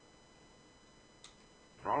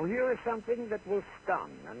Now, here is something that will stun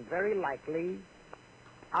and very likely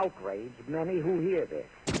outrage many who hear this.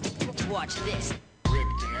 Watch this.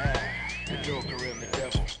 Ripped in half, the Joker and the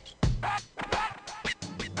devil.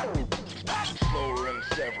 Lowering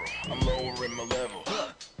several, I'm lowering my level.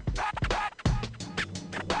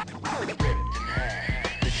 Ripped in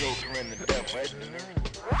half, the Joker and the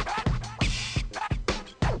devil.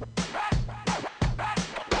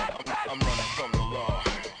 I'm running from the law,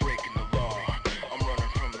 breaking the law. I'm running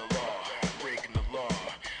from the law, breaking the law.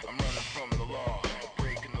 I'm running from the law,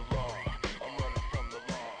 breaking the law. I'm running from the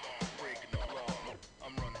law, breaking the law.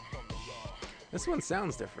 I'm running from the law. This one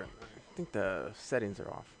sounds different. I think the settings are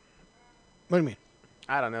off. What do you mean?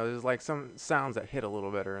 I don't know. There's like some sounds that hit a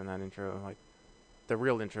little better in that intro, like the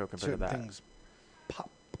real intro compared Certain to that. things pop.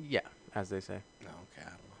 Yeah, as they say. No, okay, I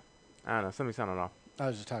don't know. I don't know. Something sounded off. I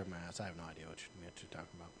was just talking my ass. I have no idea what you're talking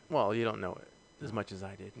about. Well, you don't know it as much as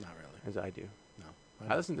I did. Not really. As I do. No.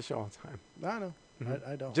 I listen to the show all the time. I know. Mhm.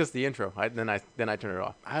 I don't. Just the intro. Then I turn it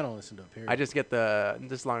off. I don't listen to it, period. I just get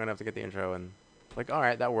just long enough to get the intro and like, all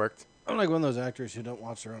right, that worked. I'm like one of those actors who don't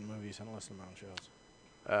watch their own movies and don't listen to their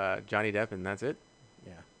own shows. Johnny Depp, and that's it.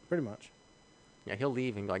 Yeah, pretty much. Yeah, he'll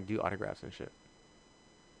leave and like do autographs and shit.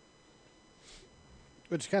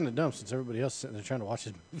 Which is kind of dumb since everybody else is sitting there trying to watch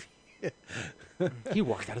his movie. He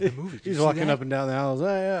walked out of the movie. Did He's you see walking that? up and down the aisles.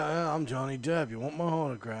 Hey, yeah, I'm Johnny Depp. You want my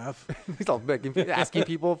autograph? He's all begging, asking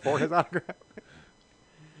people for his autograph.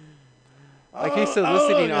 Like he's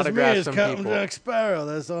soliciting look, autographs it's me, from it's Captain people. Jack Sparrow.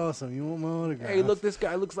 That's awesome. You want my autograph? Hey, look, this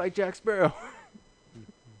guy looks like Jack Sparrow.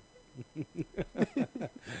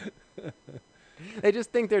 They just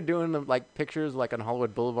think they're doing like pictures like on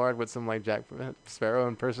Hollywood Boulevard with some like Jack Sparrow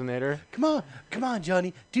impersonator. Come on,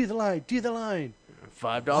 Johnny. Do the line.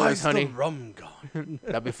 $5, Why's honey. the rum gone?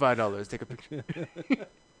 That'd be $5. Take a picture.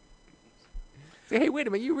 Say, hey, wait a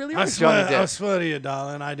minute, you really I are Johnny swear, I Depp. swear to you,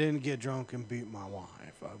 darling, I didn't get drunk and beat my wife.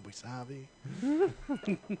 We savvy. Wait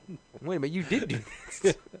a minute, you did do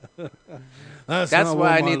this. That's That's not why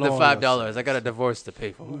what I my need the law $5. I got a divorce to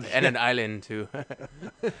pay for and an island to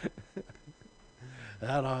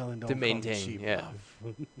That island don't to come maintain. cheap, Yeah.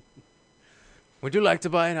 love. Would you like to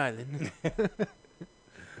buy an island?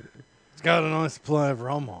 It's got a nice supply of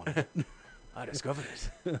rum on it. I discovered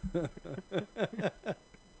it.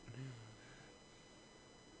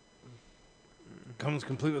 Comes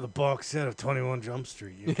complete with a box set of 21 Jump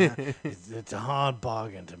Street. You can't- it's a hard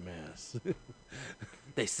bargain to miss.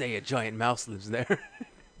 They say a giant mouse lives there.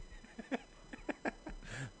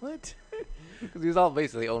 What? Because he was all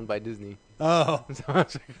basically owned by Disney. Oh. So I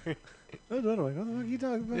was like, What the fuck are you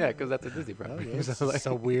talking about? yeah, because that's a Disney Oh, property. that's So, like-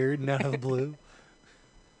 so weird and out of the blue.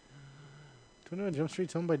 21 Jump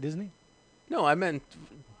Street's owned by Disney? No, I meant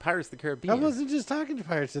Pirates of the I Caribbean. wasn't just talking to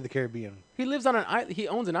Pirates of the Caribbean. He lives on an island. He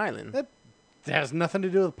owns an island. That has nothing to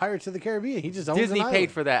do with Pirates of the Caribbean. He just owns Disney an paid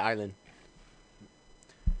island. for that island.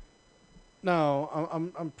 No,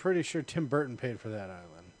 I'm pretty sure Tim Burton paid for that island.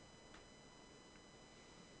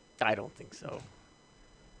 I don't think so.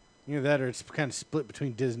 Either that or it's kind of split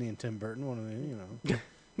between Disney and Tim Burton. One of the, you know.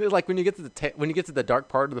 It's like when you get to the dark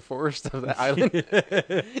part of the forest of the island,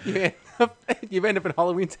 you end up in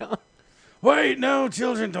Halloween Town. Wait, no,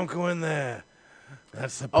 children, don't go in there.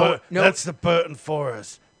 That's the No. That's the Burton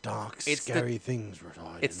Forest. Dark, It's the- scary things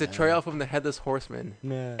reside. It's in the there. trail from the Headless Horseman.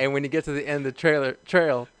 Yeah. And when you get to the end of the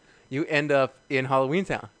trail, you end up in Halloween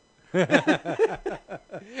Town.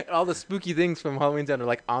 And all the spooky things from Halloween Town are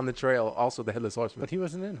like on the trail. Also, the Headless Horseman. But he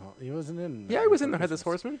wasn't in. He wasn't in. Yeah, he was in the Nightmare Headless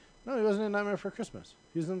Before Horseman. Christmas. No, he wasn't in Nightmare for Christmas.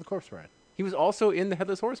 He was in the Corpse Bride. He was also in the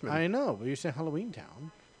Headless Horseman. I know, but you're saying Halloween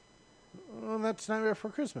Town. Well, that's Nightmare Before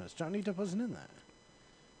Christmas. Johnny Depp wasn't in that.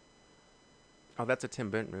 Oh, that's a Tim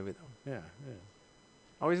Burton movie, though. Yeah,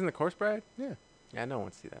 Oh, he's in the Corpse Bride? yeah. Yeah, no one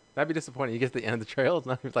wants to see that. That'd be disappointing. You get to the end of the trail, it's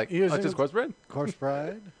not it's like, He was oh, it's in just Corpse Bride? Corpse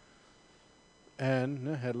Bride.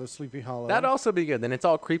 And Headless Sleepy Hollow. That'd also be good. Then it's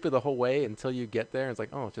all creepy the whole way until you get there. And it's like,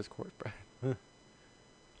 oh, it's just Corpse Bride.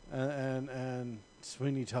 and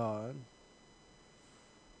Sweeney Todd.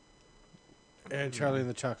 And Charlie and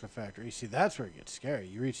the Chocolate Factory. You see, that's where it gets scary.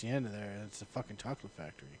 You reach the end of there, and it's the fucking chocolate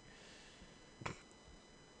factory.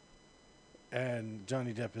 And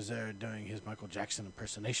Johnny Depp is there doing his Michael Jackson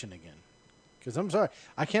impersonation again. Because I'm sorry,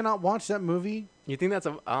 I cannot watch that movie. You think that's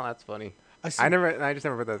that's funny. I I just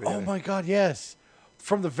never put that together. Oh my God, yes.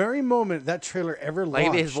 From the very moment that trailer ever Like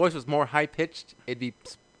launched. if his voice was more high pitched, it'd be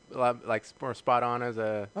like more spot on as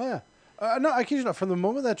a. Oh yeah. No, I kid you not. From the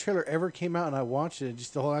moment that trailer ever came out and I watched it,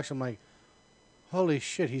 just the whole action, I'm like, holy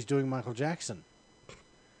shit, he's doing Michael Jackson.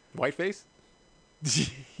 Whiteface?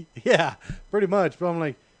 Yeah, pretty much. But I'm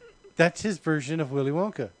like, that's his version of Willy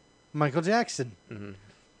Wonka, Michael Jackson.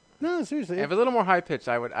 Mm-hmm. No, seriously. If it was a little more high pitched,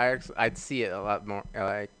 I'd see it a lot more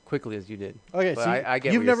quickly as you did. Okay, But so I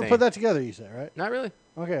get you've what you're never saying. put that together, you say, right? Not really.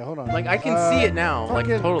 Okay, hold on. Like I can see it now. Like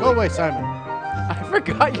fucking totally. Go away, Simon. I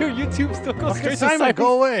forgot your YouTube still goes Fucking straight to Simon, Simon's.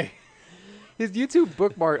 go away. His YouTube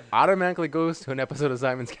bookmark automatically goes to an episode of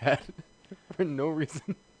Simon's Cat for no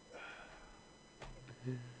reason.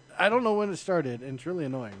 I don't know when it started, and it's really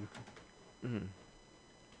annoying.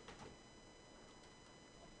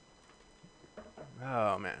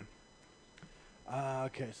 Oh man,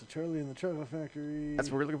 Okay, so Charlie and the Chocolate Factory. that's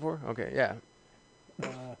what we're looking for. Okay, yeah.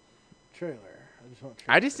 Trailer. I just want.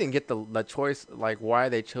 I just didn't get the choice, like why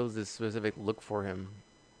they chose this specific look for him.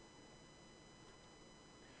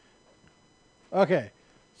 Okay,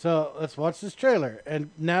 so let's watch this trailer, and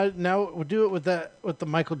now we'll do it with the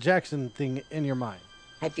Michael Jackson thing in your mind.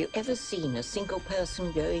 Have you ever seen a single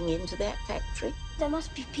person going into that factory? There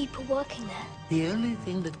must be people working there. The only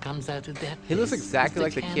thing that comes out of that He looks place exactly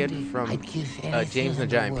is like the kid candy. from, I'd give James and the anything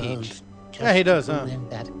Giant in world Peach. just Yeah, he does, to huh? go in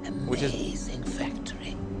that Which is- amazing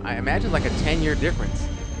factory. I imagine like a 10-year difference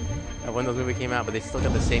of when those movies came out, but they still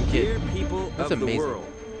got the same Dear kid. people That's of the amazing. world,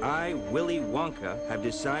 I, Willy Wonka, have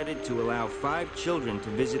decided to allow 5 children to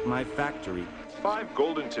visit my factory. 5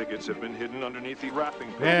 golden tickets have been hidden underneath the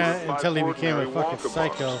wrapping paper. Yeah, of 5 until he became a ordinary fucking Wonka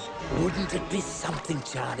psycho. bars. Wouldn't it be something,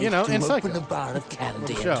 Charlie, You know, to in open Psycho. a bar of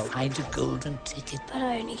candy Show. and find a golden ticket? But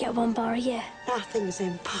I only get 1 bar a year. Nothing's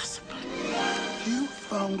impossible. You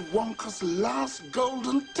found Wonka's last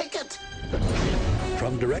golden ticket.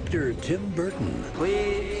 From director Tim Burton.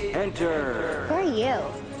 Please enter. Who are you?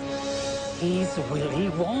 He's Willy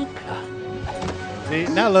Wonka. See,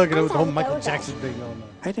 now look at it with the whole I'm Michael Zelda. Jackson thing going on.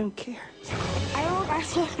 I don't care. I don't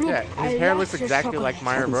actually. Yeah, his hair looks exactly like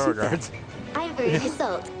Meyer Beauregard's. I'm very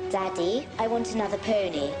salt. Daddy, I want another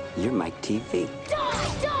pony. You're my TV.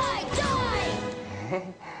 Die! Die! Die!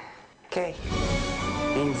 Okay.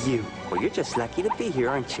 And you. Well, you're just lucky to be here,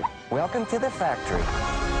 aren't you? Welcome to the factory.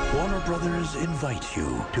 Warner Brothers invite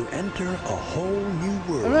you to enter a whole new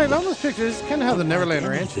world. I mean, I almost picture this is kind of how the Neverland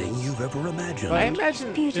Ranch Anything is. you've ever imagined. I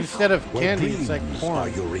imagine Instead of Where candy, it's like dreams are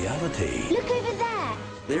porn. your reality. Look over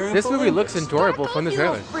there. this movie looks enjoyable from the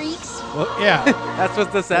trailer. Freaks. Well, yeah, That's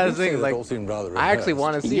what's the saddest thing. Like, I actually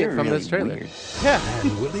want to see it You're from this really trailer. weird. yeah.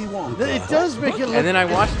 And Willy Wonka It does make it look. And then I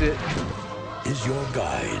watched it. is your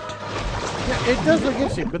guide. Yeah, it does look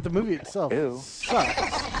interesting, but the movie itself Ew.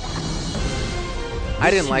 sucks. I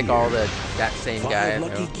didn't like all that same guy. Five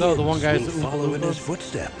lucky though. kids No, the one guy's will the Oompa follow in his Loompas.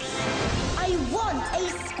 footsteps. I want a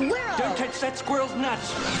squirrel. Don't touch that squirrel's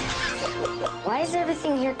nuts. Why is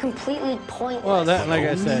everything here completely pointless? Well, that, like I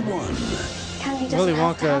Only said, one Candy doesn't Willy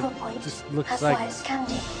have to Wonka have a point. just looks That's like- why it's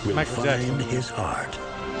candy. will Michael find Jackson. his heart.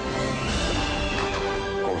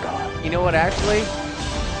 Hold on. You know what? Actually,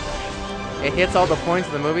 it hits all the points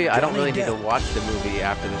of the movie. I don't really need to Depp. watch the movie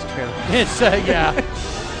after this trailer. it's yeah.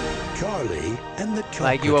 Charlie and the Chocolate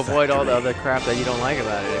Like you avoid all the Factory. other crap that you don't like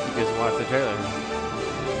about it if you just watch the trailer.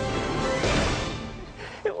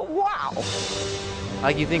 Wow.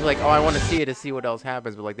 Like you think like, oh, I want to see it to see what else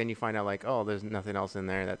happens, but like then you find out like, oh, there's nothing else in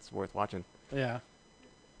there that's worth watching. Yeah.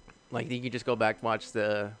 Like you can just go back watch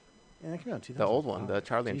the Yeah, that came out in the old one, 2005. the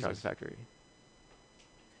Charlie and Jesus. Chocolate Factory.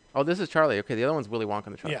 Oh, this is Charlie. Okay, the other one's Willy Wonka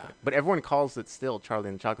and the Chocolate Yeah. Factory. But everyone calls it still Charlie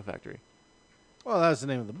and the Chocolate Factory. Well, that's the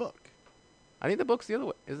name of the book. I think the book's the other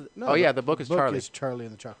way. Is it? No, Oh yeah, the book is Charlie. Is Charlie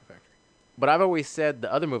and the Chocolate Factory. But I've always said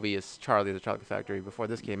the other movie is Charlie and the Chocolate Factory before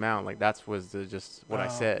this came out. Like that's just what I Oh.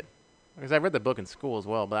 said. Because I read the book in school as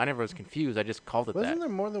well, but I never was confused. I just called it Wasn't that. there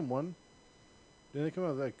more than one? Did they come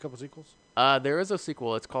out with like a couple sequels? There is a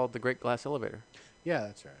sequel. It's called The Great Glass Elevator. Yeah,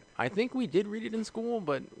 that's right. I think we did read it in school,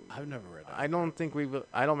 but I've never read that. I don't think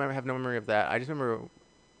I don't remember, have no memory of that. I just remember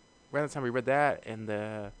around the time we read that and we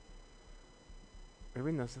were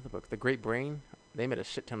reading those other books. The Great Brain. They made a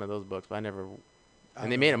shit ton of those books, but I never. I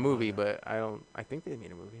And they don't made a know movie, either. but I don't. I think they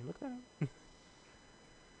made a movie. Look that up.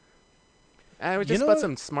 I was You just know about what?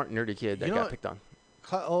 some smart nerdy kid that You know got what? picked on.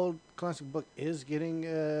 Old classic book is getting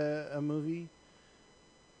a movie,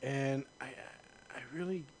 and I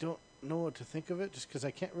really don't know what to think of it, just because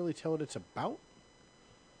I can't really tell what it's about.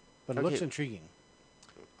 But it looks Okay. intriguing.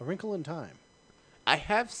 A Wrinkle in Time. I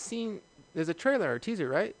have seen. There's a trailer or teaser,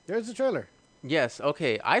 right? There's the trailer. Yes.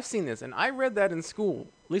 Okay. I've seen this, and I read that in school.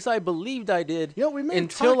 At least I believed I did. You know, we may have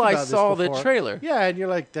until talked I about this saw the before. trailer. Yeah, and you're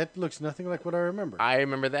like, that looks nothing like what I remember. I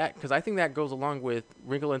remember that because I think that goes along with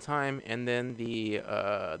Wrinkle in Time, and then the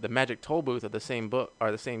Magic Toll Booth are the same book,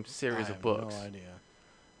 are the same series I of have books. No idea.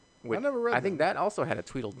 Which- never read I think them. that also had a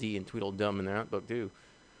Tweedledee and Tweedledum in that book too.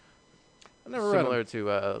 I never read Similar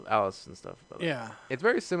them. to Alice and stuff. But Yeah. it's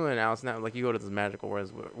very similar in Alice. Now, like you go to this magical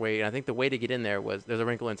way, and I think the way to get in there was there's a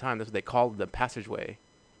wrinkle in time. That's what they called the passageway,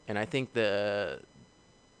 and I think the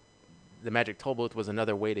Magic Toll Booth was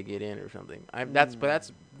another way to get in or something. But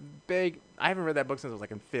that's big. I haven't read that book since I was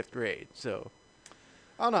like in 5th grade. So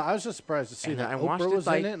I don't know. I was just surprised to see And that I watched Oprah it, was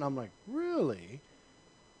like- in it, and I'm like, really?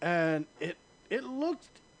 And it looks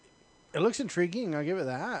intriguing. I'll give it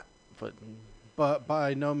that. But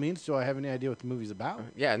by no means do I have any idea what the movie's about.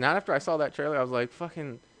 yeah, not after I saw that trailer, I was like,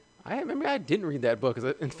 fucking. Maybe I didn't read that book in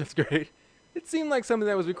 5th grade. It seemed like something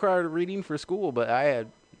that was required reading for school, but I had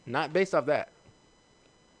not based off that.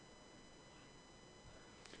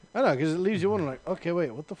 I know, because it leaves you wondering, like, okay,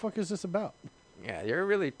 wait, what the fuck is this about? Yeah, you're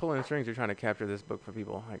really pulling strings. You're trying to capture this book for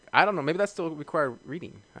people. Like, I don't know. Maybe that's still required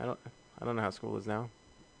reading. I don't know how school is now.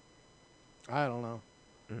 I don't know.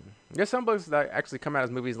 There's some books that actually come out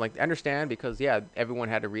as movies. Like, I understand because everyone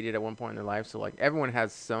had to read it at one point in their life. So like, everyone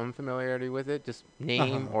has some familiarity with it. Just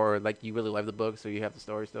name or like you really love the book, so you have the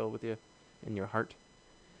story still with you in your heart.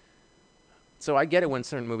 So I get it when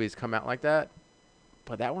certain movies come out like that,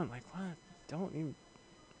 but that one, like, what? Don't even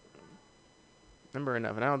remember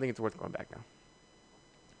enough, and I don't think it's worth going back now.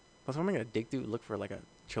 Plus, what am I gonna dig through? Look for like a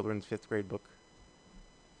children's 5th grade book.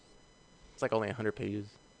 It's like only 100 pages.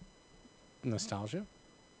 Nostalgia?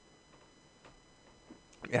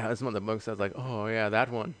 Yeah, that's one of the books I was like, oh yeah,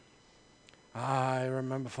 that one. I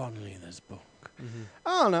remember fondly this book.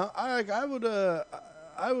 I don't know.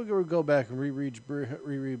 I would go back and reread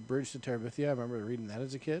Bridge to Terabithia. I remember reading that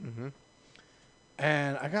as a kid.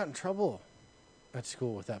 And I got in trouble at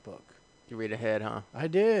school with that book. You read ahead, huh? I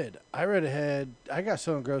did. I read ahead. I got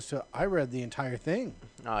so engrossed to it, I read the entire thing.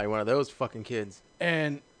 Oh, you're one of those fucking kids.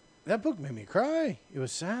 And that book made me cry. It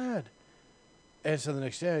was sad. And so the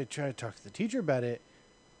next day I tried to talk to the teacher about it.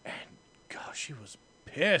 And gosh, she was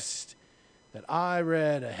pissed that I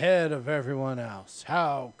read ahead of everyone else.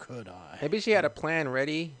 How could I? Maybe she had a plan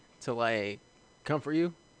ready to like comfort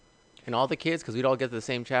you and all the kids because we'd all get to the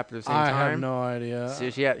same chapter at the same time. I have no idea. So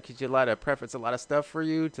she had a lot of preference, a lot of stuff for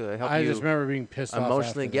you to help you. I just remember being pissed off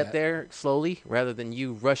emotionally after get that. there slowly rather than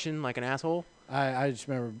you rushing like an asshole. I just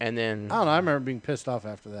remember. And then I don't know. I remember being pissed off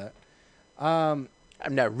after that. I'm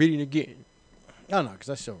not reading again. No, because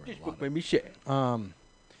I still read a lot. Made me shit.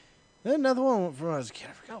 Then another one from when I was a kid.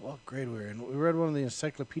 I forgot what grade we were in. We read one of the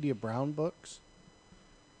Encyclopedia Brown books.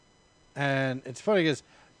 And it's funny because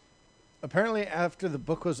apparently after the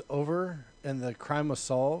book was over and the crime was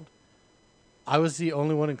solved, I was the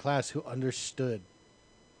only one in class who understood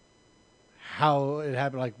how it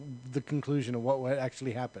happened, like the conclusion of what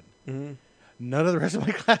actually happened. None of the rest of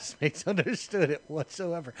my classmates understood it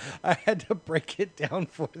whatsoever. I had to break it down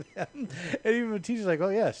for them. And even the teacher's like, oh,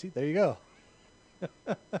 yeah, see, there you go.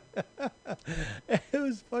 It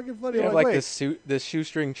was fucking funny. You have Like, like wait. this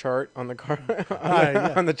shoestring chart on the car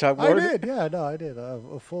on the chalkboard. I did, yeah, no, I did.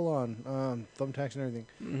 A full-on thumbtacks and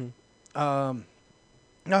everything.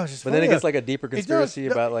 No, it's just But funny then it though. gets like a deeper conspiracy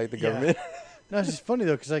about like the government. No, it's just funny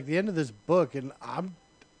though, because like the end of this book, and I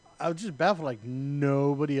was just baffled. Like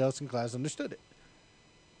nobody else in class understood it.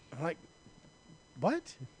 I'm like,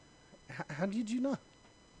 what? How did you not?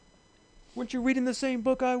 Weren't you reading the same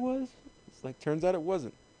book I was? It's like turns out it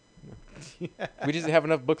wasn't. We just didn't have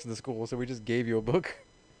enough books in the school, so we just gave you a book.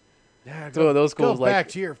 Yeah, So those schools go like back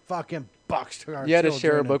to your fucking box to our you had to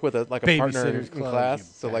share a children book with a partner in Babysitter's Club, class. you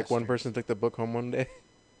So like one bastards. person took the book home one day,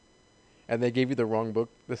 and they gave you the wrong book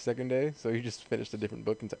the second day, so you just finished a different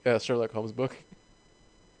book, Sherlock Holmes book.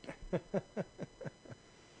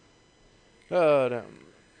 No.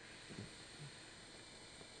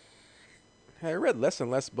 I read less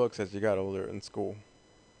and less books as you got older in school.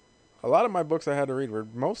 A lot of my books I had to read were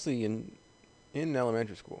mostly in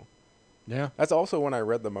elementary school. Yeah. That's also when I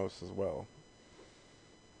read the most as well.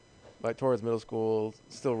 Like towards middle school,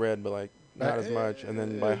 still read, but like not as much. And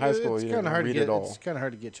then by high school, it's you kinda didn't hard to read get, it all. It's kind of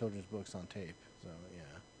hard to get children's books on tape. So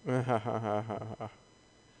yeah.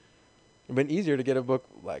 It'd been easier to get a book.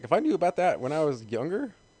 Like if I knew about that when I was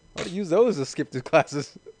younger, I would use those to skip through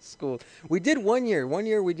classes at school. We did one year. One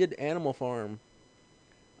year we did Animal Farm.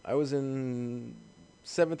 I was in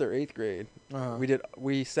 7th or 8th grade.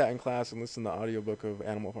 We sat in class and listened to the audiobook of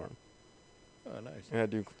Animal Farm. Oh, nice. And I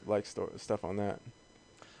do like stuff on that.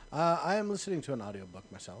 I am listening to an audiobook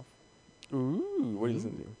myself. Ooh, what are you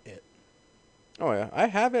listening to? It. Oh yeah, I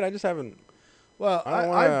have it. I just haven't. Well,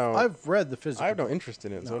 I've read the physical. I have no book. interest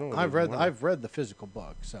in it, so I don't. I've really read the physical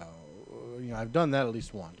book, so I've done that at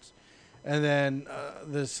least once. And then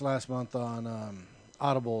this last month on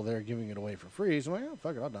Audible, they're giving it away for free. So I'm like, oh,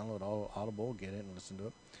 fuck it, I'll download Audible, get it, and listen to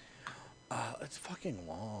it. It's fucking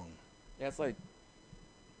long. Yeah, it's like.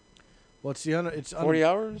 Well, it's 40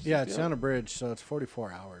 hours. Yeah, it's unabridged, so it's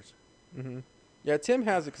 44 hours. Mm-hmm. Yeah, Tim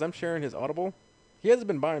has it because I'm sharing his Audible, He hasn't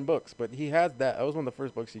been buying books, but he has that. That was one of the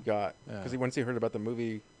first books he got Yeah. because once he heard about the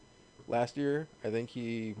movie last year, I think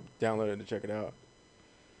he downloaded it to check it out.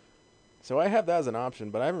 So I have that as an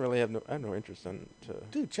option, but I haven't really I have no interest in to.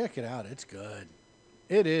 Dude, check it out. It's good.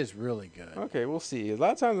 It is really good. Okay, we'll see. A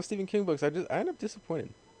lot of times with Stephen King books, I end up disappointed.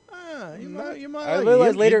 You might. I like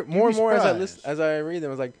realized it. later, You'd more be and more surprised. as I read them,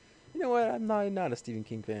 I was like, you know what? I'm not a Stephen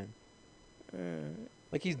King fan.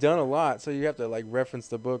 Like he's done a lot, so you have to like reference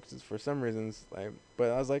the books for some reasons. Like,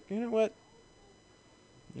 but I was like, you know what?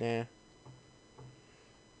 Nah.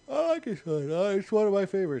 I like it. It's one of my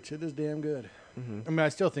favorites. It is damn good. Mm-hmm. I mean, I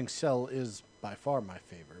still think Cell is by far my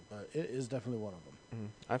favorite, but it is definitely one of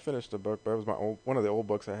them. I finished the book, but it was one of the old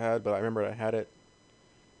books I had. But I remember I had it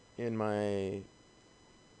in my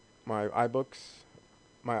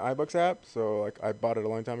iBooks app. So like I bought it a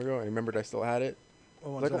long time ago, and I remembered I still had it.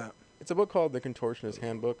 What one's Like, that? It's a book called The Contortionist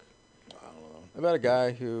Handbook. I don't know. About a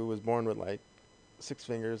guy who was born with like 6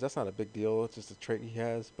 fingers. That's not a big deal. It's just a trait he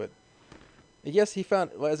has. But I guess he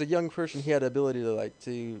found, well, as a young person, he had the ability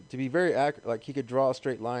to be very accurate. Like he could draw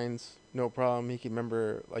straight lines, no problem. He could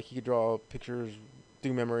remember, like he could draw pictures,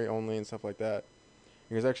 do memory only and stuff like that.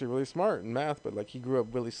 He was actually really smart in math, but like he grew up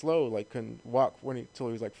really slow. Like couldn't walk till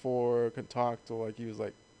he was like 4. Couldn't talk till like he was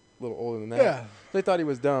like a little older than that. Yeah. So they thought he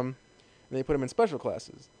was dumb, and they put him in special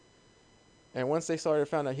classes. And once they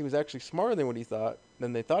found out he was actually smarter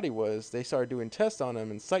than they thought he was, they started doing tests on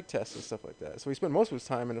him and psych tests and stuff like that. So he spent most of his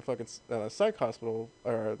time in a fucking psych hospital,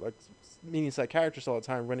 or like meeting psychiatrists all the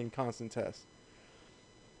time, running constant tests.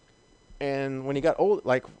 And when he got old,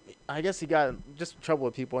 like I guess he got just in trouble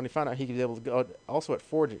with people, and he found out he could be able to go also at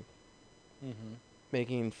forging,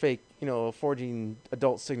 making fake, forging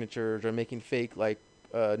adult signatures or making fake like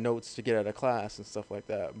notes to get out of class and stuff like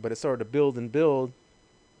that. But it started to build and build.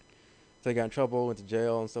 So he got in trouble, went to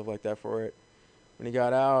jail and stuff like that for it. When he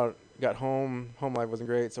got out, got home life wasn't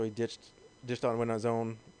great, so he ditched on, went on his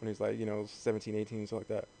own when he was like, 17, 18, something like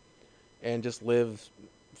that. And just lived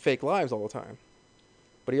fake lives all the time.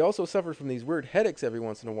 But he also suffered from these weird headaches every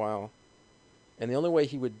once in a while. And the only way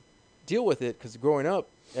he would deal with it, because growing up,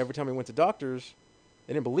 every time he went to doctors,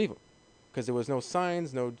 they didn't believe him. Because there was no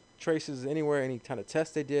signs, no traces anywhere, any kind of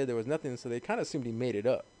test they did, there was nothing, so they kind of assumed he made it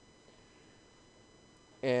up.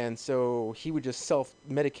 And so he would just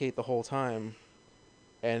self-medicate the whole time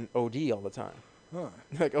and OD all the time. Huh.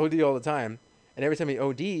 Like OD all the time. And every time he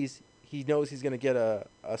ODs, he knows he's going to get a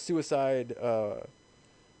suicide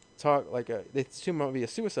talk. They assume it might be a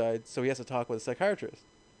suicide, so he has to talk with a psychiatrist.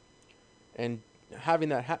 And having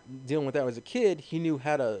that, dealing with that as a kid, he knew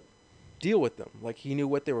how to deal with them. Like he knew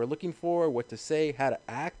what they were looking for, what to say, how to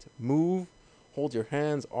act, move, hold your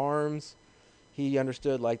hands, arms. He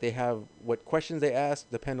understood like they have what questions they ask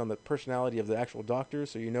depend on the personality of the actual doctor,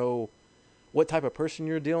 so you know what type of person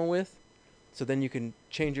you're dealing with. So then you can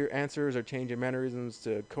change your answers or change your mannerisms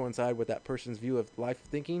to coincide with that person's view of life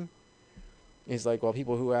thinking. He's like, well,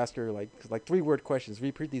 people who ask her like 3-word questions,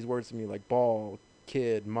 repeat these words to me, like ball,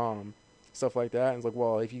 kid, mom, stuff like that. And it's like,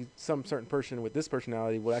 well, if some certain person with this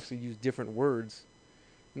personality will actually use different words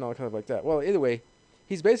and all kind of like that. Well, either way,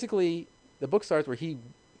 he's basically, the book starts where he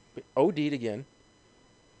OD'd again.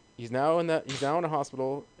 He's now in a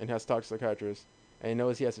hospital and has to talk to a psychiatrist, and he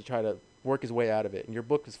knows he has to try to work his way out of it. And your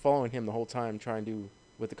book is following him the whole time,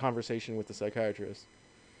 with the conversation with the psychiatrist,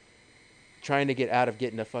 trying to get out of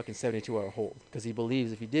getting a fucking 72-hour hold, because he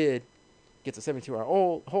believes if he gets a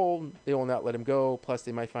 72-hour hold, they will not let him go. Plus,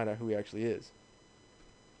 they might find out who he actually is.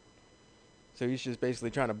 So he's just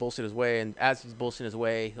basically trying to bullshit his way, and as he's bullshitting his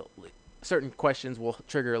way, certain questions will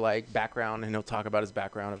trigger like background, and he'll talk about his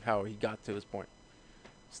background of how he got to his point.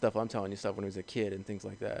 Stuff I'm telling you, stuff when he was a kid and things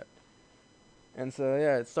like that. And so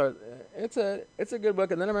yeah, it's a good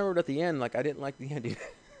book. And then I remembered at the end, like I didn't like the ending.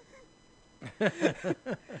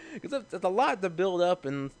 Because it's a lot to build up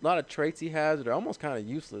and a lot of traits he has that are almost kind of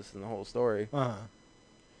useless in the whole story.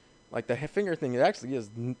 Like the finger thing, it actually is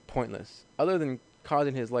pointless. Other than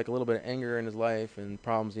causing his like a little bit of anger in his life and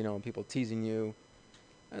problems, and people teasing you.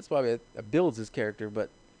 That's probably it builds his character, but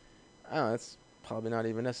I don't know, it's probably not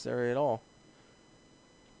even necessary at all.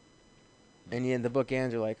 And the book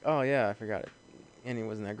ends, you're like, oh yeah, I forgot it. Ending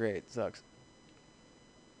wasn't that great. It sucks.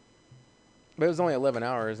 But it was only 11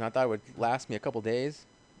 hours, and I thought it would last me a couple days.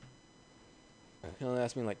 It only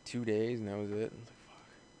lasted me like 2 days, and that was it. I was like, fuck.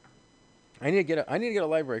 I need to get a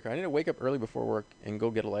library card. I need to wake up early before work and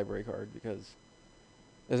go get a library card, because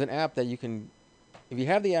there's an app that you can, if you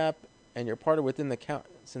have the app and you're part of within the count,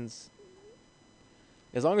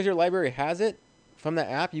 as long as your library has it, from the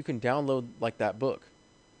app you can download like that book.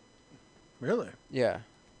 Really? Yeah.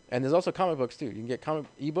 And there's also comic books too. You can get comic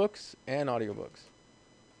ebooks and audiobooks.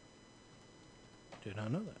 Did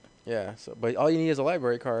not know that. Yeah. So, but all you need is a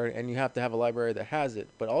library card, and you have to have a library that has it.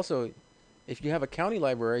 But also, if you have a county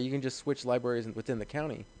library, you can just switch libraries within the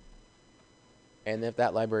county. And if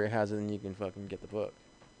that library has it, then you can fucking get the book.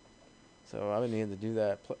 So I would need to do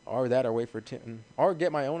that, or wait for 10, or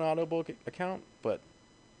get my own audiobook account. But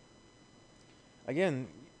again,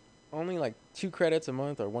 only like 2 credits a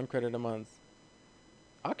month or 1 credit a month.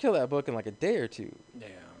 I'll kill that book in like a day or 2. Yeah.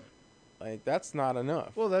 Like that's not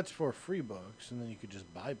enough. Well, that's for free books, and then you could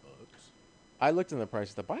just buy books. I looked in the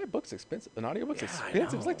prices. To buy a book's expensive. An audiobook's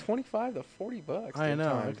expensive. It's like $25 to $40. I know. I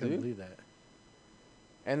Times, couldn't dude. believe that.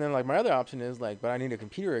 And then like my other option is like, but I need a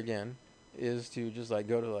computer again, is to just like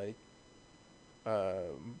go to like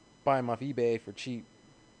buy them off eBay for cheap,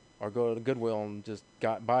 or go to the Goodwill and just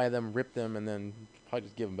buy them, rip them, and then probably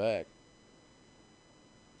just give them back,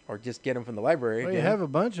 or just get them from the library. Well, you have a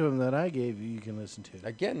bunch of them that I gave you. You can listen to.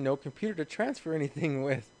 Again, no computer to transfer anything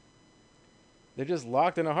with. They're just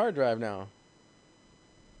locked in a hard drive now.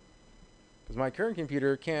 Because my current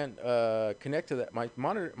computer can't connect to that. My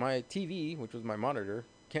monitor, my TV, which was my monitor,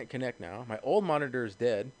 can't connect now. My old monitor is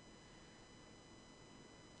dead.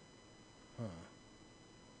 Huh.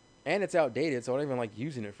 And it's outdated, so I don't even like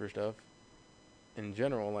using it for stuff. In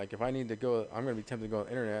general, like if I need to go, I'm going to be tempted to go on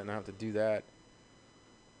the internet and I have to do that.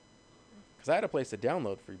 Because I had a place to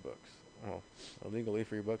download free books. Well, illegally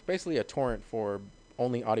free books. Basically a torrent for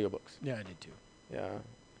only audiobooks. Yeah, I did too. Yeah.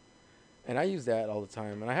 And I use that all the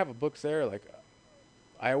time. And I have a books there. Like,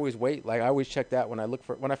 I always wait. Like, I always check that when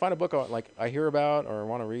I find a book like I hear about or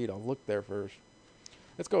want to read, I'll look there first.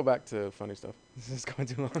 Let's go back to funny stuff. This is going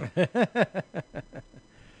too long.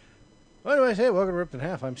 What do I say? Welcome to Ripped in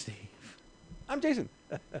Half. I'm Steve. I'm Jason.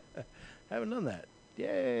 Haven't done that.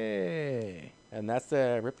 Yay. And that's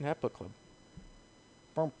the Ripped in Half Book Club.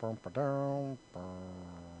 We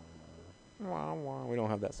don't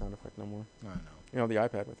have that sound effect no more. I know. You know, the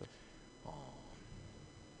iPad with us. Aww.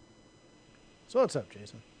 So what's up,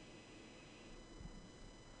 Jason?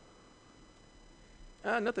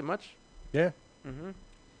 Nothing much. Yeah? Mm-hmm.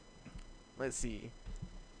 Let's see.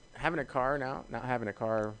 Having a car now, not having a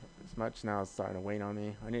car as much now is starting to weigh on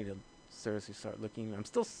me. I need to seriously start looking. I'm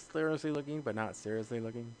still seriously looking, but not seriously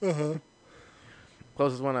looking. Uh-huh.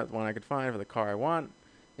 Closest one I could find for the car I want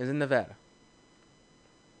is in Nevada.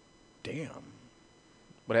 Damn.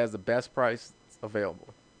 But it has the best price available.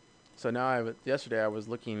 So now yesterday I was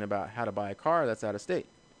looking about how to buy a car that's out of state.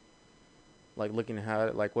 Like looking at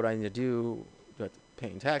how, like what I need to do,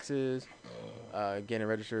 paying taxes, getting it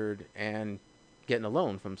registered, and getting a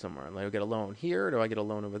loan from somewhere. Like, do I get a loan here? Do I get a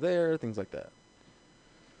loan over there? Things like that.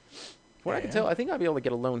 What I can tell, I think I'll be able to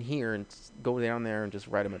get a loan here and go down there and just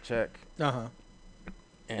write them a check. Uh-huh.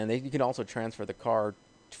 And you can also transfer the car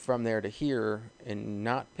from there to here and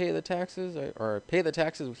not pay the taxes, or pay the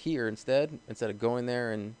taxes here instead of going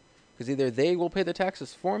there, and because either they will pay the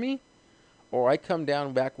taxes for me, or I come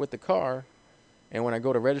down back with the car, and when I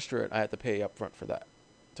go to register it, I have to pay up front for that.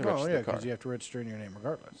 To register the car. Because you have to register in your name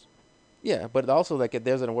regardless. Yeah, but also like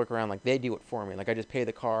there's a workaround, like they do it for me. Like I just pay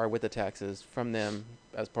the car with the taxes from them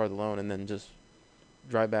as part of the loan, and then just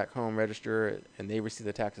drive back home, register it, and they receive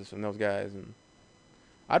the taxes from those guys. And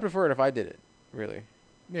I'd prefer it if I did it, really.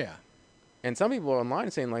 Yeah. And some people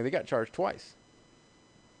online saying like they got charged twice.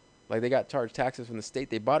 Like they got charged taxes from the state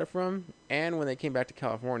they bought it from, and when they came back to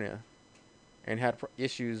California, and had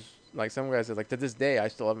issues. Like some guys said, like to this day, I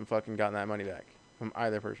still haven't fucking gotten that money back from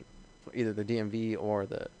either person, either the DMV or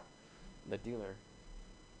the dealer.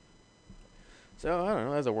 So I don't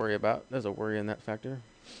know. There's a worry in that factor.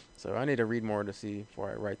 So I need to read more to see before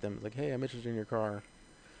I write them. Like, hey, I'm interested in your car.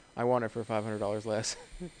 I want it for $500 less.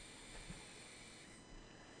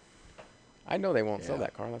 I know they won't sell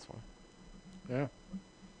that car. That's why. Yeah.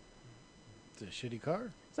 It's a shitty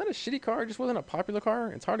car. It's not a shitty car. It just wasn't a popular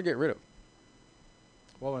car. It's hard to get rid of.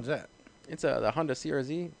 What one's that? It's the Honda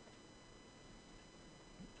CRZ.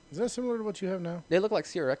 Is that similar to what you have now? They look like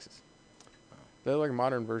CRXs. They're like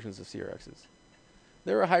modern versions of CRXs.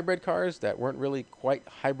 There were hybrid cars that weren't really quite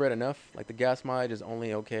hybrid enough. Like the gas mileage is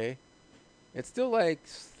only okay. It's still like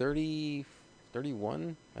 30,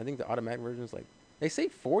 31. I think the automatic version is like, they say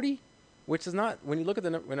 40, which is not, when you look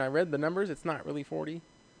at when I read the numbers, it's not really 40.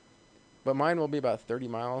 But mine will be about 30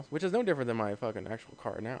 miles, which is no different than my fucking actual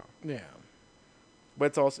car now. Yeah.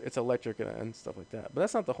 But it's electric and stuff like that. But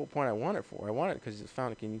that's not the whole point I want it for. I want it because you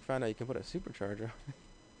found out you can put a supercharger on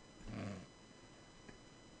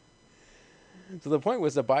it. So the point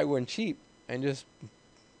was to buy one cheap and just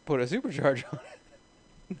put a supercharger on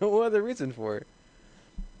it. No other reason for it.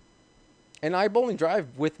 And I only drive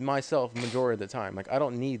with myself majority of the time. Like I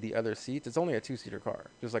don't need the other seats. It's only a 2-seater car,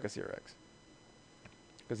 just like a CRX.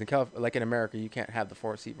 Because like in America, you can't have the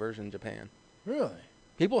 4-seat version in Japan. Really?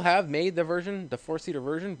 People have made the 4-seater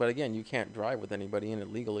version, but again, you can't drive with anybody in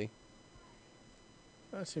it legally.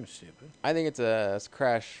 That seems stupid. I think it's a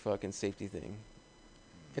crash fucking safety thing.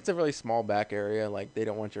 It's a really small back area. Like, they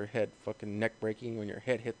don't want your head fucking neck breaking when your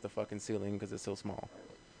head hit the fucking ceiling because it's so small.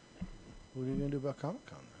 What are you going to do about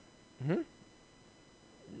Comic-Con then?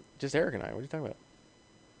 Just Eric and I. What are you talking about?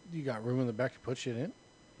 You got room in the back to put shit in?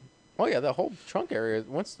 Oh, yeah, the whole trunk area.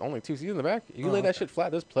 Once only 2 seats in the back. You lay that shit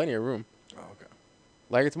flat, there's plenty of room. Oh, okay.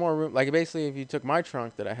 Like, it's more room. Like, basically, if you took my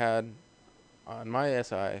trunk that I had on my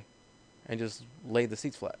SI and just laid the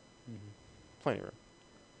seats flat, plenty of room.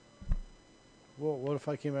 Well, what if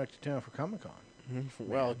I came back to town for Comic-Con?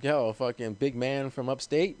 Well, yo, fucking big man from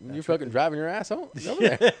upstate, you're fucking driving your ass over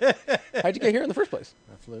there. How'd you get here in the first place?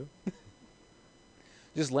 I flew.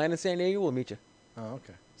 Just land in San Diego, we'll meet you. Oh,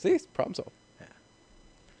 okay. See, it's problem solved. Yeah.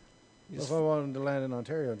 Well, if I wanted to land in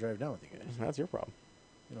Ontario and drive down with you guys. That's your problem.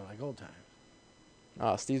 You know, like old times.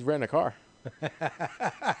 Ah, Steve's renting a car.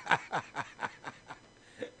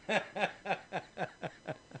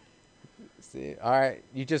 See, all right,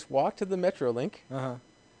 you just walk to the Metrolink,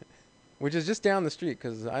 which is just down the street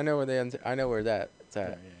because I know where it's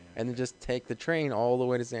at, and then just take the train all the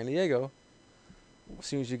way to San Diego. As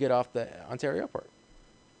soon as you get off the Ontario Airport.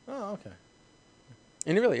 Oh, okay.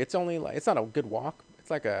 And really, it's only like, it's not a good walk.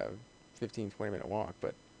 It's like a 15, 20-minute walk,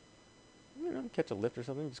 but you know, catch a lift or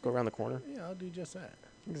something, just go around the corner. Yeah, I'll do just that.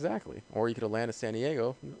 Exactly. Or you could have landed San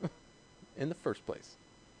Diego in the first place.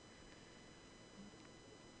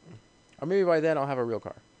 Or maybe by then I'll have a real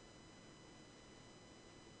car.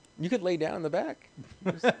 You could lay down in the back.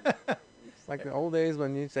 It's like the old days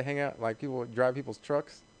when you used to hang out, like people would drive people's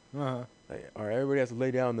trucks. Uh-huh. Like, all right, everybody has to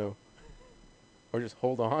lay down though. Or just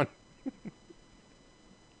hold on.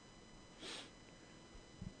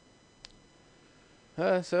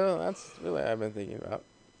 So that's really what I've been thinking about.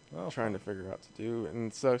 Trying to figure out to do.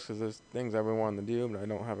 And it sucks because there's things I've been wanting to do, but I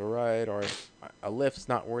don't have a ride. Or a lift's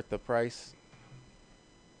not worth the price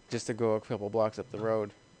just to go a couple blocks up the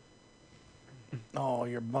road. Oh,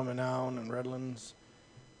 you're bumming out in Redlands.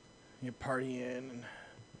 You're partying. And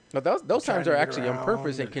But those times are actually on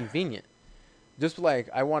purpose and and- convenient. Just like,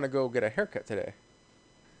 I want to go get a haircut today.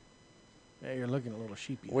 Yeah, you're looking a little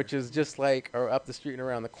sheepy. Which is just like, or up the street and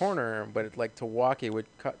around the corner, but it's like to walk it would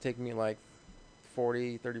take me like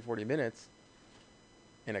 30, 40 minutes.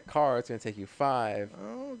 In a car, it's going to take you 5.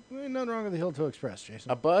 Oh, ain't nothing wrong with the Hilltop Express, Jason.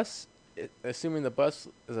 A bus, assuming the bus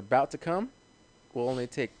is about to come, will only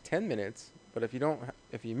take 10 minutes. But if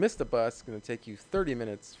you miss the bus, it's going to take you 30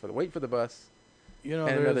 minutes for the wait for the bus. You know,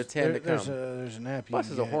 and another 10 to come. There's an app.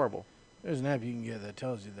 Buses are horrible. There's an app you can get that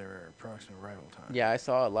tells you their approximate arrival time. Yeah, I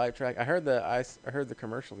saw a live track. I heard the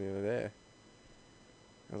commercial the other day.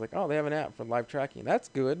 I was like, oh, they have an app for live tracking. That's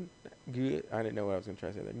good. Good. I didn't know what I was going to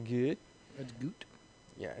try to say there. Good. That's good.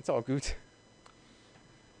 Yeah, it's all good.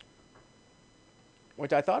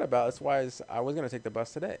 Which I thought about. That's why I was going to take the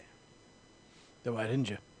bus today. Then why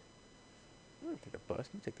didn't you? I didn't take the bus.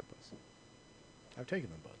 You take the bus. I've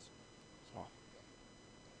taken the bus. It's awful.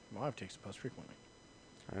 My wife takes the bus frequently.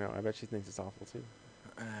 I know. I bet she thinks it's awful, too.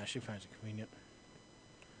 She finds it convenient.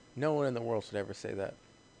 No one in the world should ever say that.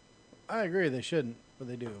 I agree. They shouldn't, but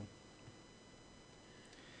they do.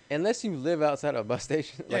 Unless you live outside of a bus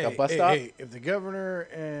station, like a Hey, bus hey, stop. Hey, if the governor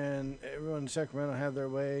and everyone in Sacramento have their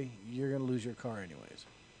way, you're going to lose your car anyways.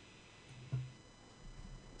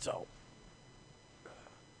 So.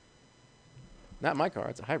 Not my car.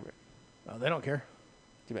 It's a hybrid. They don't care.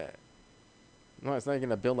 Too bad. No, it's not going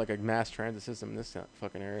to build like a mass transit system in this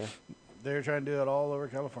fucking area. They're trying to do it all over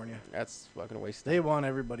California. That's fucking a waste. They want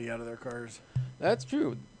everybody out of their cars. That's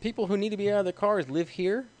true. People who need to be out of their cars live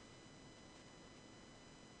here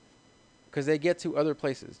because they get to other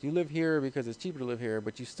places. You live here because it's cheaper to live here,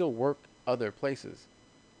 but you still work other places.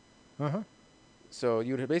 Uh-huh. So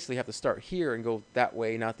you would basically have to start here and go that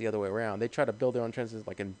way, not the other way around. They try to build their own transit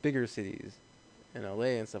like in bigger cities, in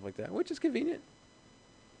LA and stuff like that, which is convenient.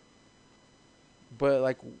 But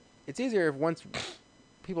like, it's easier if once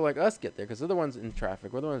people like us get there, because they're the ones in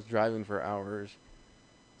traffic. We're the ones driving for hours,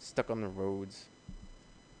 stuck on the roads.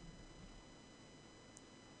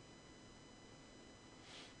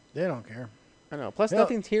 They don't care. I know. Plus,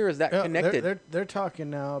 nothing here is that connected. They're talking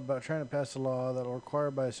now about trying to pass a law that will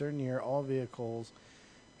require by a certain year all vehicles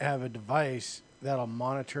have a device that'll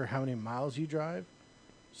monitor how many miles you drive,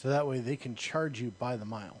 so that way they can charge you by the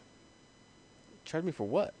mile. Charge me for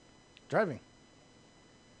what? Driving.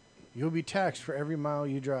 You'll be taxed for every mile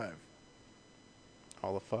you drive.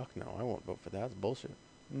 Oh, the fuck? No, I won't vote for that. It's bullshit.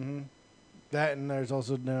 Mm-hmm. That, and there's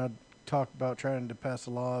also now talked about trying to pass a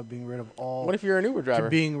law of being rid of all. What if you're an Uber driver? To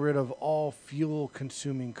being rid of all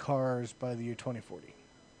fuel-consuming cars by the year 2040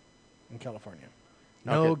 in California.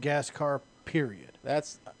 No Okay. gas car. Period.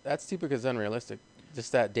 That's stupid because it's unrealistic.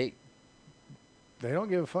 Just that date. They don't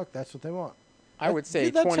give a fuck. That's what they want. I would say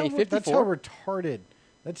Dude, that's how 2054. retarded.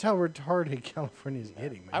 That's how retarded California is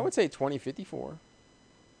getting, man. I would say 2054.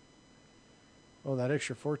 Oh, that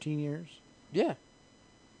extra 14 years. Yeah.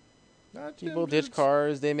 That's- People ditch it's-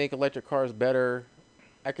 cars. They make electric cars better.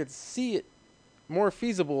 I could see it more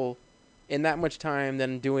feasible in that much time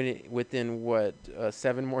than doing it within,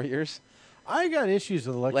 7 more years? I got issues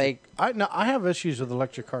with electric. I have issues with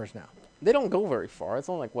electric cars now. They don't go very far. It's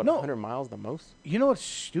only like, 100 miles the most? You know what's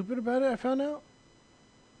stupid about it? I found out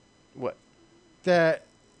What?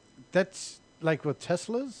 that's like with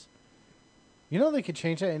Teslas. You know they could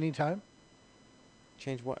change that any time.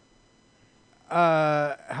 Change what?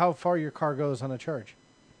 How far your car goes on a charge.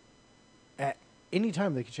 At any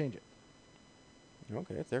time they could change it.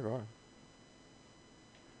 Okay, it's their car.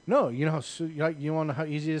 No, you know you want to know how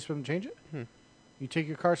easy it is for them to change it? You take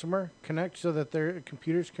your car somewhere, connect so that their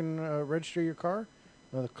computers can register your car.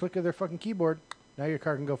 With a click of their fucking keyboard, now your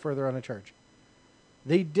car can go further on a charge.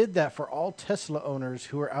 They did that for all Tesla owners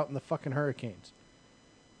who were out in the fucking hurricanes.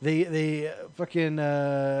 They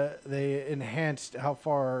enhanced how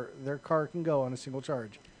far their car can go on a single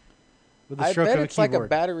charge. With the I stroke bet of a it's like a keyboard.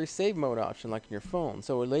 battery save mode option, like in your phone.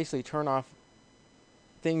 So it basically turn off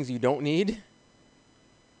things you don't need,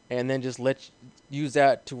 and then just use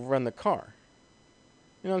that to run the car.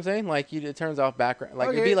 You know what I'm saying? Like it turns off background. Like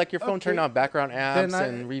it'd be like your phone turning off background apps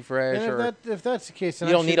and refresh. And if that's the case, then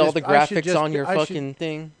you I don't should need all just- the I should graphics just on be- your I should- fucking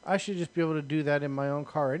thing. I should just be able to do that in my own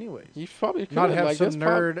car anyways. You probably could. Not have like, some that's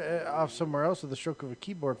nerd off somewhere else with the stroke of a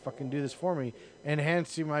keyboard fucking do this for me,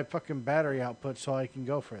 enhancing my fucking battery output so I can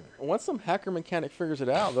go further. Once some hacker mechanic figures it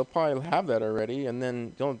out, they'll probably have that already, and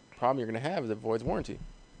then the only problem you're going to have is it voids warranty.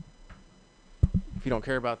 If you don't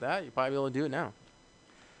care about that, you'll probably be able to do it now.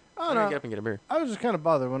 I I'm don't gonna know. get up and get a beer. I was just kind of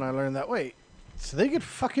bothered when I learned that. Wait, so they could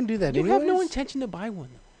fucking do that You have no anyways? intention to buy one.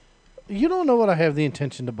 You don't know what I have the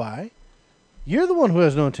intention to buy. You're the one who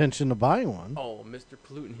has no intention to buying one. Oh, Mr.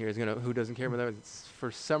 Pollutant here is gonna, who doesn't care about that, is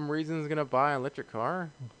for some reason is gonna buy an electric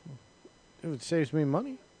car. It saves me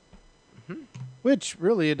money. Which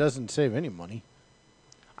really it doesn't save any money.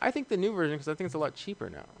 I think the new version, because I think it's a lot cheaper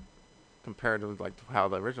now, compared to like how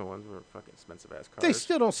the original ones were fucking expensive ass cars. They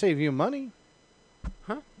still don't save you money.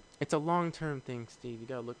 Huh? It's a long-term thing, Steve. You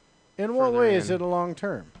gotta look. In what further way is in. it a long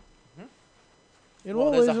term? In Well,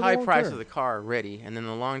 what there's way is a it high long price term? of the car already, and then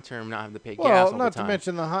the long term not have to pay gas Well, all not the to time.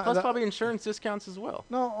 mention the high. Plus the- probably insurance discounts as well.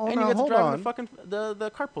 No, oh, and now you get to hold drive on. the fucking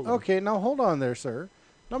the carpool. Okay, now hold on there, sir.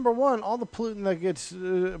 Number one, all the pollutant that gets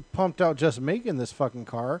pumped out just making this fucking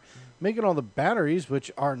car, making all the batteries, which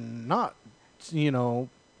are not,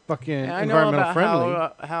 fucking And I know environmental about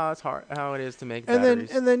friendly. how it's hard, how it is to make and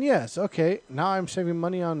batteries. then yes, okay, now I'm saving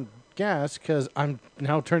money on gas because I'm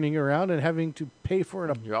now turning around and having to pay for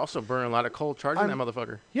it. You're also burning a lot of coal charging that I'm-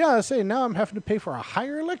 motherfucker. Yeah, I say now I'm having to pay for a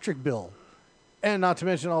higher electric bill, and not to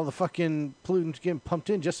mention all the fucking pollutants getting pumped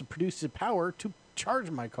in just to produce the power to charge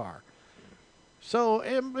my car. So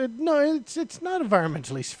no, it's not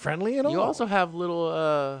environmentally friendly at all. You also have little.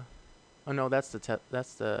 Oh no, that's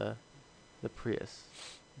the Prius.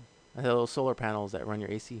 The little solar panels that run your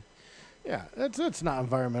AC. Yeah, that's not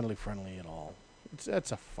environmentally friendly at all.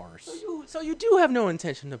 That's a farce. So you do have no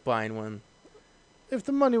intention of buying one. If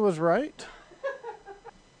the money was right.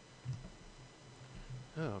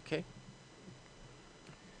 Oh, okay.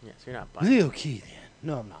 Yes, you're not buying. Okay then.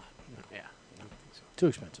 No, I'm not. No. Yeah. Too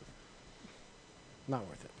expensive. Not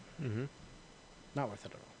worth it. Mm-hmm. Not worth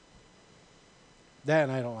it at all. That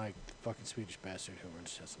and I don't like the fucking Swedish bastard who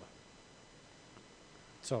runs Tesla.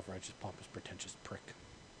 Self-righteous, pompous, pretentious prick.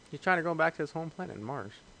 He's trying to go back to his home planet,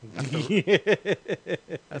 Mars.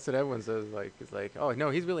 That's what everyone says. Like, it's like, oh no,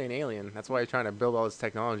 he's really an alien. That's why he's trying to build all this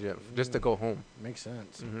technology up just to go home. Makes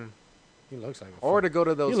sense. Mm-hmm. He looks like a Or to go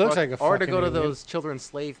to those. He looks like a or to fucking go to alien. those children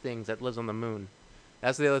slave things that lives on the moon.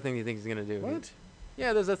 That's the other thing he thinks he's gonna do. What?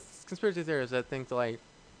 Yeah, there's a conspiracy theorist that thinks like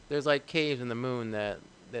there's like caves in the moon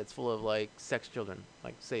that's full of like sex children,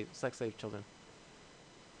 like sex slave children.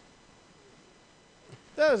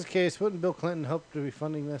 If that was the case, wouldn't Bill Clinton hope to be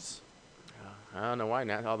funding this? I don't know why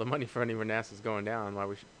all the money for NASA's going down. Why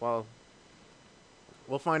we should? Well,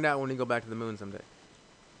 we'll find out when we go back to the moon someday.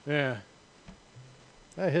 Yeah.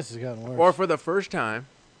 His has gotten worse. Or for the first time.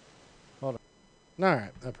 Hold on. All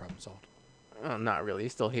right, that problem solved. Not really. You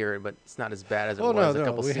still hear it, but it's not as bad as it Oh was no, a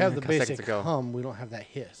couple we have the seconds basic ago. hum. We don't have that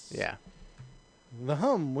hiss. Yeah. The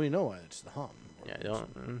hum, we know it's the hum. Yeah, you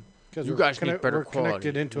don't. Because You guys need better we're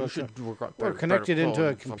connected quality. into You a should work on we're better connected into a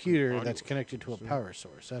quality fucking computer audio. that's connected to a power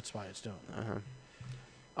source. That's why it's doing that. Uh-huh.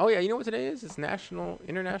 Oh yeah, you know what today is? It's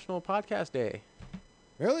International Podcast Day.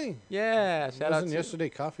 Really? Yeah, shout out Wasn't to yesterday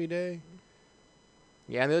Coffee Day?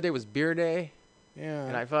 Yeah, and the other day was Beer Day. Yeah.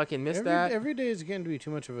 And I fucking missed that. Every day is getting to be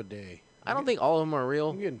too much of a day. I don't think all of them are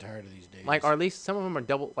real. I'm getting tired of these days. Like, or at least some of them are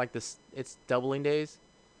double. Like this, it's doubling days.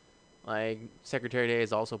 Like Secretary Day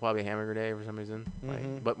is also probably Hamburger Day for some reason.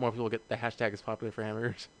 Like, but more people get the hashtag is popular for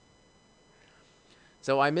hamburgers.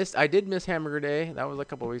 So I did miss Hamburger Day. That was a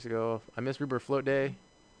couple of weeks ago. I missed Rhubarb Float Day.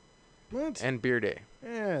 What? And Beer Day.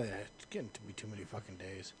 Yeah, it's getting to be too many fucking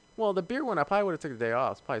days. Well, the beer one, I probably would have took the day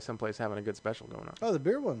off. It's probably someplace having a good special going on. Oh, the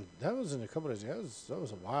beer one, that was in a couple of days. That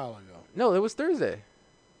was a while ago. No, it was Thursday.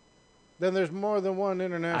 Then there's more than one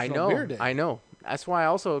international beer day. I know. That's why I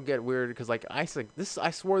also get weird because like I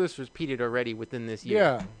swore this was repeated already within this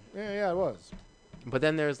year. Yeah, it was. But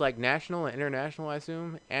then there's like national and international, I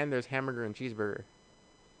assume, and there's hamburger and cheeseburger.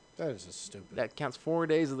 That is just stupid. That counts 4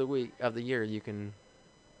 days of the year you can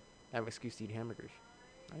have excuse to eat hamburgers,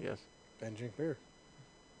 I guess. And drink beer.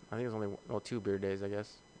 I think it's only 2 beer days, I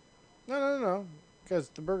guess. No. Because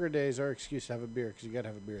the burger days are excuse to have a beer because you got to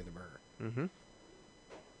have a beer with a burger. Mm-hmm.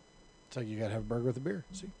 It's like you got to have a burger with a beer.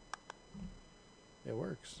 See? It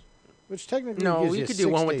works. Which technically No, gives you you could do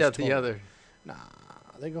 6 one days without the total. other. Nah,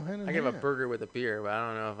 they go hand in I hand. can have a burger with a beer, but I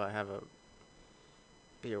don't know if I have a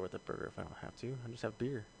beer with a burger if I don't have to. I just have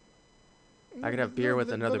beer. I could have beer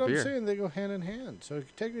with another but beer. I'm saying they go hand in hand. So it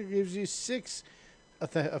technically gives you 6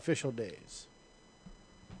 official days.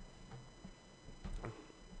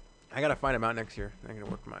 I gotta find them out next year. I'm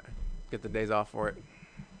gonna get the days off for it.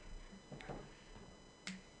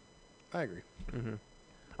 I agree. Mm-hmm.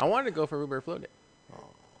 I wanted to go for Rhubarb Float Day.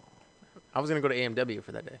 I was gonna go to AMW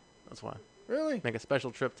for that day. That's why. Really? Make a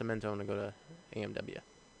special trip to Mentone to go to AMW.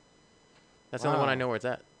 That's the only one I know where it's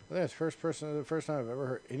at. That's the first time I've ever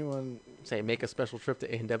heard anyone say make a special trip to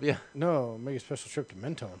AMW. No, make a special trip to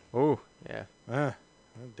Mentone. Oh, yeah.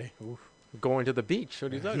 Oof. Going to the beach.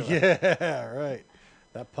 What are you talking about? Yeah, right.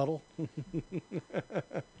 That puddle.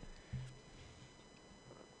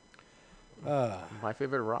 My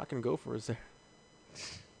favorite rock and gopher is there.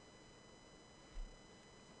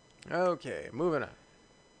 Okay, moving on.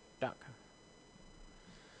 Doc.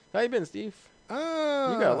 How you been, Steve? You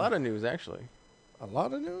got a lot of news, actually. A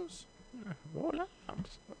lot of news? Well, I don't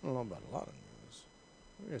know about a lot of news.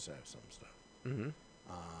 I guess I have some stuff. Mm-hmm.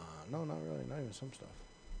 No, not really. Not even some stuff.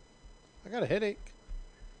 I got a headache.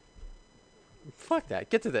 Fuck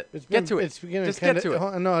that. Get to that. Get to it. It's beginning Just kinda, get to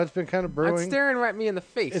it. No, it's been kind of brewing. It's staring right at me in the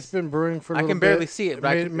face. It's been brewing for a I little can barely bit. see it,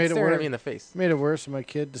 but it's staring at me in the face. Made it worse. My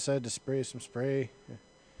kid decided to spray some spray.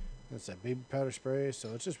 It's that baby powder spray,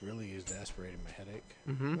 so it's just really used to aspirating my headache.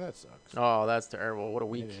 Mm-hmm. That sucks. Oh, that's terrible. What a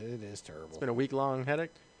week. It is terrible. It's been a week-long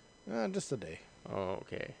headache? Just a day. Oh,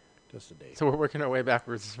 okay. Just a day. So we're working our way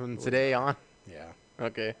backwards from today on? Yeah.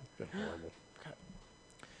 Okay. It's been horrible.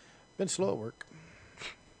 Been slow at work.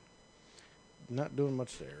 Not doing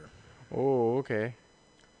much there. Oh, okay.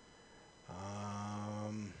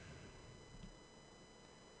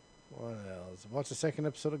 What else? Watched the second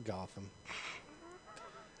episode of Gotham.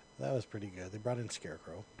 That was pretty good. They brought in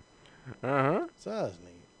Scarecrow. Uh-huh. So that was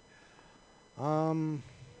neat.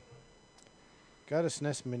 Got a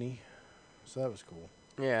SNES Mini. So that was cool.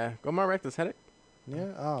 Yeah. Go more wreck this headache.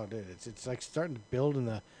 Yeah. Oh, dude. It's like starting to build in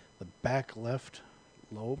the back left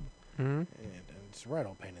lobe. Mm-hmm. And it's right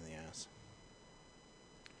old pain in the ass.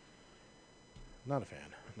 Not a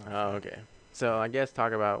fan. Okay. So I guess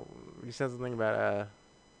talk about, you said something about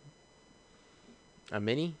a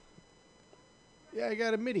mini? Yeah, I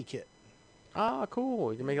got a MIDI kit. Ah,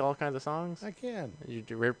 cool. You can make all kinds of songs? I can.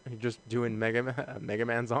 You're just doing Mega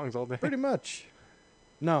Man songs all day? Pretty much.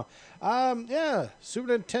 No. Yeah.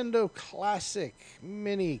 Super Nintendo Classic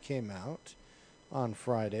Mini came out on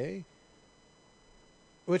Friday.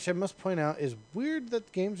 Which I must point out is weird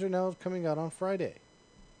that games are now coming out on Friday.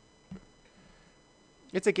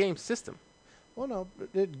 It's a game system. Well, no.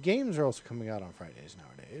 But games are also coming out on Fridays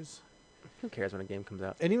nowadays. Who cares when a game comes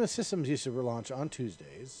out? And even systems used to relaunch on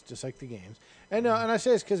Tuesdays, just like the games. And I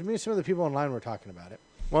say this because me and some of the people online were talking about it.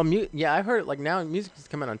 Well, yeah, I heard like now music is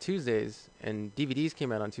coming out on Tuesdays, and DVDs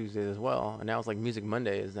came out on Tuesdays as well. And now it's like Music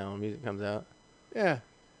Monday is now when music comes out. Yeah.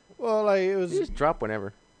 Well, like it was. You just drop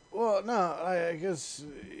whenever. Well, no, I guess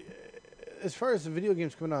as far as the video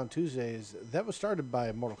games coming out on Tuesdays, that was started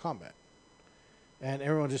by Mortal Kombat. And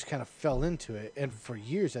everyone just kind of fell into it. And for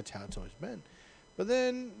years, that's how it's always been. But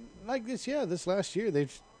then, like this last year,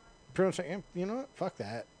 they've pretty much like, you know what? Fuck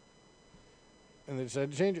that. And they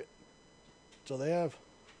decided to change it. So they have.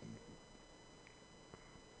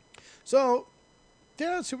 So,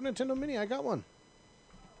 yeah, Super Nintendo Mini, I got one.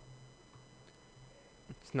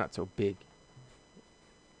 It's not so big.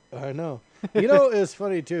 I know. You know, it's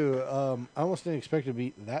funny too. I almost didn't expect it to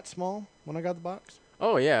be that small when I got the box.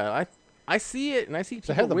 Oh yeah, I see it, and I see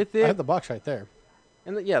So people with I it. had the box right there.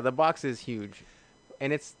 And the box is huge,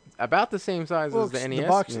 and it's about the same size as the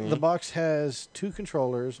NES. The box has 2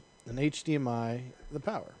 controllers, an HDMI, the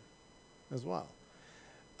power, as well.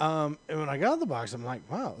 And when I got the box, I'm like,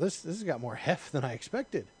 wow, this has got more heft than I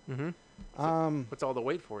expected. Mm-hmm. What's all the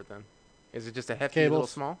weight for it then? Is it just a hefty little Cables.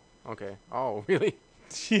 small? Okay. Oh, really?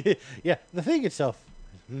 Yeah, the thing itself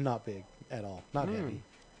is not big at all, not heavy.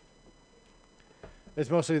 It's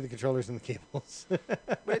mostly the controllers and the cables.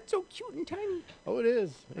 But it's so cute and tiny. Oh, it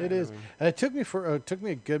is. It is. And it took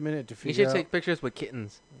me a good minute to You figure should out. take pictures with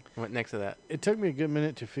kittens. Went next to that. It took me a good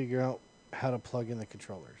minute to figure out how to plug in the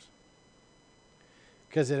controllers.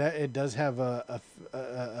 Because it does have a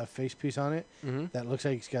face piece on it that looks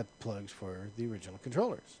like it's got plugs for the original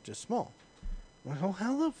controllers, just small. I'm like, oh,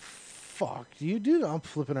 how the fuck do you do that? I'm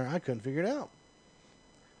flipping around. I couldn't figure it out.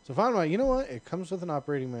 So finally, I'm like, you know what? It comes with an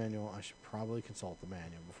operating manual. I should probably consult the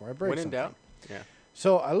manual before I break When in something. doubt. Yeah.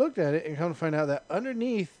 So I looked at it and come to find out that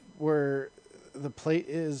underneath where the plate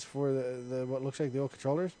is for the what looks like the old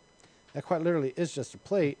controllers, that quite literally is just a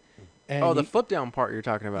plate. And the flip down part you're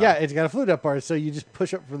talking about. yeah, it's got a flip up part, so you just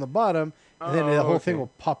push up from the bottom, and then the whole thing okay.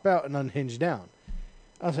 will pop out and unhinge down.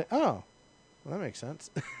 I was like, oh, well, that makes sense.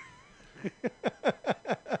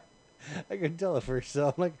 I couldn't tell at first, so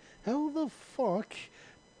I'm like, how the fuck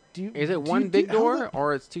do you... Is it do one you big how door the-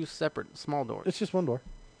 or it's 2 separate small doors? It's just one door.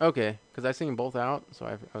 Okay, because I've seen them both out, so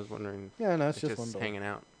I was wondering. Yeah, no, if it's just one door. hanging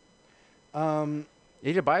out. Um,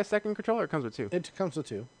 Did you buy a second controller? Or it comes with 2. It comes with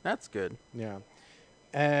 2. That's good. Yeah.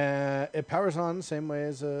 It powers on the same way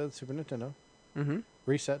as a Super Nintendo. Mm-hmm.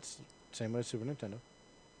 Resets same way as Super Nintendo.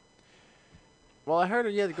 Well, I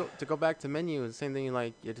heard you had to go back to menu. The same thing.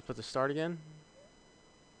 Like you had to put the start again.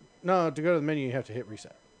 No, to go to the menu, you have to hit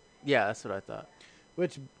reset, Yeah, that's what I thought.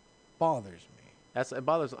 which bothers me. It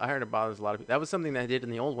bothers. I heard it bothers a lot of people. That was something that I did in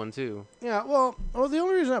the old one too. Yeah, well, the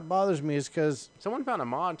only reason that bothers me is because Someone found a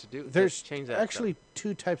mod to there's change that. actually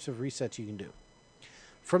 2 types of resets you can do.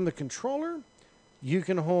 From the controller, you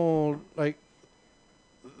can hold like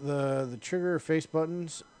the trigger face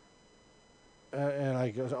buttons and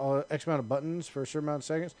like all X amount of buttons for a certain amount of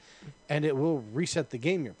seconds, and it will reset the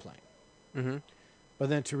game you're playing. Mm-hmm. But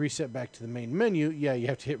then to reset back to the main menu, yeah, you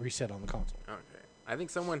have to hit reset on the console. Okay. I think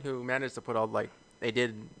someone who managed to put all they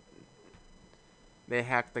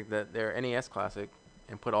hacked like their NES Classic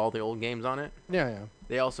and put all the old games on it. Yeah, yeah.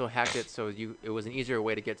 They also hacked it so it was an easier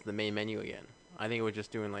way to get to the main menu again. I think it was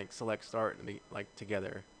just doing like select start and like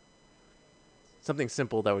together. Something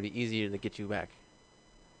simple that would be easier to get you back.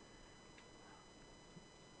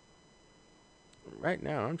 Right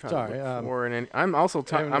now, I'm trying to look for an. I'm also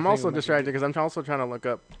I'm also distracted because I'm also trying to look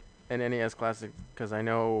up an NES Classic because I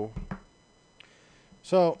know.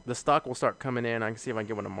 So the stock will start coming in. I can see if I can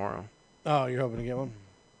get one tomorrow. Oh, you're hoping to get one?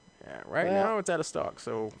 Yeah, right now it's out of stock.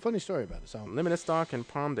 So funny story about it. So limited stock in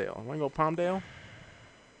Palmdale. Want to go Palmdale?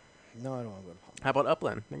 No, I don't want to go to Palmdale. How about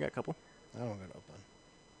Upland? They got a couple. I don't want to go to Upland.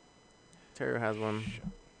 Terrio has one.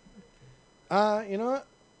 You know what?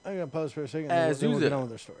 I'm gonna pause for a second. And then we'll get on with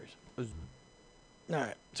their stories. All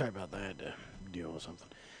right. Sorry about that. I had to deal with something.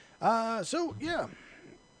 So yeah.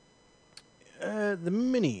 The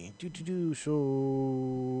mini.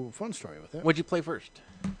 So fun story with it. What'd you play first?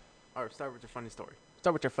 Or start with your funny story.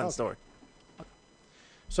 Start with your fun story.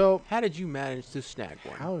 So how did you manage to snag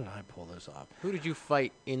one? How did I pull this off? Who did you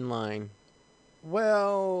fight in line?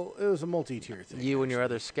 Well, it was a multi-tier thing. You and your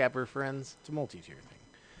other scabber friends? It's a multi-tier thing.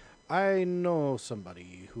 I know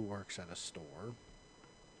somebody who works at a store.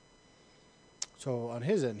 So on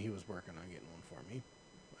his end, he was working on getting one for me.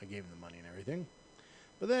 I gave him the money and everything.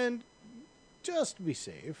 But then, just to be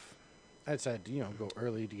safe, I decided to, go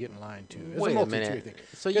early to get in line too. It's Wait a a multi-tier minute. thing.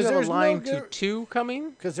 So you have a line to 2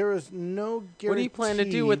 coming? Because there was no guarantee. What do you plan to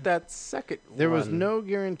do with that second one? There was no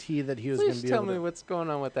guarantee that he was going to Please be tell able to... me what's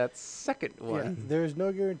going on with that second one. Yeah, there was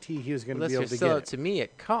no guarantee he was going to be able to sell get it to me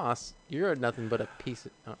at cost. You're nothing but a piece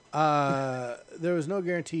of... There was no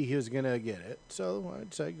guarantee he was going to get it. So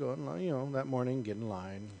I'd say go in line, that morning, get in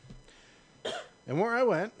line. And where I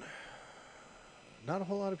went, not a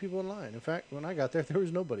whole lot of people in line. In fact, when I got there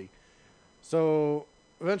was nobody. So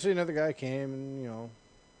eventually another guy came and,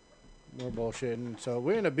 more bullshitting. So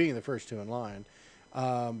we ended up being the first 2 in line.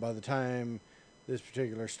 By the time this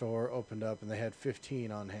particular store opened up and they had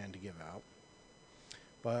 15 on hand to give out.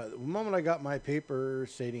 But the moment I got my paper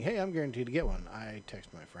stating, hey, I'm guaranteed to get one, I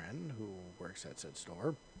texted my friend who works at said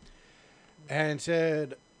store and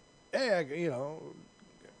said, hey,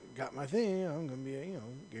 got my thing. I'm going to be,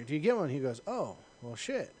 guarantee you get one. He goes, oh, well,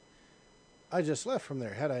 shit. I just left from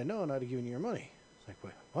there. Had I known, I'd have given you your money. It's like,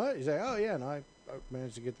 wait, what? He's like, oh, yeah, no, I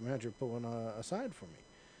managed to get the manager to put one aside for me.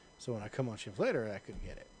 So when I come on shift later, I could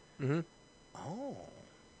get it. Mm-hmm. Oh.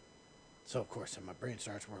 So, of course, then my brain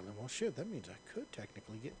starts whirling. Well, shit, that means I could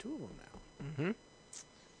technically get 2 of them now.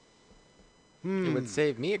 Mm-hmm. It would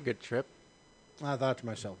save me a good trip. I thought to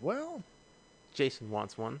myself, well, Jason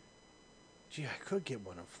wants one. Gee, I could get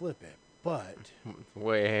one and flip it, but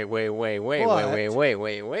Wait.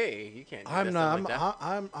 You can't do I'm that not. stuff like that.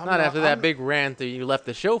 I'm not after that big rant that you left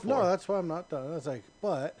the show for. No, that's why I'm not done. I was like,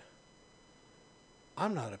 but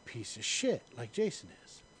I'm not a piece of shit like Jason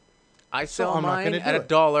is. I So sell I'm not mine gonna do at it.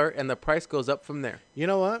 $1, and the price goes up from there. You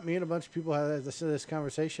know what? Me and a bunch of people had this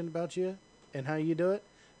conversation about you and how you do it.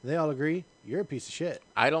 They all agree you're a piece of shit.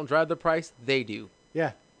 I don't drive the price; they do.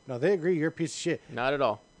 Yeah, no, they agree you're a piece of shit. Not at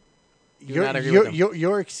all. Do not agree with them.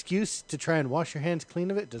 Your excuse to try and wash your hands clean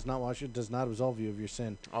of it does not absolve you of your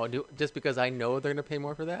sin. Oh, just because I know they're gonna pay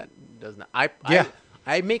more for that does not.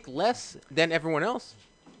 I make less than everyone else.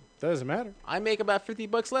 Doesn't matter. I make about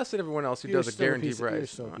 $50 less than everyone else who You're does a still a guaranteed piece of- you're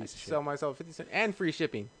price. still a I piece of sell myself 50 cents and free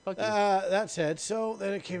shipping. Fuck you. That said, so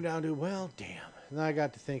then it came down to, well, damn. And I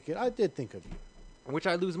got to thinking, I did think of you. Which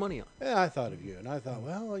I lose money on. Yeah, I thought of you, and I thought,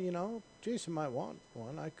 well, Jason might want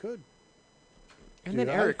one. I could. And then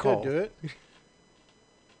Eric called. do it.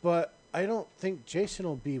 But I don't think Jason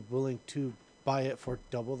will be willing to buy it for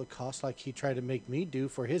double the cost like he tried to make me do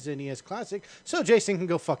for his NES Classic, so Jason can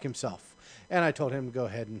go fuck himself. And I told him to go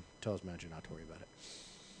ahead and tell his manager not to worry about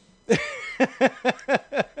it.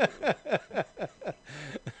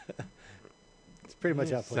 It's pretty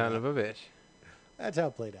much how it played Son out. of a bitch. That's how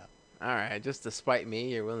it played out. All right, just to spite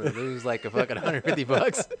me, you're willing to lose like a fucking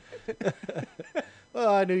 $150. Well,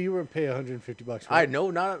 I knew you wouldn't pay $150 for it. I know,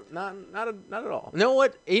 not at all. You know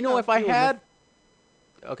what? You know, if I had,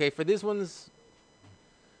 okay, for these ones,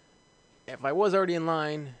 if I was already in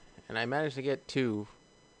line and I managed to get 2,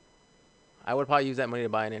 I would probably use that money to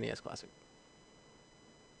buy an NES Classic.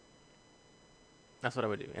 That's what I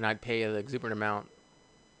would do, and I'd pay an exuberant amount.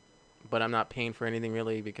 But I'm not paying for anything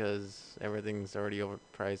really because everything's already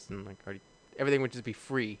overpriced and everything would just be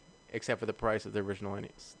free except for the price of the original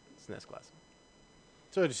SNES Classic.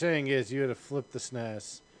 So what you're saying is you had to flip the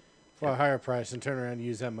SNES for a higher price and turn around and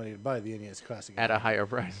use that money to buy the NES Classic. At a higher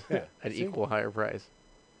price. Yeah. At See? equal higher price.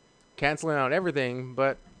 Canceling out everything,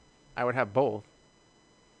 but I would have both.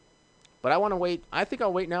 But I want to wait. I think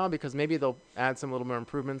I'll wait now because maybe they'll add some little more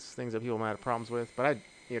improvements, things that people might have problems with. But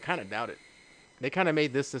I kind of doubt it. They kind of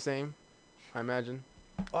made this the same, I imagine.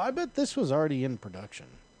 Oh, I bet this was already in production.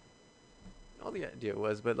 All the idea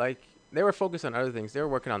was, but they were focused on other things. They were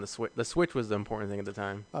working on the Switch. The Switch was the important thing at the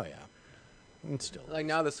time. Oh yeah, it's still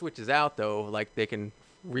now the Switch is out though. They can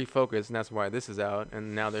refocus, and that's why this is out.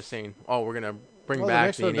 And now they're saying, "Oh, we're gonna bring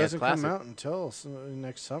back the NES doesn't Classic." come out until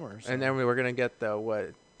next summer. So. And then we were gonna get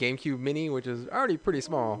the GameCube Mini, which is already pretty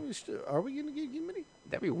small. Are we gonna get Mini?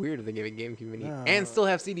 That'd be weird if they gave a GameCube Mini No. and still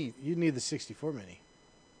have CDs. You need the 64 Mini.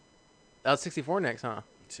 Oh, 64 next, huh?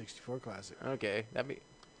 64 Classic. Okay, that'd be.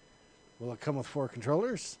 Will it come with 4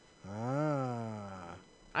 controllers?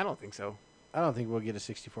 I don't think so. I don't think we'll get a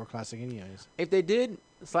 64 Classic anyways. If they did,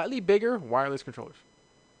 slightly bigger wireless controllers.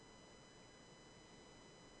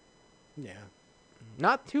 Yeah.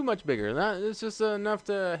 Not too much bigger. It's just enough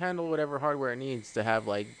to handle whatever hardware it needs to have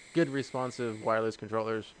good responsive wireless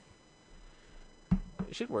controllers.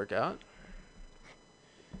 It should work out.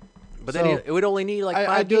 But then it would only need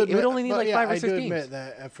 5 games. It would only need 5 or 6 games. I do admit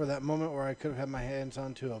that for that moment where I could have had my hands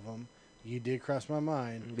on 2 of them, you did cross my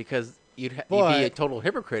mind. Because you'd be a total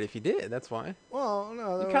hypocrite if you did. That's why. Well,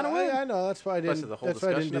 no, You kinda would. I know. That's why I didn't. The whole That's why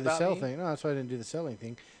I didn't do discussion the about sell me. thing. No, that's why I didn't do the selling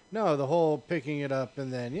thing. No, the whole picking it up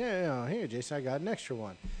and then here, Jason, I got an extra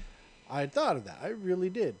one. I had thought of that. I really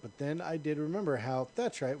did. But then I did remember how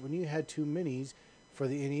that's right. When you had 2 minis for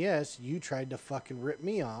the NES, you tried to fucking rip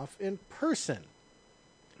me off in person.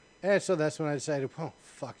 And so that's when I decided, oh,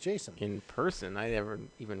 fuck Jason. In person, I never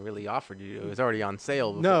even really offered you. It was already on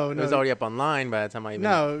sale. Before. No. It was already up online by the time I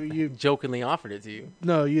even you jokingly offered it to you.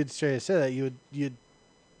 No, you'd straight say that. You'd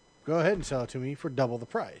go ahead and sell it to me for double the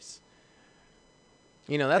price.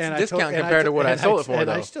 That's And a I discount told- compared to what I sold it for, and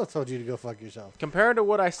though. I still told you to go fuck yourself. Compared to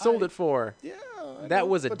what I sold it for, Yeah, I that know,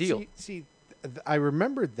 was a but deal. See, I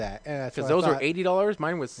remembered that, and that's Because what I those were thought. $80.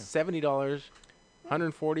 Mine was $70.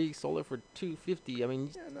 140. Sold it for $250. I mean,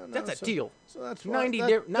 that's a deal. So that's why,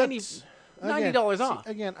 $90 off.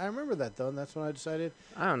 Again, I remember that though, and that's when I decided.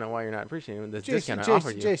 I don't know why you're not appreciating this Jason, discount I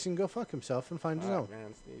offered you. Jason, go fuck himself and find his own.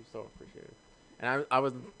 Man, Steve, so appreciated. And I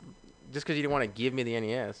was just because you didn't want to give me the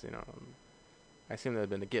NES, I assume that would have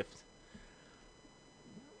been a gift.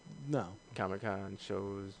 No. Comic-Con,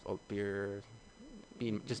 shows, old beer,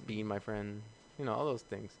 being my friend, all those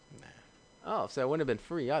things. Nah. Oh, so it wouldn't have been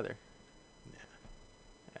free either. Nah.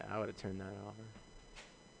 Yeah, I would have turned that offer.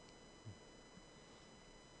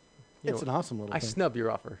 It's an awesome little I thing. snub your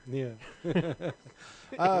offer. Yeah.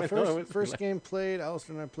 First game played,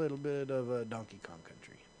 Alistair and I played a bit of Donkey Kong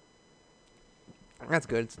Country. That's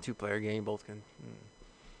good. It's a 2-player game. Both can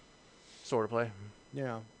sort of play.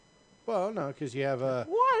 Yeah. Well, no, because you have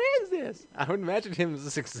What is this? I would imagine him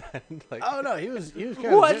as excited. Like, oh no, he was kind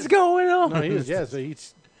of. what's going on? No, he was so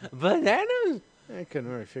he's. Bananas. I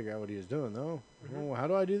couldn't really figure out what he was doing though. Oh, how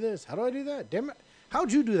do I do this? How do I do that? Damn it!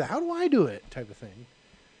 How'd you do that? How do I do it? Type of thing.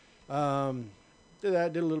 Did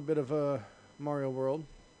that. Did a little bit of Mario World.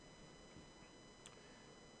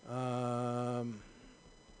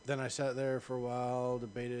 Then I sat there for a while,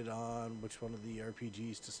 debated on which one of the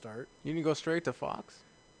RPGs to start. You didn't go straight to Fox?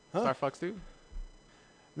 Huh? Star Fox 2?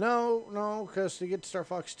 No, because to get to Star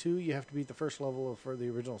Fox 2, you have to beat the first level for the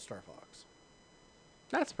original Star Fox.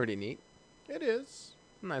 That's pretty neat. It is.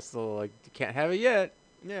 Nice little, you can't have it yet.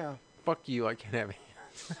 Yeah. Fuck you, I can't have it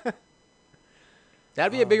yet.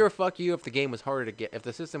 That'd be a bigger fuck you if the game was harder to get, if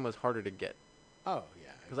the system was harder to get. Oh,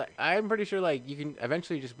 yeah. Because I'm pretty sure, you can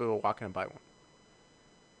eventually just be able to walk in and buy one.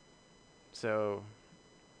 So,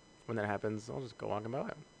 when that happens, I'll just go walk and buy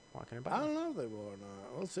one. I don't know if they will or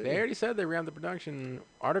not. We'll see. They already said they ramped the production.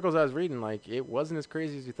 Articles I was reading, it wasn't as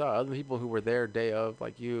crazy as you thought. Other people who were there day of,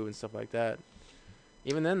 like you and stuff like that,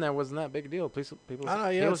 even then, that wasn't that big a deal. People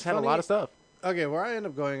had a lot of stuff. Okay, where I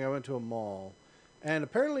ended up going, I went to a mall. And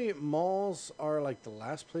apparently malls are the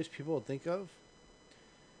last place people would think of.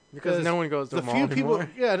 Because no one goes to a mall anymore.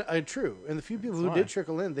 True. And the few people who did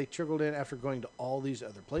trickle in, they trickled in after going to all these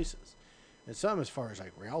other places. And some as far as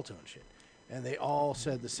Rialto and shit. And they all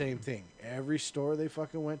said the same thing. Every store they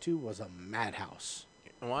fucking went to was a madhouse.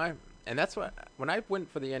 Why? And that's why, when I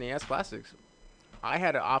went for the NES Classics, I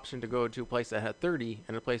had an option to go to a place that had 30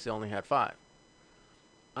 and a place that only had 5.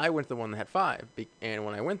 I went to the one that had 5, and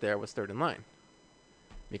when I went there, I was third in line.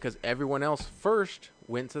 Because everyone else first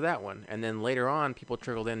went to that one, and then later on, people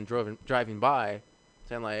trickled in driving by,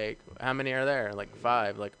 saying, how many are there?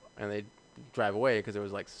 5, and they drive away because there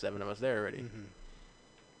was 7 of us there already. Mm-hmm.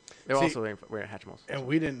 They were at Hatchimals. And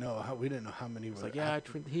we didn't know how many were. I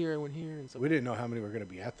went here, I went here, and stuff. We didn't know how many were going to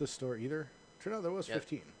be at this store either. Turned out there was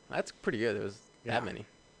 15. That's pretty good. There was that many.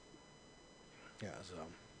 Yeah, so.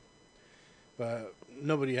 But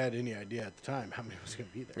nobody had any idea at the time how many was going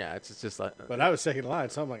to be there. Yeah, it's just But I was second in line,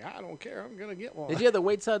 so I'm like, I don't care. I'm going to get one. Did you have to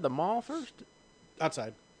wait outside the mall first?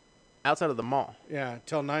 Outside. Outside of the mall? Yeah,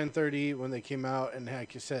 till 9:30 when they came out and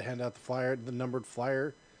hand out the flyer, the numbered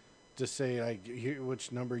flyer, to say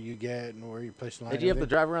which number you get and where you place in line. Did you have to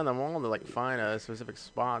drive around the mall to find a specific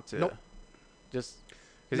spot to? Nope. Just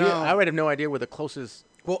because I would have no idea where the closest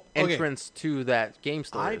entrance to that game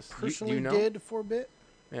store is. I personally did for a bit.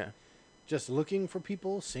 Yeah. Just looking for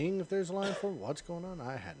people, seeing if there's a line for what's going on.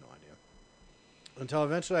 I had no idea. Until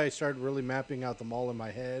eventually I started really mapping out the mall in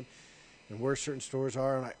my head and where certain stores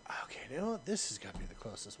are. And okay, you know what? This has got to be the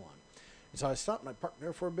closest one. And so I stopped and I parked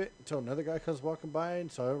there for a bit until another guy comes walking by. And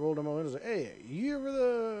so I rolled down my window and was like, hey, you here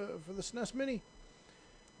for the SNES Mini?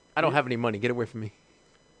 I don't have any money. Get away from me.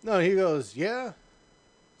 No, he goes, yeah.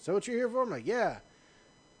 So what you're here for? I'm like, yeah.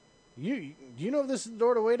 Do you know if this is the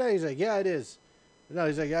door to wait at? He's like, yeah, it is. No,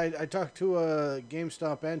 he's like, I talked to a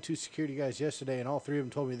GameStop and 2 security guys yesterday, and all 3 of them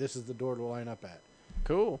told me this is the door to line up at.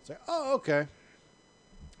 Cool. It's like, oh, okay.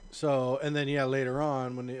 So, and then, later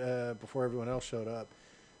on, when before everyone else showed up,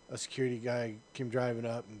 a security guy came driving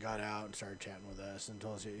up and got out and started chatting with us and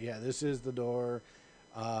told us, yeah, this is the door.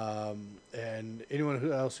 And anyone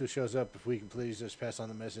else who shows up, if we can please just pass on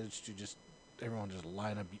the message to everyone just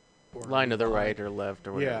line up. Line to the right or left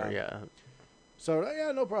or whatever, yeah. So,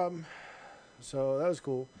 yeah, no problem. So that was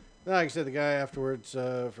cool. Then, like I said, the guy afterwards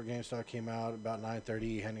for GameStop came out about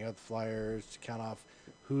 9:30, handing out the flyers to count off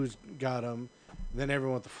who's got them. Then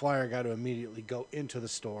everyone with the flyer got to immediately go into the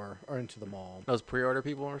store or into the mall. Those pre-order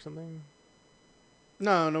people or something?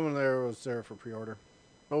 No one there was there for pre-order.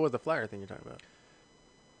 What was the flyer thing you're talking about?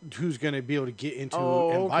 Who's going to be able to get into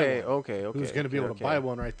and buy one? Okay. Who's going to be able to buy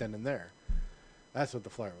one right then and there? That's what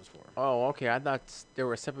the flyer was for. Oh, okay. I thought there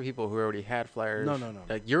were separate people who already had flyers. No.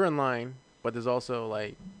 You're in line. But there's also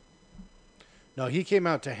No, he came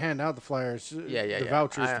out to hand out the flyers. The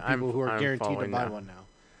vouchers to people who are guaranteed to buy one now.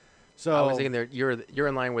 So I was thinking you're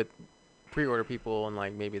in line with pre-order people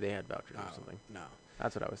and maybe they had vouchers or something. No.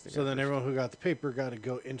 That's what I was thinking. So then everyone who got the paper got to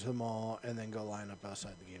go into the mall and then go line up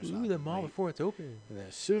outside the GameStop. Ooh, the and mall wait. before it's open. And then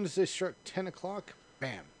as soon as they struck 10 o'clock,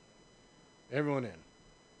 bam, everyone in.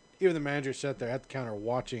 Even the manager sat there at the counter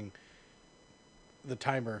watching the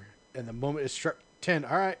timer, and the moment it struck 10,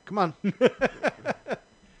 all right, come on. You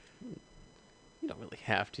don't really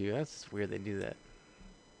have to. That's weird they do that.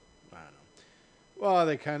 I don't know. Well,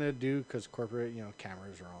 they kind of do because corporate,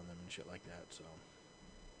 cameras are on them and shit like that. So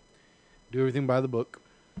do everything by the book.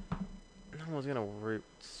 No one's gonna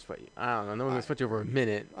sweat you. I don't know. No one's gonna sweat you over a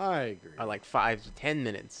minute. I agree. Or like 5 to 10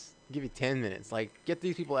 minutes. Give you 10 minutes. Like, get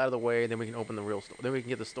these people out of the way, then we can open the real store. Then we can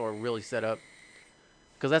get the store really set up.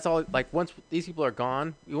 Because that's all. Like, once these people are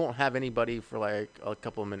gone, you won't have anybody for like a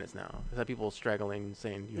couple of minutes now. Because have people straggling and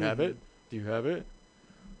saying, "Do you have it? Do you have it?"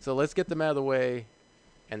 So let's get them out of the way,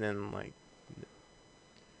 and then like,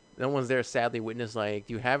 no one's there. Sadly, witness like,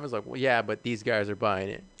 "Do you have it?" It's like, well, yeah, but these guys are buying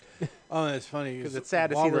it. Oh, it's funny Because it's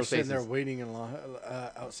sad to while see we're those sitting faces. there waiting in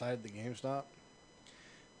outside the GameStop.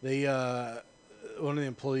 They one of the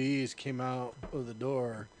employees came out of the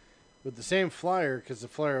door with the same flyer because the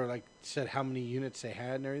flyer like said how many units they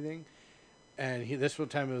had and everything. And this one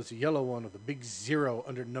time it was a yellow one with a big 0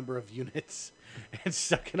 under number of units, and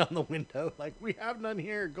stuck it on the window like, "We have none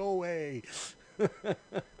here. Go away." Did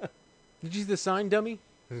you see the sign, dummy?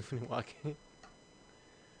 When you walk in.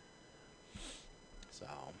 So,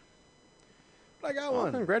 but I got Well,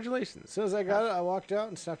 one. congratulations. As soon as I got it, I walked out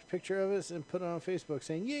and snapped a picture of it and put it on Facebook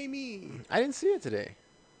saying, "Yay me!" I didn't see it today.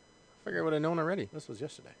 Figured I would have known already. This was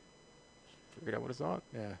yesterday. Figured I would have saw it.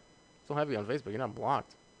 Yeah. Still have you on Facebook. You're not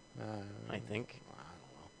blocked. I I think.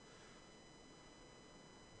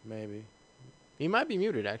 don't know. Maybe. You might be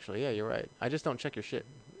muted, actually. Yeah, you're right. I just don't check your shit.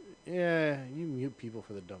 Yeah, you mute people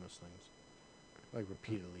for the dumbest things, like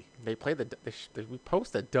repeatedly. They play we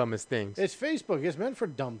post the dumbest things. It's Facebook. It's meant for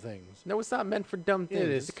dumb things. No, it's not meant for dumb things. It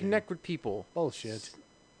It's is, to connect with people. Bullshit.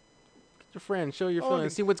 Get your friends, show your Oh,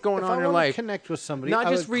 feelings, see what's going if on I in your wanna life. connect with somebody, Not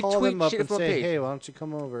I just would call them retweet up shit and from a say, page. "Hey, why don't you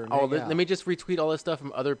come over?" And Oh, hang let out? me just retweet all this stuff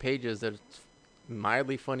from other pages that's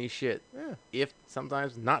mildly funny shit. Yeah. If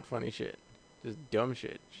sometimes not funny shit. Just dumb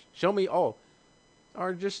shit. Show me, or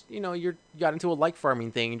just, you got into a like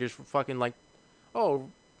farming thing and just fucking like, retweet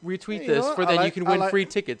Hey, you know this what? for then you can win free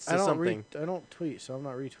tickets to something. I don't tweet, so I'm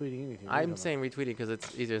not retweeting anything. I'm saying retweeting because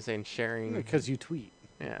it's easier than saying sharing. because you tweet.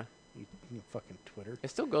 Yeah. You fucking Twitter. It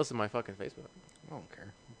still goes to my fucking Facebook. I don't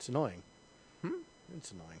care. It's annoying. Hmm?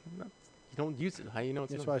 It's annoying. You don't use it. How you know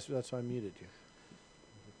it's That's annoying? why I muted you.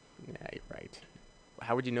 Yeah, you're right.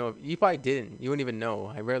 How would you know? You probably didn't. You wouldn't even know.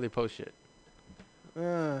 I rarely post shit.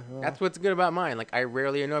 Well, That's what's good about mine. Like, I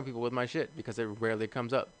rarely annoy people with my shit because it rarely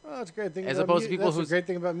comes up. well, that's a great thing. As about opposed to mute- people that's who's- a great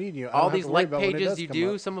thing about meeting you. I All don't have these to worry like about when it pages does you come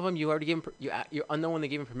do, up. some of them you already give them, you're unknowingly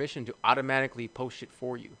giving permission to automatically post shit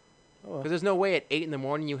for you. Oh, well. Because there's no way at 8 in the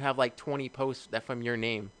morning you have like 20 posts that from your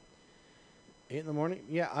name. 8 in the morning?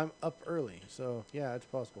 Yeah, I'm up early, so yeah, it's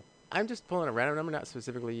possible. I'm just pulling a random number, not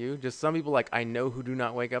specifically you. Just some people like I know who do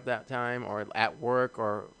not wake up that time or at work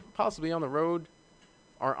or possibly on the road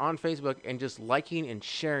are on Facebook and just liking and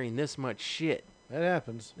sharing this much shit. That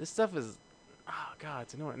happens. This stuff is, oh god,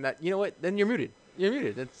 it's annoying. That, you know what? Then you're muted. You're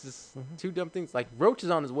muted. It's just two dumb things. Like Roach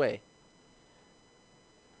is on his way.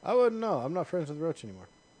 I wouldn't know. I'm not friends with Roach anymore.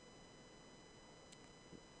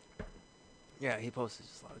 Yeah, he posts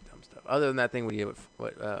just a lot of dumb stuff. Other than that thing we did with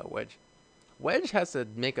Wedge. Wedge has to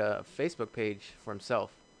make a Facebook page for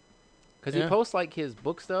himself. Because he posts like his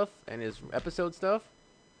book stuff and his episode stuff.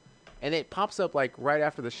 And it pops up like right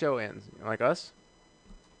after the show ends, like us.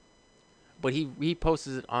 But he posts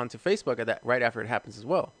it onto Facebook at that right after it happens as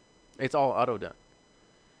well. It's all auto done.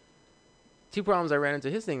 Two problems I ran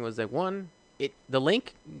into his thing was that one, the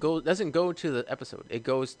link doesn't go to the episode. It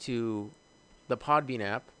goes to the Podbean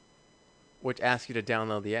app, which asks you to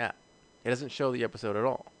download the app. It doesn't show the episode at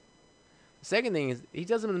all. The second thing is he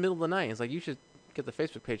does them in the middle of the night. It's like you should get the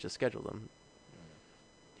Facebook page to schedule them.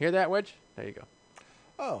 Hear that, Wedge? There you go.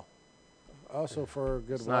 Oh. Also for a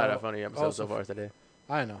good It's while. not a funny episode so far today.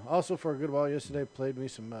 I know. Also for a good while yesterday, played me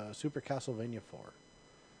some Super Castlevania 4.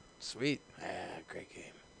 Sweet. Great game.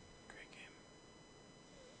 Great game.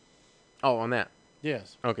 Oh, on that.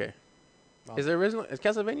 Yes. Okay. Is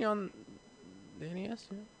Castlevania on the NES?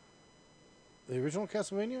 Yeah? The original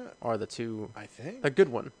Castlevania? Or the two? I think. The good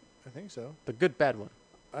one. I think so. The good bad one.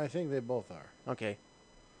 I think they both are. Okay.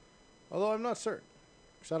 Although I'm not certain,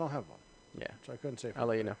 because I don't have one. Yeah. So I couldn't say. I'll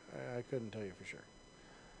let you know. I couldn't tell you for sure.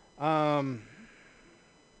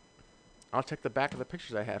 I'll check the back of the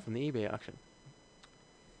pictures I have from the eBay auction.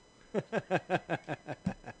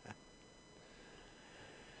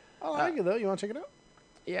 I like it though. You want to check it out?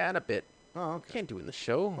 Yeah, in a bit. Oh, okay. Can't do it in the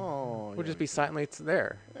show. Oh, We'll just be silently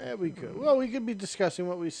there. Yeah, we could. Well, we could be discussing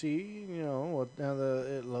what we see. You know, what now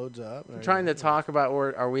it loads up. I'm trying to talk about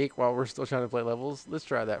our week while we're still trying to play levels. Let's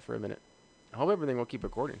try that for a minute. I hope everything will keep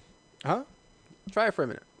recording. Huh? Try it for a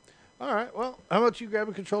minute. All right. Well, how about you grab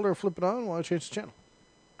a controller and flip it on while I change the channel?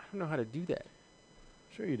 I don't know how to do that.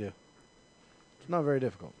 Sure you do. It's not very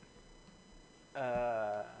difficult. This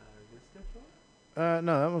controller?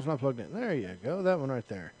 No, that one's not plugged in. There you go. That one right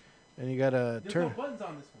there. And you got to There's turn. no buttons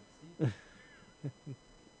on this one, Steve.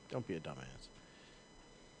 Don't be a dumbass.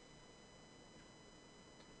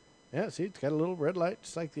 Yeah, see, it's got a little red light,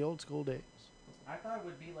 just like the old school days. I thought it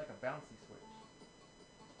would be like a bouncy switch.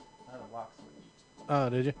 Not a lock switch. Oh,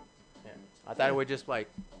 did you? Yeah. I thought it would just like,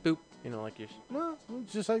 boop, like your... No,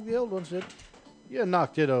 it's just like the old ones did. You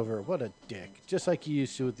knocked it over. What a dick. Just like you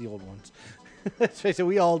used to with the old ones. Let's face it,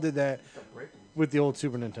 we all did that with the old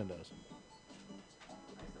Super Nintendos.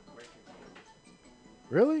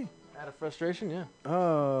 Really? Out of frustration, yeah.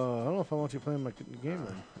 Oh, I don't know if I want you playing my game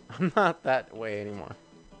then. I'm not that way anymore.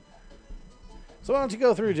 So why don't you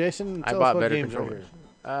go through, Jason, and I tell us bought what better games are controllers.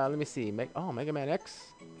 Let me see. Mega Man X.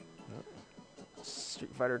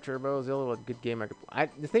 Street Fighter Turbo. Zilla, a good game I could play.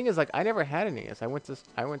 The thing is, like, I never had an NES. I went to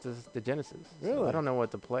the Genesis. Really? So I don't know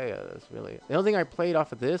what to play as, really. The only thing I played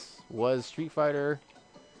off of this was Street Fighter.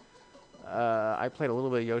 I played a little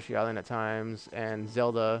bit of Yoshi Island at times, and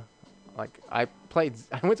Zelda. Like, I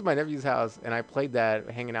went to my nephew's house, and I played that,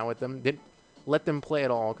 hanging out with them. Didn't let them play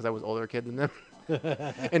at all, because I was older kid than them.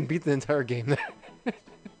 And beat the entire game there.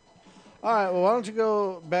 All right, well, why don't you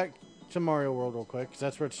go back to Mario World real quick, because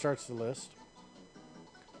that's where it starts the list.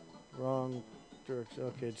 Wrong direction.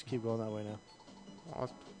 Okay, just keep going that way now.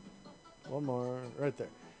 One more, right there.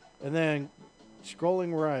 And then,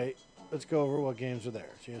 scrolling right, let's go over what games are there.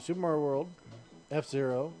 So you have Super Mario World,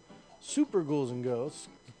 F-Zero, Super Ghouls and Ghosts,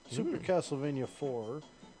 Super Castlevania 4,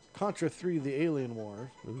 Contra 3 The Alien Wars,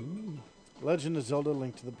 Legend of Zelda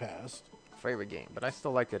Link to the Past, Favorite game, but I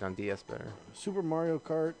still liked it on DS better. Super Mario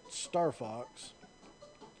Kart Star Fox,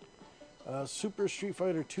 Super Street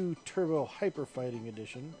Fighter 2 Turbo Hyper Fighting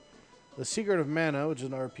Edition, The Secret of Mana, which is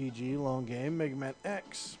an RPG long game, Mega Man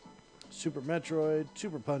X, Super Metroid,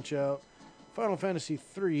 Super Punch Out, Final Fantasy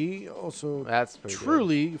 3, also That's pretty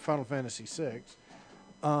truly Final Fantasy 6,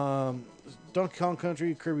 Donkey Kong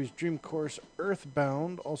Country, Kirby's Dream Course,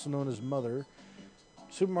 Earthbound, also known as Mother,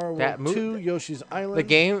 Super Mario World 2, Yoshi's Island. The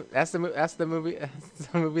game, that's the movie. That's the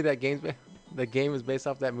movie that the game is based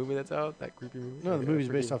off that movie that's out. That creepy movie. No, the movie's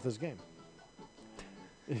based off this game.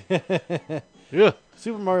 Yeah.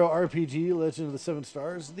 Super Mario RPG: Legend of the Seven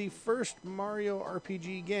Stars, the first Mario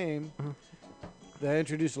RPG game that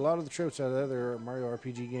introduced a lot of the tropes that other Mario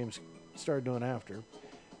RPG games started doing after.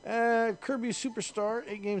 Kirby Superstar,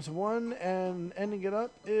 8 games of 1, and ending it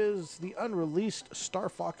up is the unreleased Star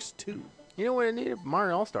Fox 2. You know what it needed?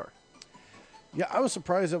 Mario All-Star. Yeah, I was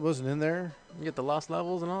surprised it wasn't in there. You get the lost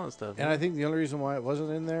levels and all that stuff. And I think the only reason why it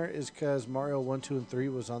wasn't in there is because Mario 1, 2, and 3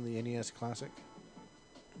 was on the NES Classic.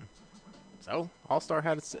 So All-Star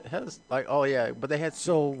has like, oh yeah, but they had.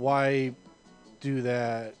 So why do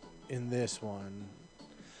that in this one?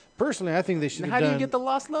 Personally, I think they should have done. How do you get the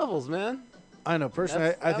lost levels, man? I know.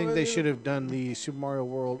 Personally, I think they should have done the Super Mario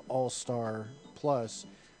World All-Star Plus,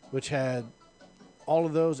 which had all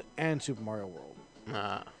of those and Super Mario World.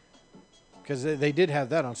 Because they did have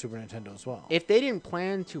that on Super Nintendo as well. If they didn't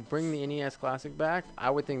plan to bring the NES Classic back, I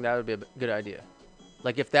would think that would be a good idea.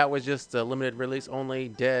 Like, if that was just a limited release only,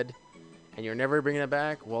 dead, and you're never bringing it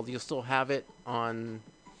back, well, you'll still have it on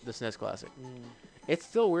the SNES Classic. It's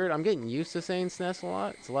still weird. I'm getting used to saying SNES a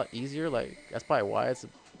lot. It's a lot easier. Like, that's probably why it's a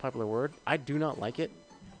popular word. I do not like it.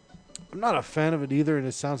 I'm not a fan of it either, and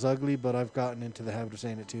it sounds ugly, but I've gotten into the habit of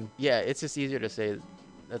saying it too. Yeah, it's just easier to say.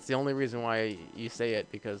 That's the only reason why you say it,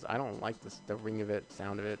 because I don't like the ring of it,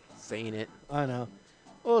 sound of it, saying it. I know.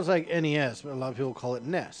 Well, it's like NES, but a lot of people call it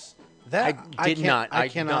NES. I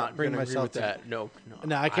cannot bring myself to that. No,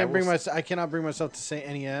 I cannot bring myself to say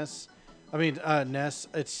NES. I mean NES.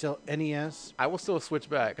 It's still NES. I will still switch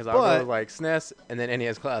back because I'll go like SNES and then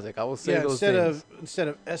NES Classic. I will say those things instead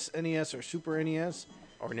of SNES or Super NES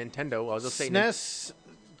or Nintendo. I'll just say SNES.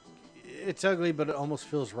 It's ugly, but it almost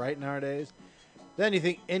feels right nowadays. Then you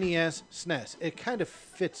think NES, SNES. It kind of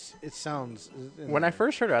fits. It sounds. When I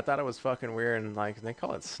first heard it, I thought it was fucking weird, and like they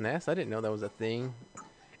call it SNES. I didn't know that was a thing.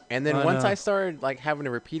 And then once I started like having to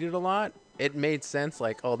repeat it a lot, it made sense.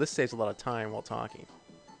 Like, oh, this saves a lot of time while talking.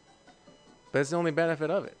 But it's the only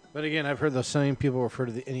benefit of it. But again, I've heard the same people refer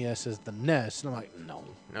to the NES as the NES, and I'm like, no.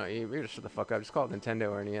 No, you just shut the fuck up. Just call it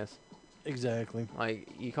Nintendo or NES. Exactly. Like,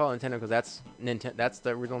 you call it Nintendo because that's Nintendo. That's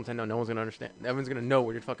the original Nintendo. No one's gonna understand. Everyone's gonna know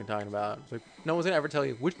what you're fucking talking about. It's like no one's gonna ever tell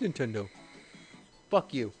you which Nintendo.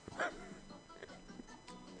 Fuck you.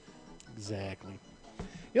 Exactly.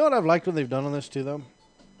 You know what I've liked when they've done on this too, though?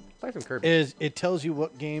 Play some Kirby. Is it tells you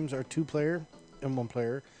what games are 2-player and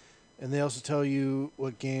 1-player, and they also tell you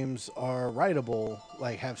what games are writable,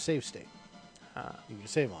 like have save state. You can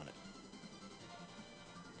save on it.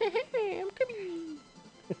 I'm Kirby.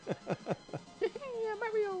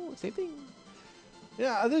 Mario. Same thing.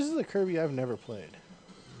 Yeah, this is a Kirby I've never played.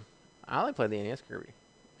 I only played the NES Kirby.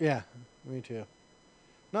 Yeah, me too.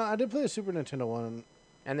 No, I did play a Super Nintendo one.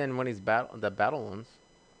 And then when he's the battle ones.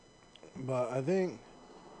 But I think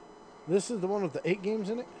this is the one with the 8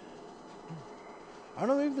 games in it. I don't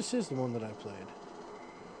know, maybe this is the one that I played.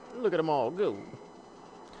 Look at them all go.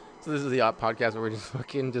 So this is the podcast where we just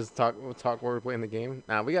fucking just talk while we're playing the game.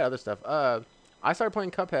 Nah, we got other stuff. I started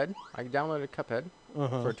playing Cuphead. I downloaded Cuphead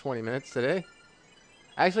for 20 minutes today.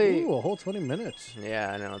 Actually, ooh, a whole 20 minutes.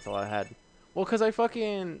 Yeah, I know, that's all I had. Well, cause I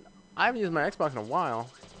haven't used my Xbox in a while.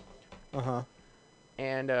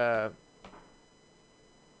 And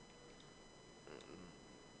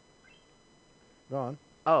Go on.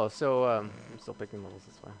 Oh, so I'm still picking levels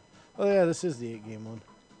this way. Oh yeah, this is the 8-game one.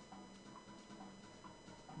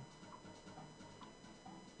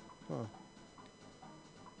 Huh.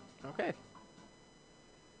 Okay.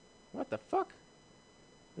 What the fuck?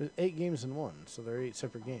 There's 8 games in one, so they're 8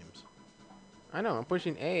 separate games. I know. I'm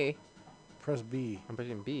pushing A. Press B. I'm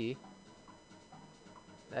pushing B.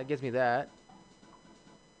 That gets me that.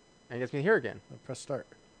 And it gets me here again. Press start.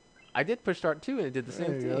 I did push start too, and it did the There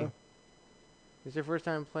same you thing. go. It's your first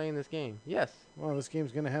time playing this game? Yes. Wow, this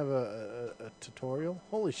game's gonna have a tutorial.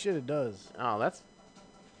 Holy shit, it does. Oh,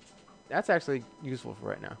 that's actually useful for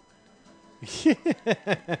right now.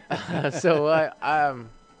 So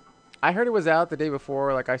I heard it was out the day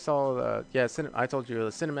before. Like I saw I told you the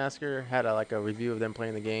Cinemasker had a review of them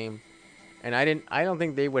playing the game, and I don't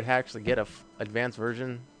think they would actually get a advanced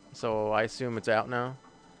version. So I assume it's out now.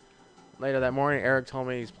 Later that morning, Eric told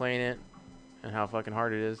me he's playing it and how fucking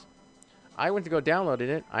hard it is. I went to go download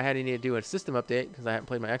it. I had to need to do a system update because I hadn't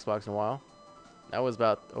played my Xbox in a while. That was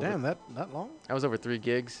about damn that long. That was over 3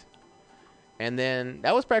 gigs. And then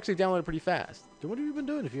that was actually downloaded pretty fast. Then what have you been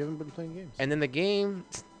doing if you haven't been playing games? And then the game,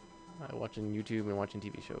 watching YouTube and watching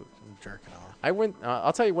TV shows. I'm jerking off. I went.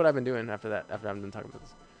 I'll tell you what I've been doing after that. After I'm done talking about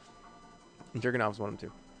this, jerking off is one of them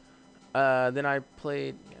too. Then I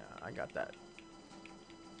played. Yeah, I got that.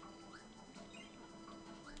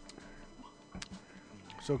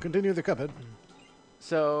 So continue the Cuphead.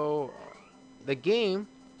 So the game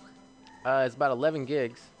is about 11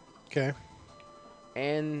 gigs. Okay.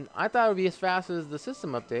 And I thought it would be as fast as the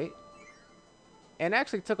system update. And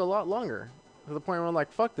actually took a lot longer. To the point where I'm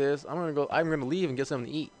like, fuck this. I'm gonna leave and get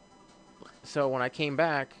something to eat. So when I came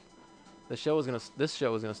back, this show was gonna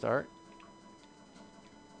start.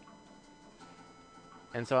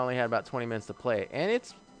 And so I only had about 20 minutes to play. And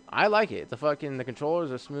I like it. The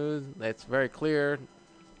controllers are smooth. It's very clear.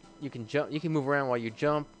 You can jump. You can move around while you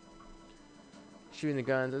jump. Shooting the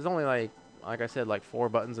guns. There's only like I said, 4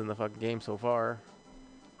 buttons in the fucking game so far.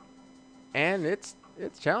 And it's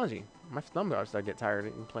challenging. My thumb starts to get tired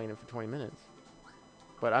in playing it for 20 minutes.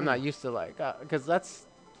 But I'm not used to because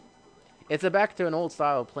it's back to an old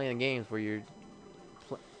style of playing games where you're,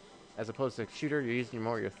 as opposed to shooter, you're using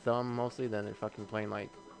more your thumb mostly than you're fucking playing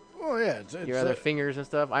Oh yeah, your other fingers and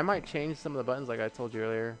stuff. I might change some of the buttons like I told you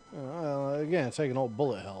earlier. Again, it's like an old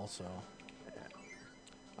bullet hell, so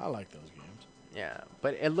I like those games. Yeah,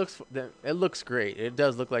 but it looks great. It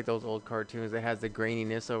does look like those old cartoons. It has the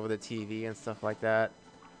graininess over the TV and stuff like that.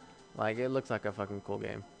 It looks like a fucking cool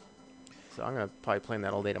game. So I'm gonna probably play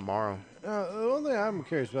that all day tomorrow. The one thing I'm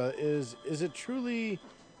curious about is it truly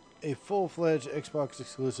a full-fledged Xbox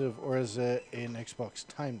exclusive, or is it an Xbox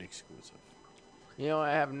timed exclusive?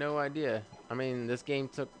 I have no idea. I mean, this game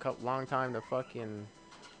took a long time to fucking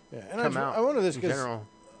come out. I wonder this because general.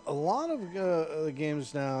 A lot of the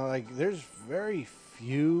games now, there's very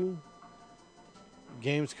few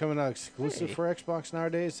games coming out exclusive for Xbox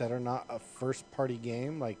nowadays that are not a first-party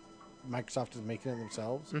game. Like Microsoft is making it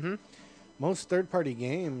themselves. Mm-hmm. Most third-party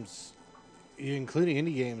games, including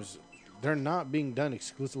indie games, they're not being done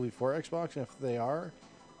exclusively for Xbox. And if they are,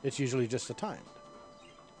 it's usually just a timed.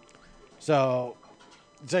 So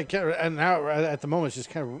it's and now at the moment, it's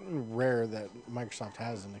just kind of rare that Microsoft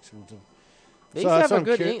has an exclusive. They used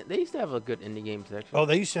to have a good indie game section. Oh,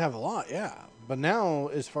 they used to have a lot, yeah. But now,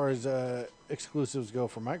 as far as exclusives go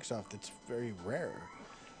for Microsoft, it's very rare.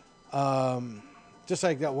 Just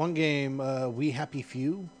like that one game, We Happy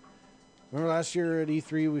Few. Remember last year at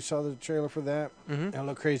E3 we saw the trailer for that? Mhm. And it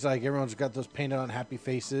looked crazy. Like everyone's got those painted on happy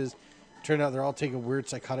faces. Turned out they're all taking weird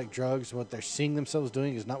psychotic drugs. What they're seeing themselves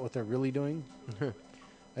doing is not what they're really doing.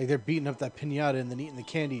 Like they're beating up that pinata and then eating the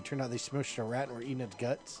candy. Turned out they smushed a rat and were eating its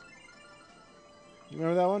guts. You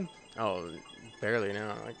remember that one? Oh, barely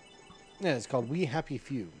now. Like, Yeah, it's called We Happy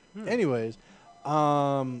Few. Anyways,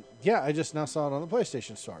 yeah, I just now saw it on the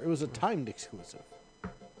PlayStation Store. It was a timed exclusive.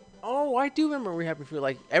 oh, I do remember We Happy Few.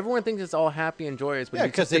 Like everyone thinks it's all happy and joyous, but Yeah,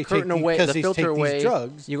 you 'cause take the they curtain take the- away, 'cause the they filter take these away.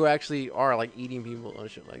 drugs. You actually are like eating people and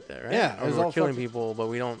shit like that, right? Yeah, or it's we're all killing fucking- people, but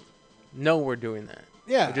we don't know we're doing that.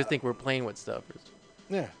 Yeah. we just think we're playing with stuff.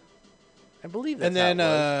 Yeah. I believe that's And then how it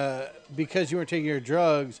was. because you weren't taking your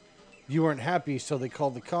drugs, you weren't happy, so they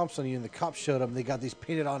called the cops on you, and the cops showed up, and they got these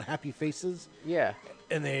painted on happy faces, Yeah.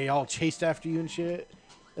 and they all chased after you and shit.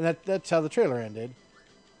 And that's how the trailer ended.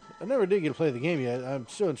 I never did get to play the game yet. I'm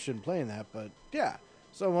still interested in playing that, but yeah.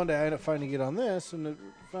 So one day I ended up finding it on this, and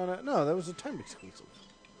found out, no, that was a time exclusive.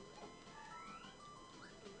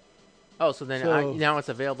 Oh, so then So- now it's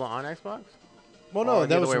available on Xbox? Well, Or no, the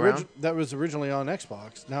that other was way around? that was originally on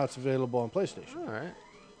Xbox. Now it's available on PlayStation. All right.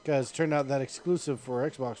 Because it turned out that exclusive for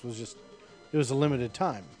Xbox was just, it was a limited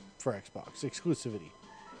time for Xbox exclusivity.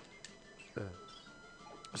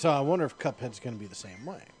 So I wonder if Cuphead's going to be the same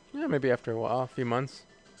way. Yeah, maybe after a while, a few months.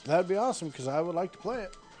 That'd be awesome because I would like to play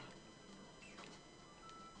it.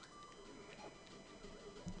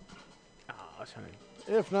 Oh,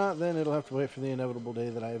 If not, then it'll have to wait for the inevitable day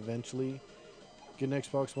that I eventually get an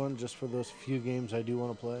Xbox One just for those few games I do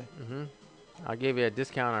want to play. Mm-hmm. I'll give you a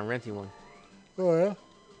discount on renting one. Oh, yeah?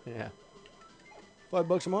 Yeah.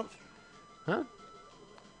 $5 a month? Huh?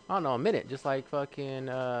 Oh no, a minute. Just like fucking,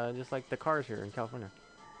 just like the cars here in California.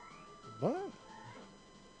 What?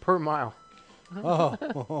 Per mile.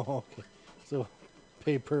 Oh, okay. So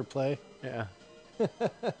pay per play? Yeah. Whee!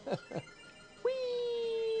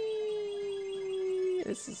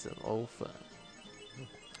 This is some old fun.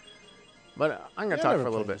 But I'm gonna Yeah, I talk never for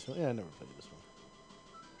a little played bit. this one. Yeah, I never played this one.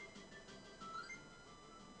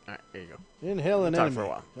 All right, there you go. Inhale an Talk enemy. for a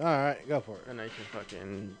while. All right, go for it. And I can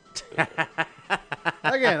fucking.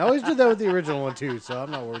 Again, I always did that with the original one too, so I'm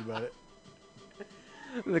not worried about it.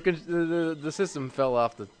 the system fell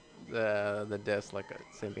off the desk like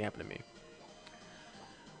same thing happened to me.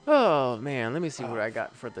 Oh man, let me see what I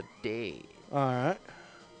got for the day. All right.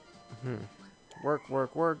 Work.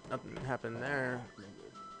 Nothing happened there.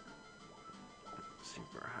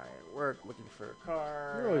 Super high at work, looking for a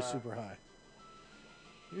car. You're always super high.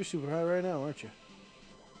 You're super high right now, aren't you?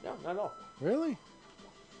 No, not at all. Really?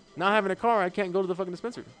 Not having a car, I can't go to the fucking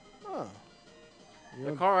dispensary. Oh.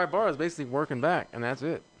 The car I borrowed is basically working back, and that's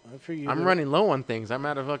it. I figured I'm running low on things. I'm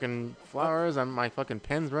out of fucking flowers. My fucking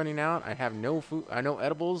pen's running out. I have no food. I no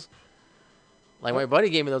edibles. Like my buddy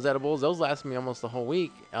gave me those edibles. Those lasted me almost the whole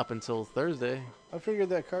week up until Thursday. I figured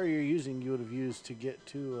that car you're using you would have used to get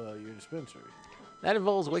to your dispensary. That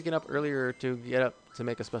involves waking up earlier to get up to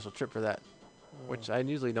make a special trip for that, which I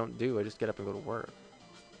usually don't do. I just get up and go to work.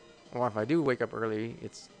 Or if I do wake up early,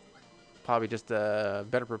 it's probably just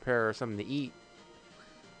better prepare something to eat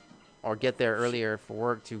or get there earlier for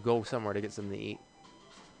work to go somewhere to get something to eat.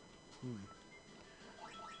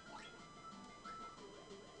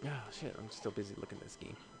 Oh, shit. I'm still busy looking at this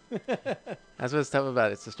game. That's what's tough about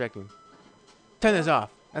it. It's distracting. Turn this off.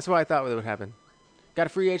 That's what I thought would happen. Got a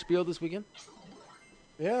free HBO this weekend?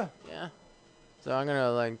 Yeah. Yeah. So I'm going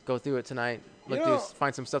to like go through it tonight. Look through,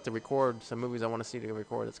 find some stuff to record, some movies I want to see to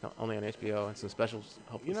record that's only on HBO, and some specials.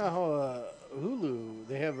 Hopefully. You know how Hulu,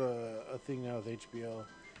 they have a thing now with HBO.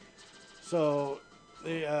 So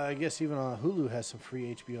they, I guess even on Hulu has some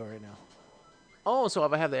free HBO right now. Oh, so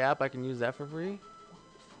if I have the app, I can use that for free?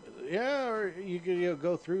 Yeah, or you could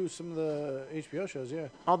go through some of the HBO shows, yeah.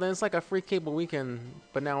 Oh, then it's like a free cable weekend,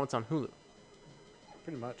 but now it's on Hulu.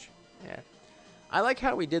 Pretty much. Yeah. I like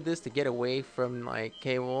how we did this to get away from like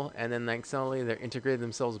cable, and then like suddenly they're integrated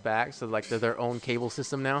themselves back, so like they're their own cable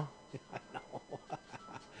system now. I know.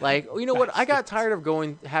 Like, you know what? I got tired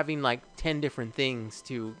of having like 10 different things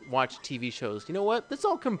to watch TV shows. You know what? Let's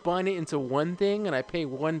all combine it into one thing, and I pay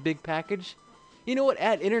one big package. You know what?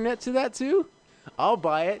 Add internet to that too. I'll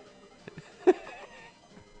buy it.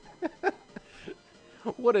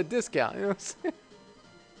 What a discount! You know what I'm saying?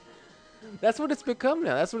 That's what it's become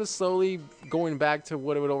now. That's what it's slowly going back to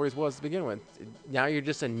what it always was to begin with. Now you're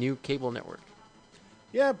just a new cable network.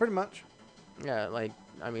 Yeah, pretty much. Yeah, like,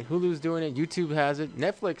 I mean, Hulu's doing it. YouTube has it.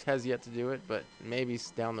 Netflix has yet to do it, but maybe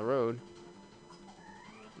down the road.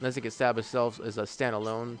 Unless it can establish itself as a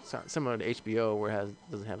standalone, similar to HBO, where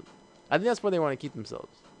it doesn't have. I think that's where they want to keep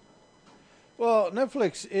themselves. Well,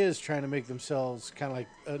 Netflix is trying to make themselves kind of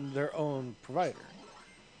like their own provider.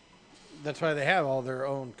 That's why they have all their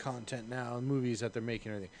own content now and movies that they're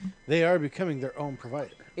making and everything. They are becoming their own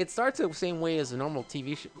provider. It starts the same way as a normal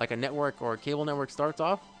TV like a network or a cable network starts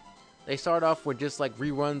off. They start off with just like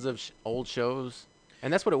reruns of old shows,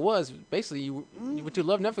 and that's what it was. Basically, what you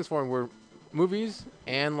love Netflix for were movies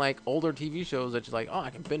and like older TV shows that you're like, oh,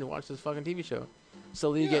 I can binge watch this fucking TV show.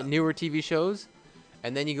 So then you get newer TV shows,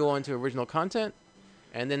 and then you go on to original content,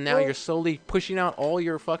 and then now you're slowly pushing out all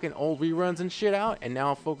your fucking old reruns and shit out, and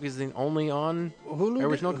now focusing only on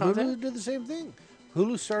original content. Hulu did the same thing.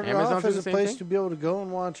 Hulu started Amazon off did as the a same place thing? to be able to go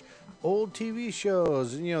and watch old TV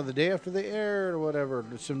shows, and the day after they aired or whatever,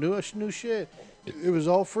 some new shit. It was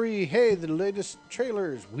all free. Hey, the latest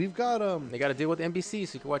trailers, we've got them. They got to deal with NBC,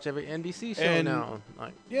 so you can watch every NBC show now.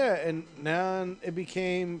 Like, yeah, and now it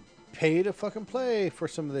became pay to fucking play for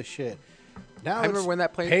some of this shit. Now I remember when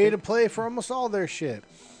that pay to play for almost all their shit.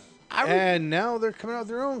 And now they're coming out with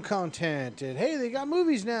their own content. And hey, they got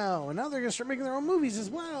movies now. And now they're going to start making their own movies as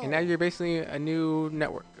well. And now you're basically a new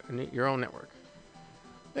network, your own network.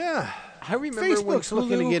 Yeah. I remember Facebook's when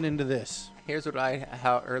looking to Hulu- get into this. Here's what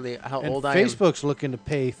how And old I am. Facebook's looking to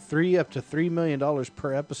pay up to $3 million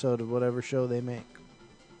per episode of whatever show they make.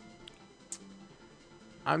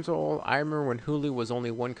 I'm so old. I remember when Hulu was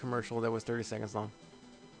only one commercial that was 30 seconds long.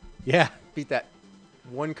 Yeah. Beat that.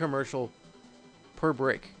 One commercial per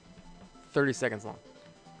break. 30 seconds long.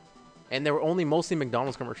 And they were only mostly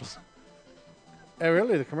McDonald's commercials.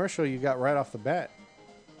 Really, the commercial you got right off the bat.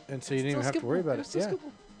 And so you didn't even have to worry about it. Yeah.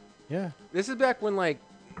 Yeah. This is back when, like,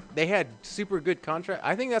 they had super good contract.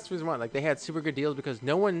 I think that's the reason why. Like, they had super good deals because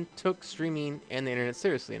no one took streaming and the internet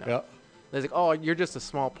seriously enough. Yep. They're like, oh, you're just a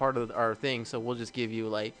small part of our thing, so we'll just give you,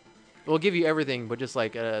 like, we'll give you everything, but just,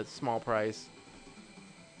 like, at a small price.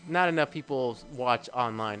 Not enough people watch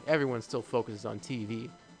online. Everyone still focuses on TV.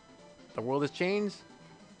 The world has changed,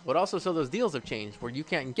 but also so those deals have changed where you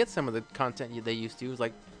can't get some of the content they used to. It's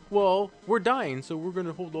like, well, we're dying, so we're going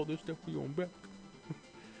to hold all this stuff for you on back.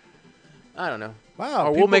 I don't know. Wow.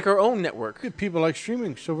 Or we'll make our own network. People like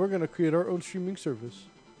streaming, so we're going to create our own streaming service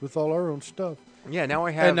with all our own stuff. Yeah, now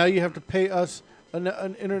I have... And now you have to pay us an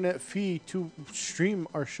internet fee to stream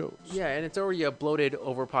our shows. Yeah, and it's already a bloated,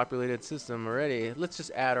 overpopulated system already. Let's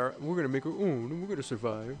just add our... We're going to make our own, and we're going to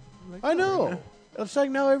survive. Like, I know. It's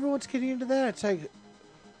like now everyone's getting into that. It's like...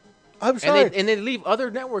 I'm sorry. And they leave other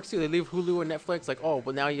networks, too. They leave Hulu and Netflix. Like, oh,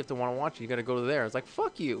 but now you have to want to watch it. You got to go to there. It's like,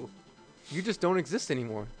 fuck you. You just don't exist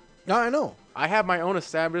anymore. No, I know. I have my own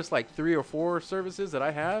established, like, 3 or 4 services that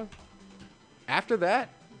I have. After that,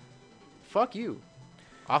 fuck you.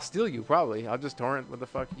 I'll steal you, probably. I'll just torrent what the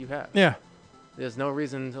fuck you have. Yeah. There's no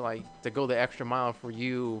reason to go the extra mile for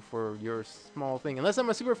you for your small thing. Unless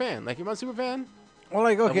I'm a super fan. Like, you're a super fan? Well,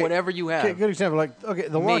 like, okay. Of whatever you have. Okay, good example. Like, okay,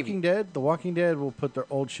 The Maybe. Walking Dead. The Walking Dead will put their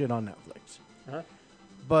old shit on Netflix. Uh-huh.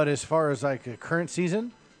 But as far as, like, a current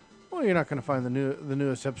season, well, you're not going to find the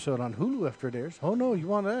newest episode on Hulu after it airs. Oh, no, you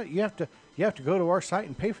want that? You have to go to our site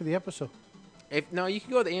and pay for the episode. No, you can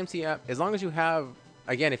go to the AMC app. As long as you have,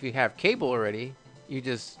 again, if you have cable already,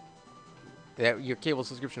 your cable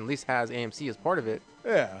subscription at least has AMC as part of it.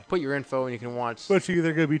 Yeah. Put your info and you can watch. But see,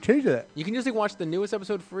 they're going to be changing that. You can usually watch the newest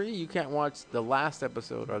episode free. You can't watch the last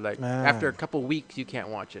episode, or after a couple weeks, you can't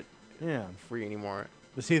watch it. Yeah. Free anymore.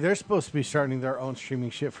 But see, they're supposed to be starting their own streaming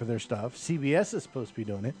shit for their stuff. CBS is supposed to be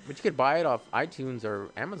doing it. But you could buy it off iTunes or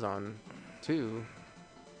Amazon too,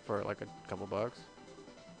 for like a couple bucks.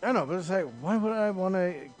 I know, but it's like, why would I want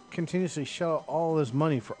to continuously shell out all this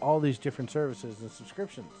money for all these different services and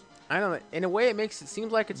subscriptions? I don't know. In a way, it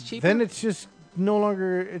seems like it's cheaper. Then it's just no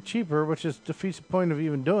longer cheaper, which just defeats the point of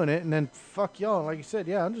even doing it. And then fuck y'all. Like you said,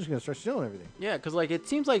 yeah, I'm just going to start stealing everything. Yeah, because like it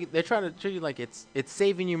seems like they're trying to treat you like it's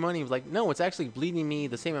saving you money. Like, no, it's actually bleeding me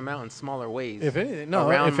the same amount in smaller ways. If anything,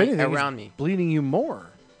 around me, bleeding you more.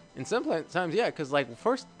 And sometimes, yeah, because like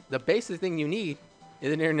first, the basic thing you need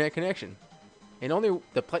is an internet connection. And only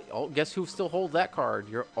guess who still holds that card?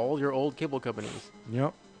 All your old cable companies.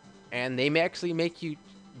 Yep. And they may actually make you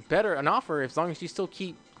an offer as long as you still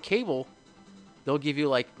keep cable. They'll give you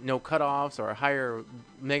like no cutoffs or higher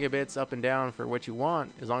megabits up and down for what you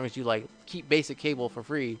want, as long as you like keep basic cable for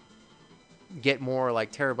free. Get more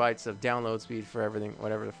like terabytes of download speed for everything,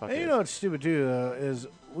 whatever the fuck. And you know what's stupid too is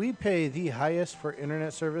we pay the highest for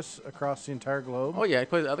internet service across the entire globe. Oh yeah,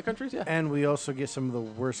 play the other countries, yeah. And we also get some of the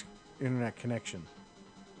worst internet connection.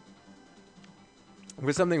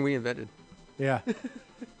 With something we invented. Yeah.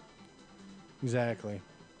 Exactly.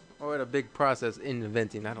 Or what a big process in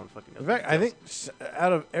inventing. I don't fucking know. In fact, I think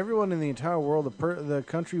out of everyone in the entire world, the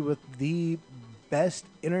country with the best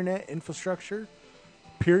internet infrastructure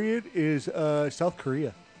period is South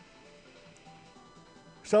Korea.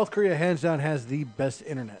 South Korea, hands down, has the best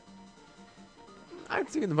internet. I'd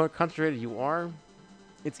say the more concentrated you are,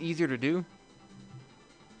 it's easier to do.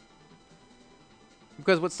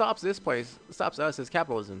 Because what stops us is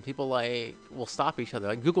capitalism. People will stop each other.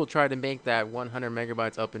 Like Google tried to make that 100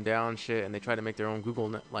 megabytes up and down shit, and they tried to make their own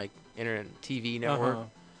Google internet TV network.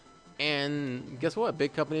 And guess what?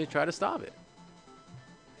 Big companies try to stop it.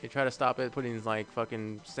 They try to stop it, putting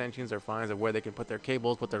fucking sanctions or fines of where they can put their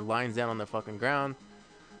cables, put their lines down on the fucking ground.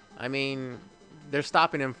 I mean, they're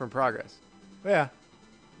stopping them from progress. Yeah.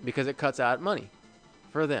 Because it cuts out money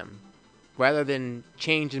for them. Rather than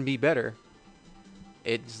change and be better,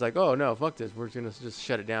 it's like, oh no, fuck this. We're gonna just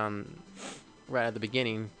shut it down right at the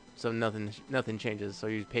beginning, so nothing changes. So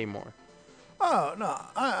you pay more. Oh no,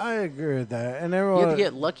 I agree with that. And everyone, you have to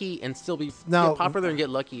get lucky and still get popular and get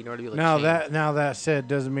lucky in order to be now that said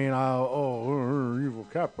doesn't mean evil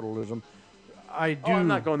capitalism. I do. Oh, I'm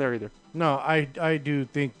not going there either. No, I do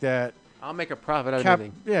think that I'll make a profit out of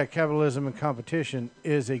everything. Yeah, capitalism and competition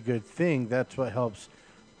is a good thing. That's what helps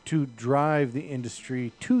to drive the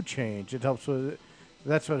industry to change. It helps with.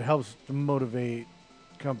 That's what helps to motivate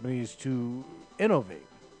companies to innovate.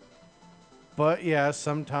 But yeah,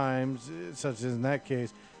 sometimes, such as in that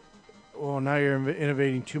case, well, now you're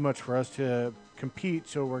innovating too much for us to compete,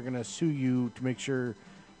 so we're going to sue you to make sure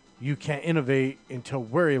you can't innovate until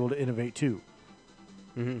we're able to innovate too.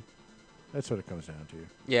 Mm-hmm. That's what it comes down to.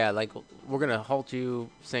 Yeah, like we're going to halt you,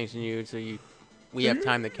 sanction you, so we have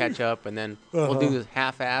time to catch up, and then we'll do this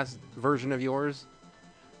half-assed version of yours,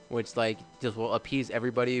 which just will appease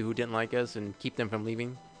everybody who didn't like us and keep them from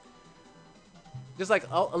leaving. Just like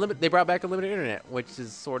they brought back unlimited internet, which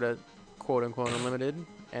is sort of quote unquote unlimited,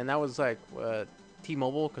 and that was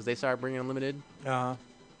T-Mobile because they started bringing unlimited. And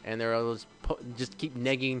they're all just keep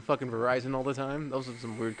negging fucking Verizon all the time. Those are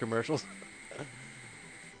some weird commercials.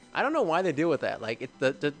 I don't know why they deal with that.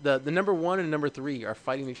 The number 1 and number 3 are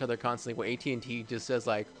fighting each other constantly. Where AT&T just says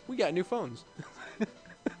we got new phones.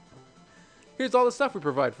 Here's all the stuff we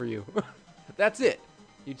provide for you. That's it.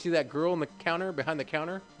 You see that girl on the counter, behind the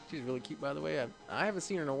counter? She's really cute, by the way. I haven't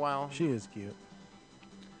seen her in a while. She is cute.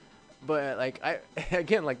 But,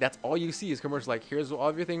 that's all you see is commercials here's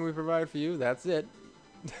everything we provide for you. That's it.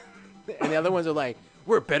 And the other ones are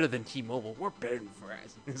we're better than T-Mobile. We're better than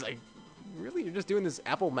Verizon. It's really? You're just doing this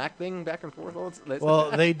Apple Mac thing back and forth?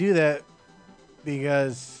 Well, they do that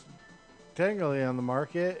because technically on the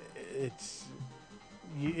market, it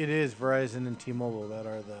is Verizon and T-Mobile that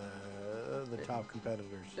are the top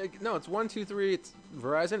competitors. No, it's 1, 2, 3. It's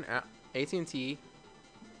Verizon, AT&T,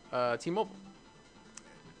 T-Mobile.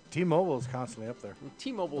 T-Mobile is constantly up there.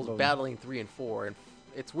 T-Mobile's battling 3 and 4, and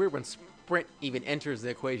it's weird when Sprint even enters the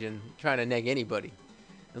equation trying to neg anybody.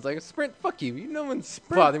 It's Sprint, fuck you. No one's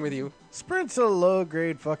bothering with you. Sprint's a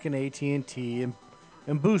low-grade fucking AT&T,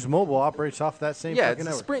 and Boost Mobile operates off that same fucking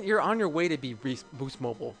network. Sprint, you're on your way to be Boost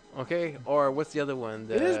Mobile, okay? Or what's the other one?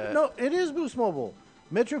 It is Boost Mobile.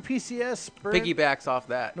 Metro PCS, Sprint. Piggybacks off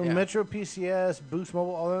that. No, yeah. Metro PCS, Boost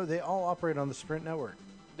Mobile, they all operate on the Sprint network.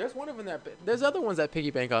 There's one of them there's other ones that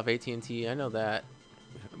piggyback off AT&T. I know that,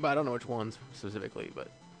 but I don't know which ones specifically. But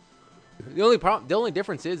the only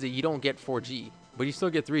difference is that you don't get 4G, but you still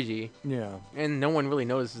get 3G. Yeah. And no one really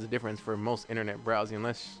notices the difference for most internet browsing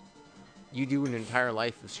unless you do an entire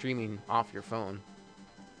life of streaming off your phone.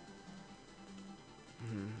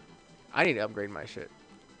 I need to upgrade my shit.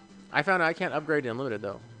 I found out I can't upgrade to unlimited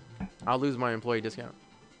though. I'll lose my employee discount.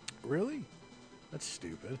 Really? That's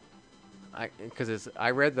stupid. Because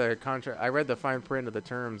I read the contract, I read the fine print of the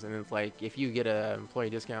terms, and it's if you get an employee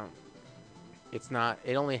discount, it's not.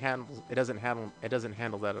 It doesn't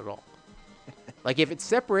handle that at all. If it's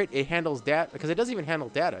separate, it handles data because it doesn't even handle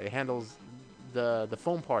data. It handles the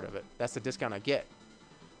phone part of it. That's the discount I get.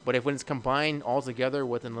 But when it's combined all together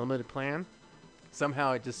with an unlimited plan,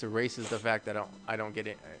 somehow it just erases the fact that I don't get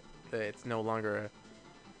it. It's no longer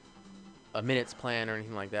a minutes plan or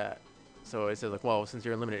anything like that. So it says well, since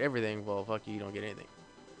you're unlimited everything, well, fuck you, you don't get anything,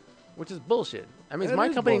 which is bullshit. I mean, my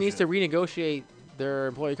company needs to renegotiate their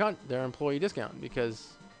employee discount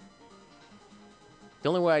because the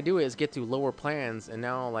only way I do it is get to lower plans, and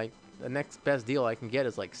now the next best deal I can get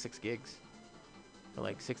is 6 gigs for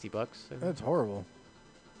 $60. That's horrible.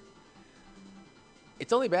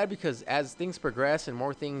 It's only bad because as things progress and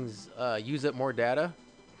more things use up more data,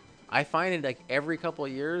 I find it every couple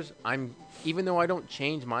of years, even though I don't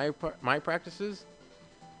change my practices,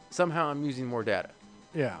 somehow I'm using more data.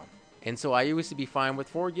 Yeah. And so I used to be fine with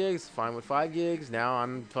 4 gigs, fine with 5 gigs. Now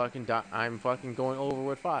I'm fucking going over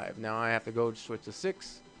with 5. Now I have to go switch to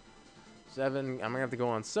 6, 7. I'm gonna have to go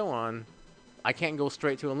on so on. I can't go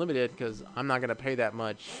straight to unlimited because I'm not gonna pay that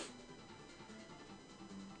much.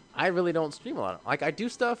 I really don't stream a lot. Like I do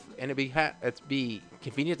stuff, and it's be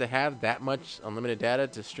convenient to have that much unlimited data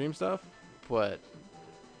to stream stuff, but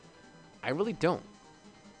I really don't.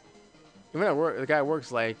 Even at work, the guy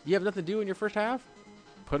works like, you have nothing to do in your first half?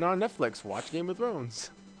 Put it on Netflix, watch Game of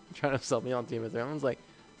Thrones. Trying to sell me on Game of Thrones, like,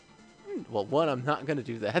 well, one, I'm not gonna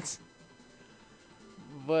do that,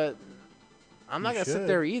 but I'm not gonna sit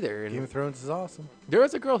there either. And Game of Thrones is awesome. there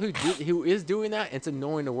is a girl who is doing that. And it's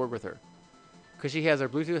annoying to work with her because she has her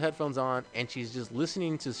Bluetooth headphones on and she's just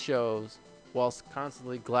listening to shows whilst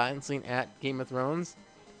constantly glancing at Game of Thrones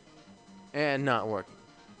and not working.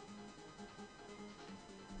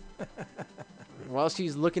 While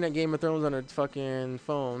she's looking at Game of Thrones on her fucking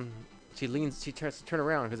phone, she tries to turn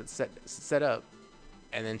around because it's set up,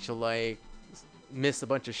 and then she'll like miss a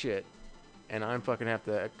bunch of shit, and I'm fucking have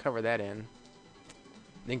to cover that in.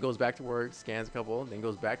 Then goes back to work, scans a couple, then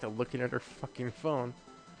goes back to looking at her fucking phone.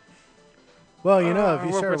 Well, you know, I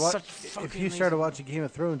work with such if you started watching Game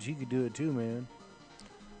of Thrones, you could do it too, man.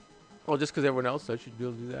 Well, just because everyone else does, you should be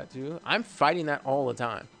able to do that too. I'm fighting that all the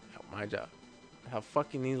time at my job. How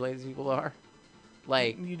fucking these lazy people are.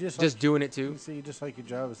 Like, You just doing it too. You see, you just like your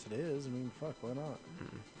job as it is. I mean, fuck, why not?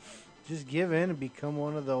 Just give in and become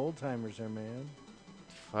one of the old timers there, man.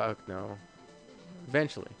 Fuck no.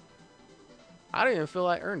 Eventually. I don't even feel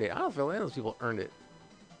I earned it. I don't feel any of those people earned it.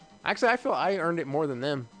 Actually, I feel I earned it more than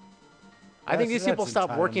them. I think these people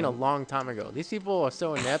stopped working a long time ago. These people are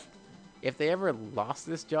so inept. If they ever lost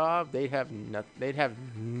this job, they'd have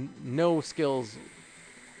no skills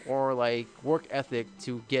or like work ethic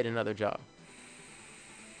to get another job.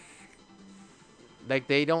 Like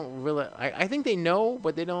they don't really. I think they know,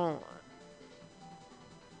 but they don't.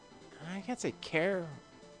 I can't say care.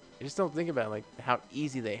 I just don't think about like how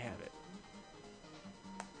easy they have it.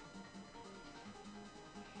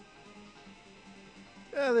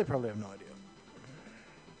 Yeah, they probably have no idea.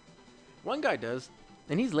 One guy does,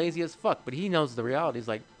 and he's lazy as fuck, but he knows the reality. He's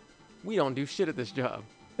like, we don't do shit at this job.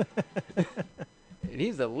 And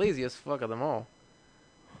he's the laziest fuck of them all.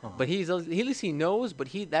 But at least he knows, but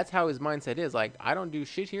that's how his mindset is. Like, I don't do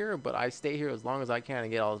shit here, but I stay here as long as I can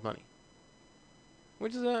and get all his money.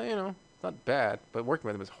 Which is, it's not bad, but working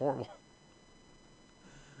with him is horrible.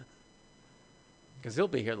 Because he'll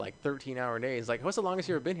be here like 13-hour days. Like, what's the longest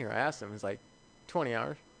you ever been here? I asked him. He's like, 20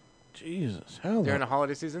 hours. Jesus. How During the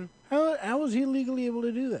holiday season? How was he legally able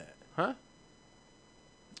to do that? Huh?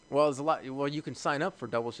 Well, there's a lot. Well, you can sign up for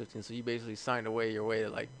double shifting, so you basically signed away your way to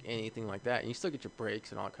like anything like that, and you still get your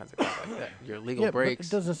breaks and all kinds of stuff like that. Your legal breaks.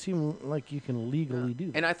 But it doesn't seem like you can legally do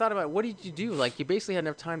that. And I thought about what did you do? Like you basically had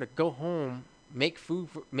enough time to go home, make food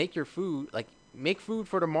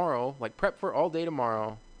for tomorrow, like prep for all day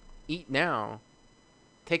tomorrow, eat now,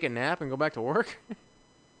 take a nap, and go back to work.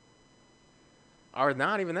 Or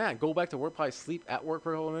not even that. Go back to work, probably sleep at work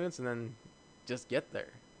for a couple minutes, and then just get there.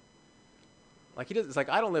 Like he does. It's like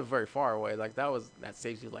I don't live very far away. Like that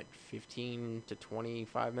saves you like 15 to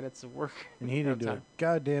 25 minutes of work. And he didn't do a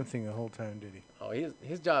goddamn thing the whole time, did he? Oh,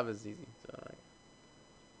 his job is easy. So,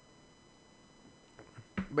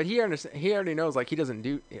 but he already knows like he doesn't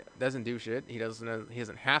do shit. He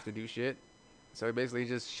doesn't have to do shit. So he basically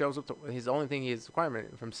just shows up. His only thing his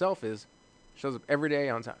requirement for himself is shows up every day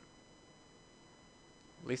on time.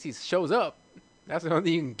 At least he shows up. That's the only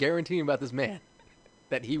thing you can guarantee about this man.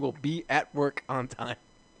 That he will be at work on time.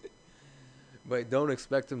 But don't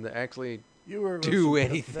expect him to actually do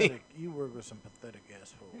anything. You work with some pathetic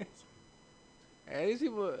assholes. And these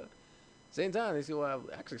people, same time, these people have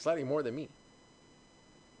actually slightly more than me.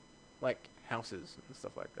 Like houses and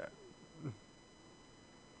stuff like that.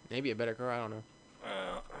 Maybe a better car, I don't know.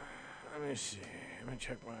 Let me see.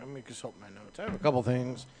 Let me consult my notes. I have a couple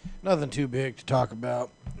things. Nothing too big to talk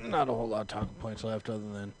about. Not a whole lot of talking points left other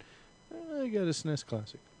than I got a SNES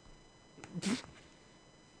Classic.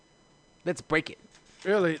 Let's break it.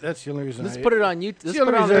 Really, that's the only reason. Let's put it on YouTube. Let's put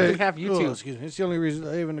it on half YouTube. Oh, excuse me. It's the only reason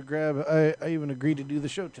I even agreed to do the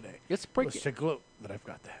show today. Let's break it. Let's take a look that I've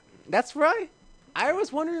got that. That's right. I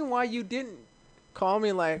was wondering why you didn't call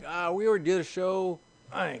me like, we already did a show.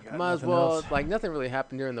 I ain't got Might as well. else. Like nothing really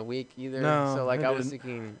happened during the week either. No, so like I I was didn't.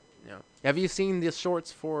 thinking, have you seen the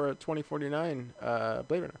shorts for 2049 Blade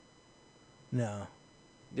Runner? No.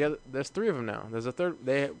 There's 3 of them now. There's a third.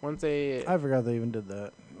 I forgot they even did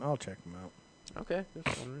that. I'll check them out. Okay. Just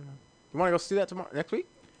wondering. You want to go see that tomorrow? Next week?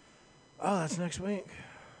 Oh, that's next week.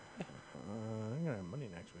 I'm gonna have money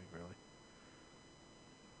next week, really.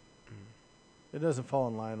 It doesn't fall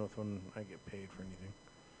in line with when I get paid for anything.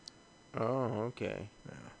 Oh, okay.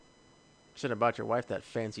 Yeah. Should have bought your wife that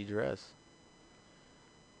fancy dress.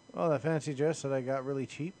 Oh, that fancy dress that I got really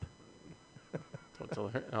cheap. Don't tell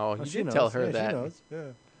her. Oh, you she did knows. tell her Yeah, that. She knows. Yeah.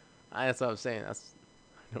 That's what I'm saying. I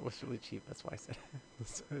know it's really cheap. That's why I said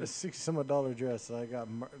it. A $60-some dress that I got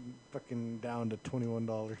fucking down to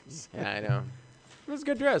 $21. Yeah, I know. It was a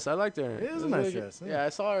good dress. I liked her. It is a was nice really dress. good. Yeah, I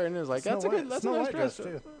saw her and it was like, that's a nice dress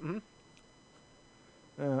too. Mm-hmm.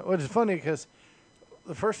 Which is funny because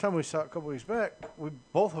the first time we saw it a couple weeks back,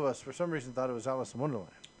 both of us for some reason thought it was Alice in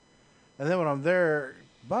Wonderland. And then when I'm there,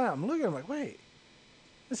 I'm looking, I'm like, wait,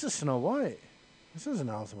 this is Snow White. This isn't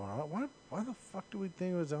Alice in Wonderland. Why the fuck do we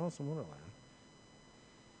think it was Alice in Wonderland?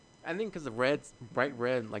 I think because the bright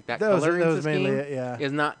red, like that was color mainly scheme it, yeah.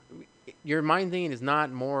 is not. Your mind thinking is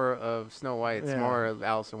not more of Snow White. It's Yeah. more of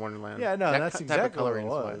Alice in Wonderland. Yeah, no, that's type of exactly what it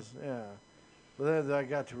coloring is was. Yeah. But then I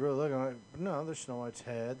got to really look, I'm like, no, there's Snow White's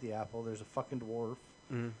head, the apple, there's a fucking dwarf.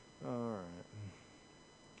 Mm-hmm. All right.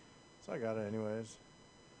 So I got it anyways.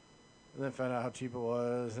 And then found out how cheap it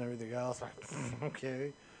was and everything else. Like,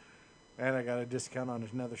 okay. And I got a discount on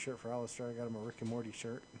another shirt for Alistair. I got him a Rick and Morty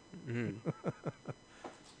shirt. Mm-hmm.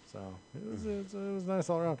 So it was nice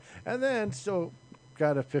all around. And then still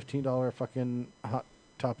got a $15 fucking Hot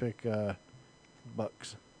Topic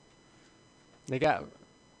bucks. They got.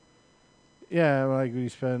 Yeah, like we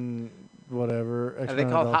spend whatever. Are they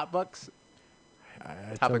called Hot Bucks?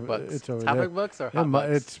 Topic Bucks. It's over Topic there. Bucks or Hot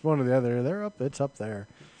Bucks? It's one or the other. It's up there.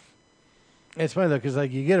 It's funny though, because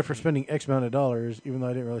like you get it for spending X amount of dollars, even though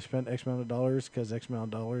I didn't really spend X amount of dollars, because X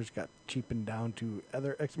amount of dollars got cheapened down to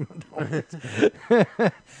other X amount of dollars.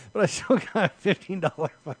 But I still got a $15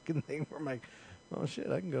 fucking thing where I'm like, oh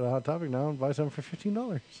shit, I can go to Hot Topic now and buy something for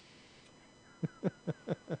 $15.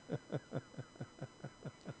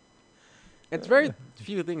 It's very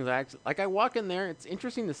few things I actually like. I walk in there. It's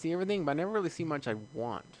interesting to see everything, but I never really see much I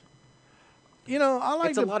want. You know, I like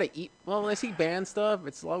it's a lot of well, when I see band stuff,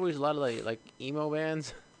 it's always a lot of like emo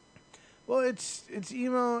bands. Well, it's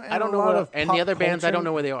emo. And I don't know a lot what, of and pop the other bands I culture. don't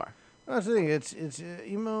know where they are. That's the thing. It's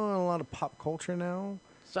emo and a lot of pop culture now.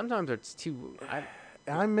 Sometimes it's too.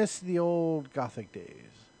 I miss the old Gothic days.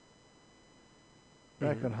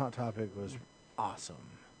 Back when Hot Topic was awesome.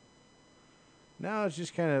 Now it's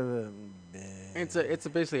just kind of. It's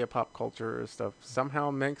basically a pop culture stuff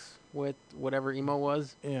somehow mixed with whatever emo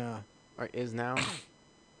was. Yeah. Or is now.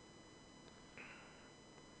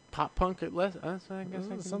 Pop punk at less. I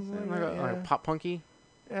guess something like that, like pop punky.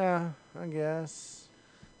 Yeah, I guess.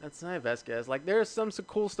 That's my best guess. Like there's some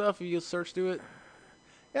cool stuff if you search through it.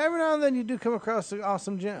 Yeah, every now and then you do come across an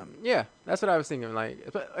awesome gem. Yeah, that's what I was thinking.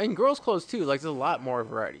 Like, but in girls' clothes too. Like, there's a lot more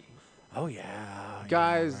variety. Oh yeah.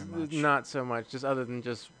 Guys, not so much. Just other than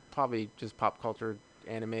just probably just pop culture,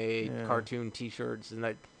 anime, cartoon T-shirts, and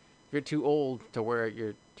like, if you're too old to wear it,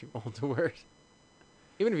 you're too old to wear it.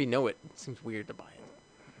 Even if you know it, it seems weird to buy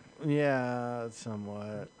it. Yeah,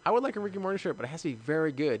 somewhat. I would like a Rick and Morty shirt, but it has to be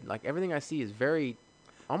very good. Like everything I see is very,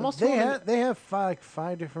 almost. They have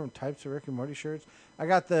five different types of Rick and Morty shirts. I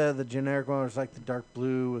got the generic one. It's like the dark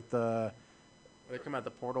blue with the. They come out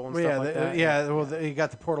the portal and stuff like that. Yeah, well, you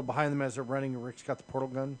got the portal behind them as they're running, and Rick's got the portal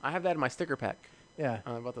gun. I have that in my sticker pack. Yeah.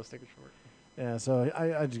 I bought those stickers for it. Yeah, so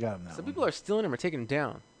I just got them now. So people are stealing them or taking them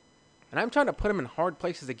down. And I'm trying to put them in hard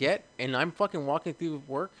places to get, and I'm fucking walking through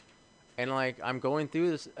work, and like I'm going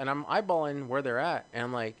through this, and I'm eyeballing where they're at, and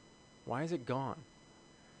I'm like, why is it gone?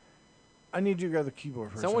 I need you to grab the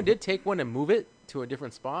keyboard first. Someone did take one and move it to a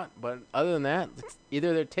different spot, but other than that,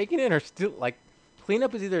 either they're taking it or still like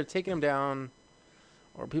cleanup is either taking them down,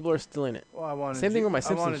 or people are stealing it. Well, Same thing with my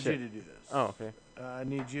Simpsons shit. I wanted you to do this. Oh, okay. I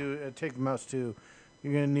need you to take the mouse too.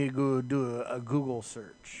 You're gonna need to go do a Google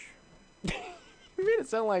search. You made it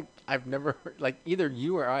sound like I've never heard, like either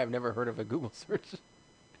you or I have never heard of a Google search.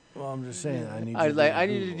 Well, I'm just saying I need. I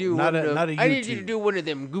need to do one of them. I need you to do one of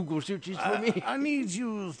them Google searches for me. I need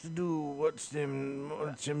you to do what's them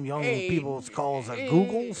young people calls a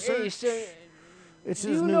Google search. Do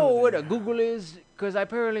you know what a Google is? Because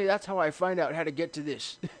apparently that's how I find out how to get to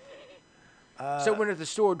this. Someone at the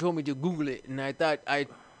store told me to Google it, and I thought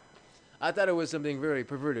it was something very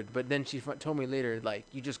perverted. But then she told me later, like,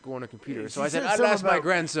 you just go on a computer. So I said, I'll ask my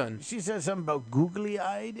grandson. She said something about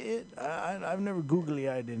googly-eyed it. I've never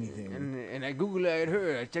googly-eyed anything. And I googly-eyed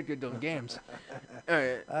her. I checked it on Gams. All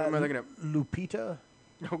right, what am I looking at? Lupita.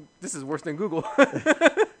 Oh, this is worse than Google.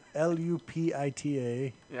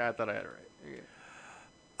 Lupita. Yeah, I thought I had it right. Okay.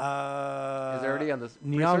 Is it already on this?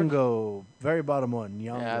 Nyong'o, very bottom one.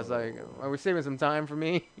 Nyong'o. Yeah, I was like, are we saving some time for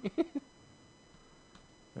me?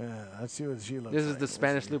 Yeah, let's see what she looks like. This is the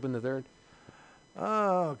Spanish Lupin the Third.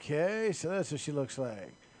 Okay, so that's what she looks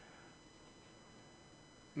like.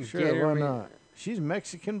 Sure, why not? She's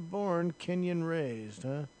Mexican-born, Kenyan-raised,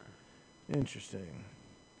 huh? Interesting.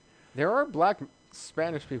 There are black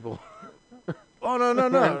Spanish people. Oh no, no, no.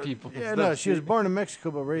 Brown people and Yeah, stuff, no. She was too. born in Mexico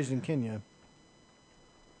but raised in Kenya.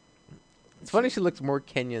 It's funny she looks more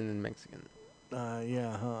Kenyan than Mexican.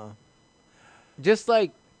 Yeah, huh? Just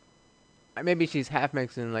like maybe she's half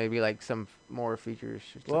Mexican, maybe like some more features.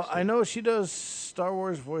 Well, I know she does Star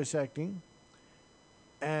Wars voice acting,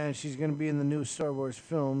 and she's going to be in the new Star Wars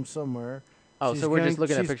film somewhere. Oh, She's so we're gonna- just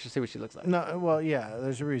looking at she's- pictures to see what she looks like. No, well, yeah,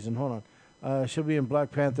 there's a reason. Hold on. She'll be in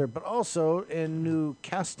Black Panther, but also in new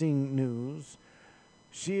casting news,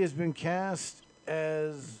 she has been cast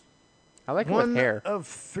as I like her one with hair. of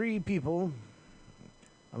 3 people.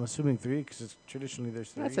 I'm assuming 3 because traditionally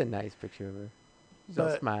there's 3. That's a nice picture of her. She's all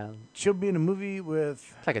But smiling. she'll be in a movie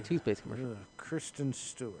with It's like a toothpaste commercial. Kristen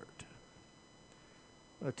Stewart.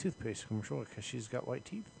 A toothpaste commercial because she's got white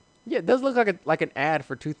teeth. Yeah, it does look like an ad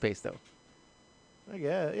for toothpaste though. I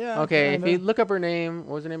guess, yeah. Okay, if kinda. you look up her name,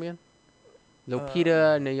 what was her name again?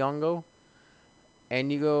 Lupita Nyong'o,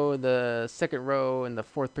 and you go the second row and the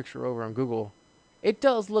 4th picture over on Google, it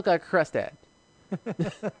does look like a Crest ad.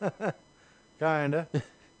 Kinda.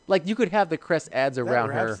 Like you could have the Crest ads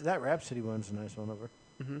around her. That Rhapsody one's a nice one over.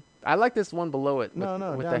 I like this one below it. No, with,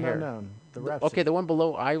 no, with down, the hair. down. The The- Rhapsody. okay, the one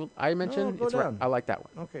below I mentioned. go it's right- down. I like that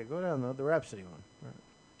one. Okay, go down though. The Rhapsody one. Right.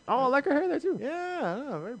 Oh, I like her hair there too. Yeah,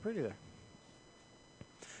 no, very pretty there.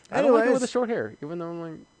 I don't like her with Anyways, the short hair, even though I'm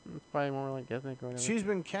like it's probably more like ethnic or whatever. she's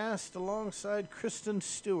been cast alongside Kristen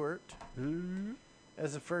Stewart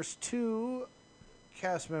as the first 2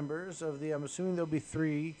 cast members of the. I'm assuming there'll be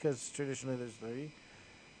 3 because traditionally there's 3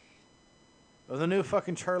 of the new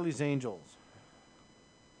fucking Charlie's Angels.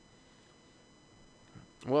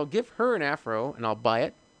 Well, give her an afro and I'll buy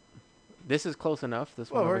it. This is close enough.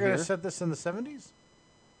 This Well, one we're over gonna here. set this in the 70s.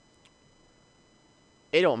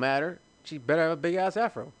 It don't matter. She better have a big ass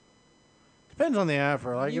afro. Depends on the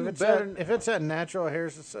afro. Like You if it's better- that, if it's that natural hair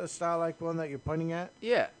style like the one that you're pointing at,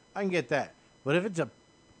 Yeah. I can get that. But if it's a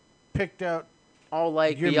picked out, All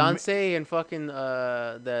like You're Beyonce and fucking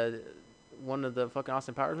the one of the fucking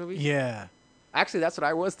Austin Powers movies. yeah, Actually, that's what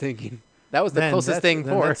I was thinking. That was the then closest that's- thing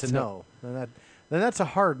then for that's it. a no. Then that's a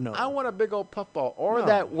hard no. I want a big old puffball, or No,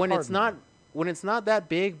 that when hard it's no. not that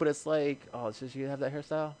big, but it's like it's just you have that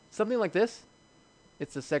hairstyle, something like this.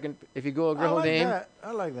 It's the second if you go a I girl like name, that.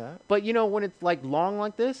 I like that. but you know when it's like long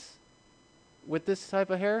like this, with this type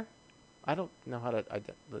of hair, I don't know how to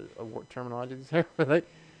the terminology of this hair, but like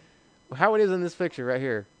how it is in this picture right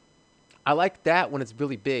here. I like that when it's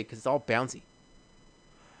really big because it's all bouncy.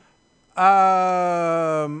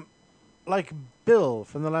 Like Bill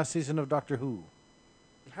from the last season of Doctor Who.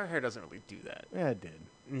 Her hair doesn't really do that. Yeah, it did.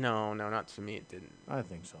 No, not to me. It didn't. I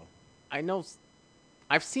think so. I know.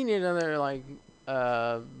 I've seen it in other like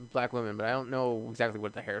black women, but I don't know exactly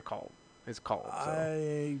what the hair is called. So.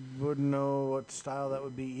 I wouldn't know what style that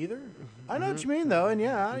would be either. I know what you mean though, and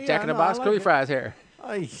Jack in the Box, Curly Fries hair.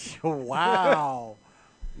 Wow.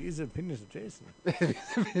 These are opinions of Jason. You're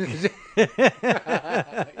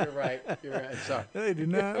right. Sorry. They do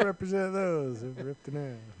not represent those who've ripped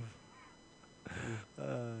in half.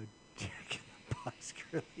 Jack in the Box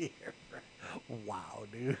curly hair. Wow,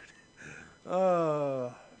 dude.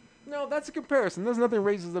 No, that's a comparison. There's nothing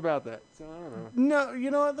racist about that. So I don't know. No,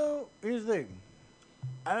 you know what though? Here's the thing.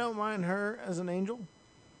 I don't mind her as an angel.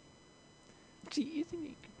 She is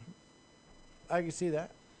unique. I can see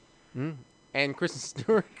that. And Kristen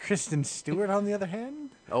Stewart, Kristen Stewart, on the other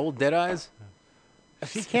hand, old dead eyes.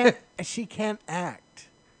 she can't. She can't act.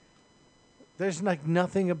 There's like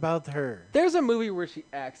nothing about her. There's a movie where she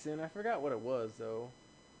acts in. I forgot what it was though.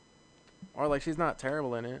 Or like she's not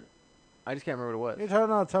terrible in it. I just can't remember what it You're was.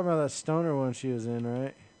 talking about that stoner one she was in,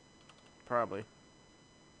 right? Probably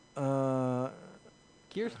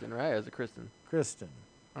Kirsten, right? As a Kristen. Kristen.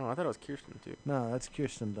 Oh, I thought it was Kirsten too. No, that's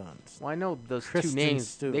Kirsten Dunst. Well, I know those Kristen two names.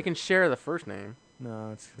 Stewart. They can share the first name.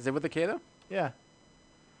 No, it's Is it with a K though? yeah.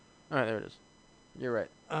 All right, there it is. You're right.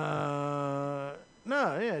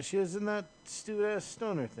 No, yeah, she was in that stupid ass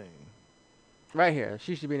stoner thing. Right here.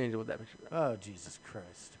 She should be an angel with that picture. Oh, Jesus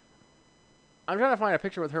Christ! I'm trying to find a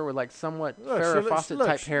picture with her with like somewhat Look, Farrah she Fawcett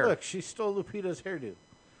type hair. Look, she stole Lupita's hairdo.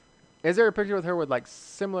 Is there a picture with her with like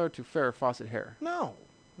similar to Farrah Fawcett hair? No,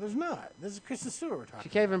 there's not. This is Kristen Stewart we're talking She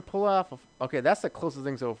can't even pull off. Okay, that's the closest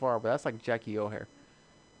thing so far, but that's like Jackie O hair.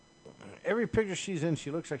 about. Every picture she's in,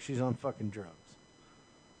 she looks like she's on fucking drugs.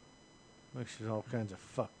 Like she's all kinds of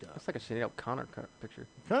fucked up. Looks like a Sinead O'Connor picture.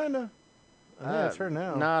 Kinda. I think it's her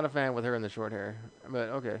now. Not a fan with her in the short hair, but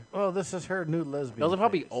okay. Well, this is her new lesbian. Those are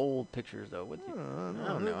probably phase. old pictures though. With you. I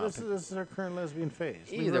don't know. This is her current lesbian phase.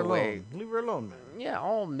 Leave Either her way. alone. Leave her alone, man. Yeah,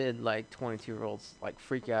 all mid like 22-year-olds like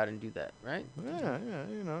freak out and do that, right? Yeah,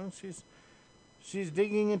 you know, She's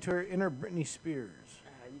digging into her inner Britney Spears.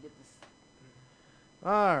 You get this.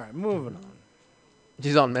 All right, moving on.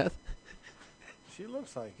 She's on meth. She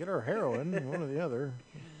looks like it, or heroin, one or the other.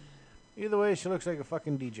 Either way, she looks like a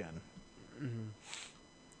fucking degen. Mm-hmm.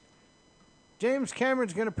 James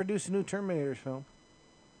Cameron's going to produce a new Terminator film.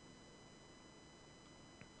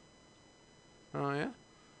 Oh yeah.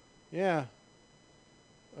 Yeah.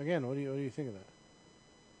 Again, what do you think of that?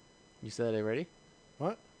 You said it already.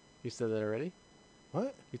 What? You said that already.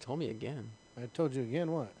 What? You told me again. I told you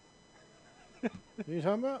again. What? What are you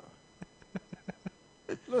talking about?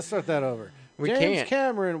 Let's start that over. We James can't.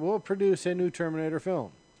 Cameron will produce a new Terminator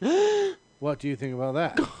film. What do you think about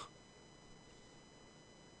that?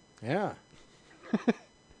 Yeah.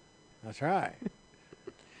 That's right.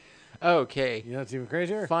 Okay. You know what's even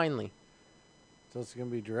crazier? Finally. So it's going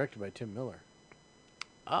to be directed by Tim Miller.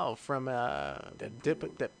 Oh, from the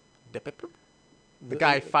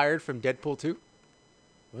guy fired from Deadpool 2.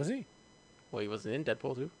 Was he? Well, he wasn't in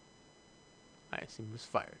Deadpool 2. I assume he was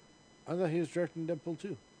fired. I thought he was directing Deadpool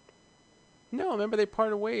 2. No, remember they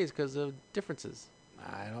parted ways because of differences.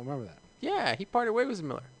 I don't remember that. Yeah, he parted ways with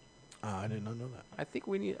Miller. Oh, I did not know that. I think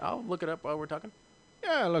we need. I'll look it up while we're talking.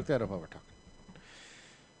 Yeah, look that up while we're talking.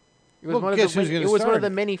 It was Well, one of guess the. who's gonna It was one star of the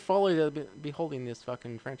in it? many follies that be holding this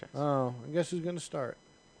fucking franchise. Oh, I guess who's going to star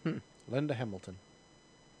it? Linda Hamilton.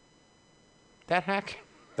 That hack.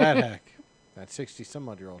 That hack. That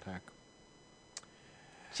 60-some-odd-year-old hack.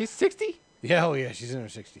 She's 60. Yeah, oh yeah, she's in her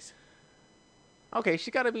 60s. Okay, she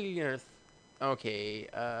got to be in her. Okay,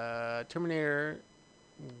 Terminator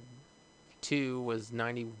 2 was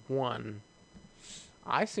 91.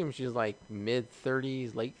 I assume she's like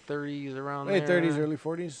mid-30s, late 30s, around Late there. 30s, early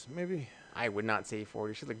 40s, maybe. I would not say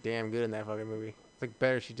 40. She looked damn good in that fucking movie. Looked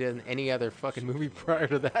better she did in any other fucking movie prior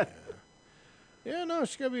to that. Yeah, no,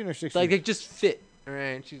 she's got to be in her 60s. Like, it just fit. All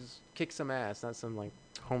right, she's kicked some ass, not some, like,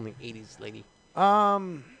 homely 80s lady. I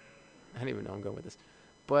don't even know I'm going with this.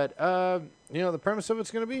 But, you know, the premise of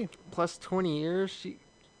it's going to be? Plus 20 years,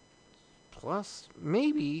 plus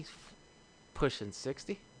maybe pushing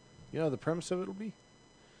 60. You know, the premise of it'll be?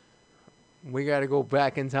 We got to go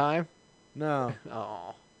back in time? No.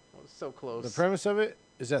 Oh, I was so close. The premise of it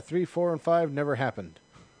is that 3, 4, and 5 never happened.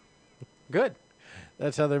 Good.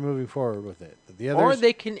 That's how they're moving forward with it. The others or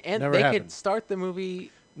they can end. never They happened. could start the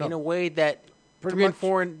movie No. in a way that Pretty 3 and much.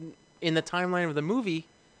 4 in the timeline of the movie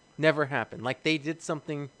never happened. Like they did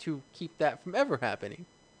something to keep that from ever happening.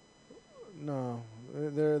 No.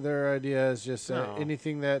 Their idea is just No.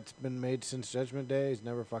 anything that's been made since Judgment Day has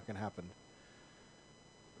never fucking happened.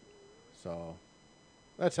 So,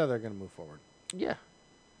 that's how they're going to move forward. Yeah.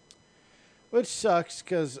 Which sucks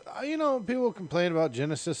because, you know, people complain about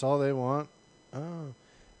Genesis all they want.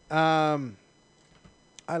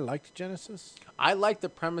 I liked Genesis. I like the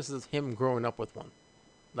premise of him growing up with one.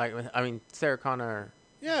 Like, I mean, Sarah Connor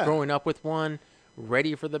Yeah. growing up with one,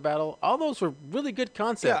 ready for the battle. All those were really good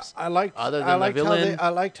concepts. Yeah, I liked. Other than I liked the villain, I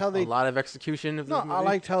liked how they. a lot of execution of No, this movie. I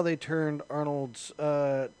liked how they turned Arnold's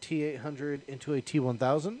T800 into a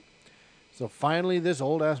T1000. So finally, this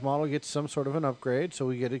old ass model gets some sort of an upgrade. So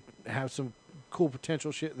we get to have some cool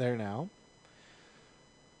potential shit there now.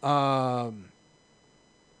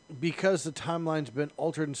 Because the timeline's been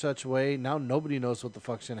altered in such a way, now nobody knows what the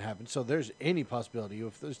fuck's gonna happen. So there's any possibility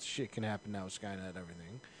if this shit can happen now with Skynet and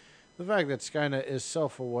everything. The fact that Skynet is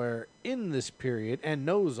self-aware in this period and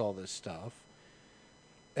knows all this stuff,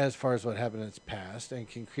 as far as what happened in its past, and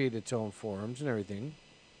can create its own forums and everything,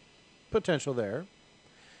 potential there.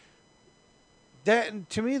 That,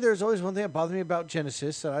 to me, there's always one thing that bothered me about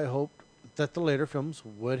Genesis that I hoped that the later films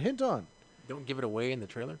would hint on. Don't give it away in the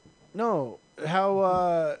trailer. No,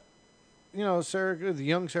 how you know, the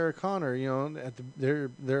young Sarah Connor, you know, at their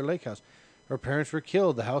lake house, her parents were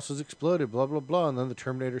killed, the house was exploded, blah blah blah, and then the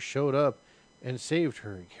Terminator showed up and saved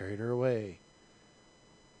her and carried her away.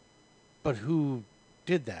 But who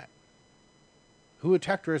did that? Who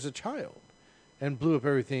attacked her as a child and blew up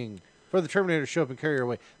everything for the Terminator to show up and carry her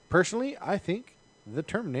away? Personally, I think the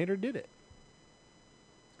Terminator did it.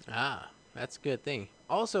 Ah, that's a good thing.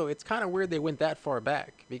 Also, it's kind of weird they went that far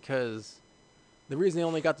back because the reason they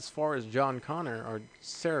only got this far as John Connor or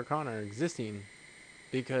Sarah Connor existing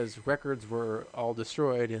because records were all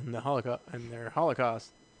destroyed in the Holocaust and their Holocaust.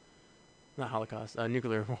 Not Holocaust,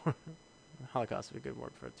 nuclear war. Holocaust would be a good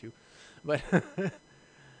word for it too. But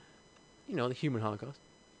you know, the human Holocaust.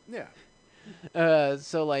 Yeah.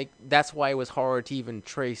 So like that's why it was hard to even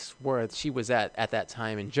trace where she was at that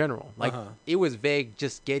time in general. Like it was vague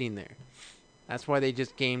just getting there. That's why they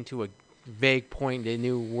just came to a vague point. They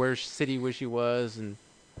knew where city where she was and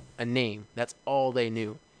a name. That's all they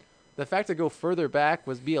knew. The fact to go further back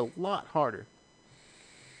was be a lot harder.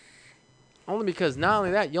 Only because not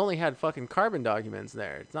only that, you only had fucking carbon documents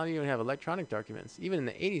there. It's not even have electronic documents. Even in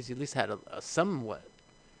the 80s, you at least had a somewhat,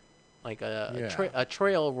 like a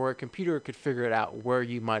trail where a computer could figure it out where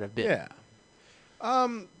you might have been. Yeah.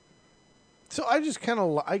 So I just kind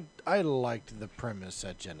of I liked the premise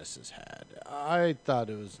that Genesis had. I thought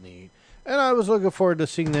it was neat, and I was looking forward to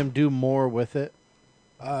seeing them do more with it.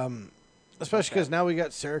 Especially because now we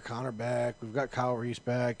got Sarah Connor back, we've got Kyle Reese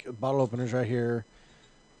back. Bottle openers right here.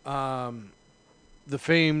 The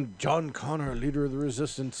famed John Connor, leader of the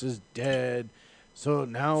Resistance, is dead. So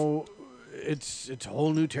now it's a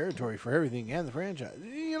whole new territory for everything and the franchise.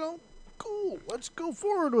 You know, cool. Let's go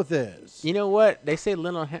forward with this. You know what? They say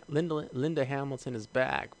Linda Hamilton is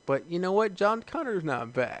back, but you know what? John Connor's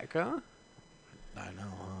not back, huh? I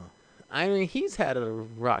know, huh? I mean, he's had a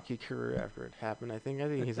rocky career after it happened. I think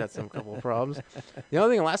he's had some couple of problems. The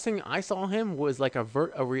last thing I saw him was like a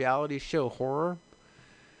reality show horror.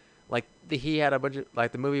 Like he had a bunch of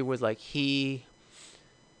the movie was like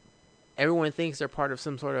everyone thinks they're part of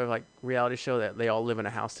some sort of like reality show that they all live in a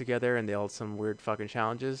house together and they all have some weird fucking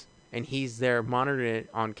challenges. And he's there monitoring it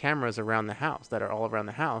on cameras around the house that are all around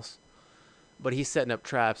the house. But he's setting up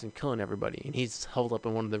traps and killing everybody. And he's held up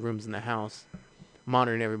in one of the rooms in the house,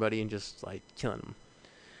 monitoring everybody and just like killing them.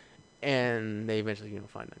 And they eventually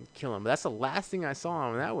find him and kill him. But that's the last thing I saw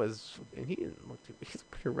him. And he didn't look he's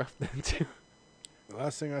pretty rough then too. The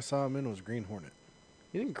last thing I saw him in was Green Hornet.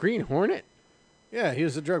 You think Green Hornet? Yeah, he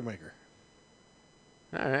was a drug maker.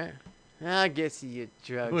 All right. I guess he had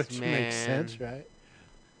drugs, Which man. makes sense, right?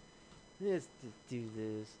 Let's just do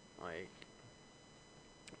this.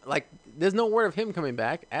 Like, there's no word of him coming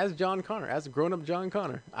back as John Connor, as grown-up John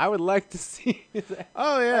Connor. I would like to see that.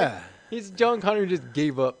 Oh, yeah. Like, he's John Connor who just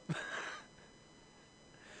gave up.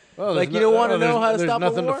 Well, like, you don't want to know how to stop a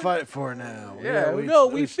war? There's nothing to fight for now. Yeah,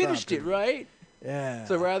 we finished it, right? Yeah.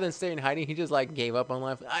 So rather than stay in hiding, he just, like, gave up on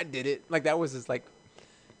life. I did it. Like, that was his, like,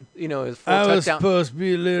 his full I touchdown. was supposed to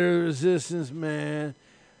be a leader of resistance, man.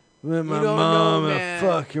 When my mom and a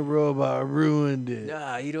fucking robot ruined it.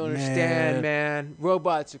 Nah, you don't understand, man.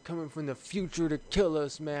 Robots are coming from the future to kill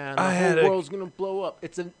us, man. The whole world's going to blow up.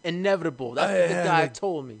 It's inevitable. That's what the guy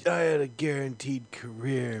told me. I had a guaranteed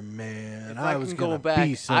career, man. If I was was going to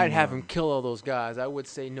be someone. I'd have him kill all those guys. I would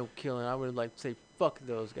say no killing. I would say fuck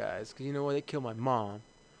those guys. Because you know what? They killed my mom.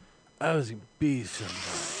 I was going to be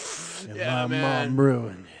someone. And my man. mom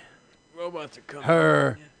ruined it. Robots are coming.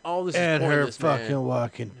 Her all this and is her pointless, fucking man.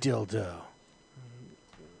 walking dildo.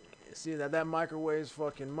 See that microwave's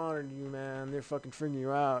fucking monitoring you, man. They're fucking figuring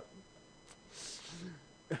you out.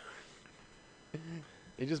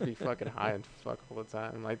 You just be fucking high and fuck all the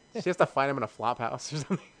time. Like she has to find him in a flop house or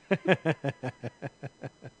something.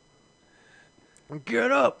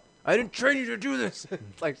 Get up! I didn't train you to do this.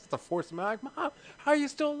 Like to force him out. Like, Mom, how are you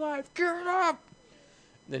still alive? Get up!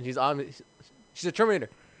 Then she's a Terminator.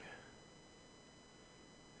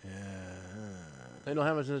 Yeah. They know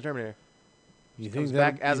how much is a Terminator. You think comes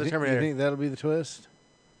back as a Terminator. You think that'll be the twist?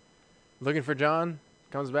 Looking for John,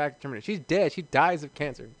 comes back Terminator. She's dead. She dies of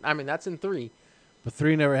cancer. I mean, that's in 3. But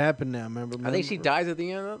 3 never happened now, remember? I think she dies at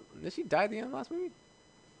the end. Did she die at the end of the last movie?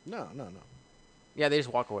 No. Yeah, they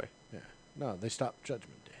just walk away. Yeah. No, they stopped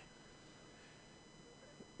Judgment Day.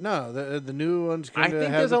 No, the new one's going to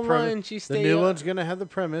have there's the a line she The new one's going to have the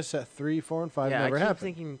premise that 3, 4, and 5 never I keep happened.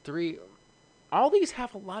 thinking 3. All these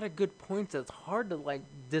have a lot of good points. It's hard to like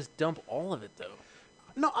just dump all of it though.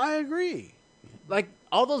 No, I agree. Like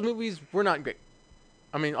all those movies were not great.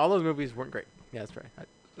 I mean, all those movies weren't great. Yeah, that's right. I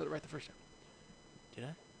got it right the first time. Did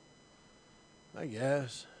I? I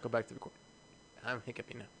guess. Go back to the record. I'm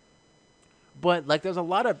hiccuping now. But like, there's a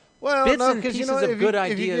lot of bits and pieces of good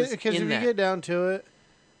ideas Because if in you that. get down to it,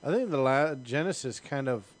 I think the Genesis kind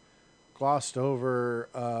of glossed over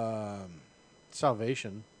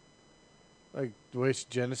Salvation. Like the way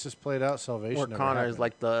Genesis played out, Salvation. Or never Connor is happened.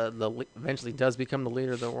 like the eventually does become the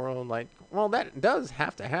leader of the world. Like, well, that does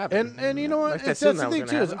have to happen. And you know what? Like, That's assumed the that was thing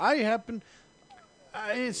gonna too. Is happen.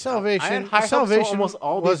 Salvation. I had high hopes for Salvation almost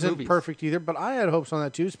all these wasn't movies. perfect either, but I had hopes on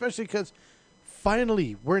that too, especially because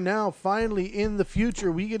we're now finally in the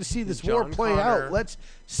future. We get to see this war John play Connor. out. Let's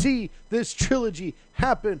see this trilogy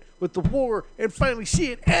happen with the war and finally see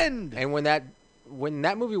it end. And when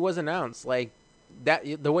that movie was announced, like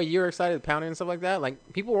that, the way you're excited, pounding and stuff like that,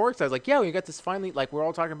 like people were excited. Like, yeah, we got this finally. Like we're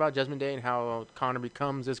all talking about Judgment Day and how Connor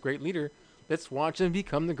becomes this great leader. Let's watch him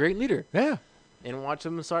become the great leader. Yeah. And watch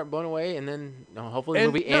him start blown away, and then hopefully the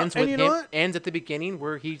And- movie no, ends and with you know him what? ends at the beginning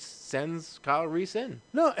where he sends Kyle Reese in.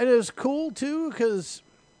 No, and it was cool too because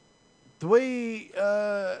the way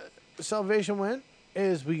Salvation went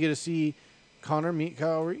is we get to see Connor meet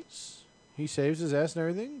Kyle Reese. He saves his ass and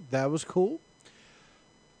everything. That was cool.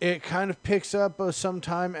 It kind of picks up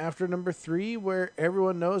sometime after number 3 where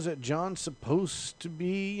everyone knows that John's supposed to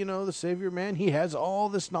be, the savior man. He has all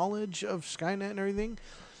this knowledge of Skynet and everything.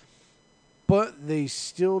 But they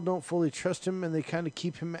still don't fully trust him, and they kind of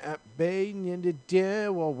keep him at bay.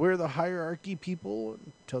 Well, we're the hierarchy people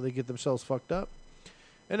until they get themselves fucked up.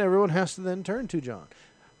 And everyone has to then turn to John.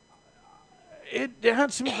 It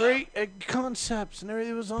had some great concepts, and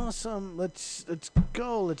everything was awesome. Let's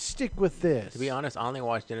go. Let's stick with this. To be honest, I only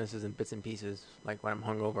watch Genesis in bits and pieces, like when I'm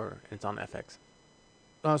hungover and it's on FX.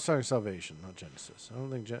 Oh, sorry, Salvation, not Genesis. I don't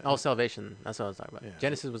think Salvation. That's what I was talking about. Yeah.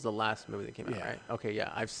 Genesis was the last movie that came out, Yeah. right? Okay,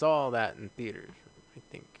 yeah. I saw that in theaters, I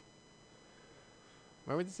think.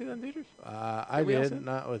 Where would you see that in theaters? I we all see did, it?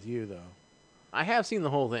 not with you, though. I have seen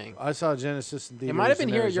the whole thing. I saw Genesis in theaters. It might have been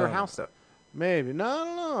in here at your Arizona. house, though. Maybe. No, I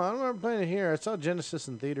don't know. I don't remember playing it here. I saw Genesis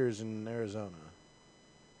in theaters in Arizona.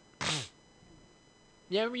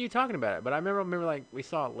 Yeah, I remember you talking about it, but I remember like we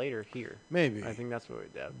saw it later here. Maybe. I think that's what we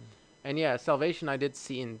did. And yeah, Salvation I did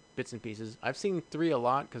see in bits and pieces. I've seen 3 a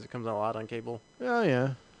lot because it comes out a lot on cable. Oh,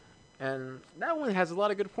 yeah. And that one has a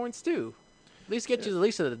lot of good points too. At least get you at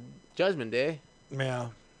least to the Judgment Day. Yeah.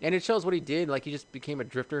 And it shows what he did. Like he just became a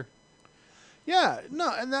drifter. Yeah,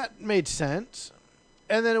 no, and that made sense.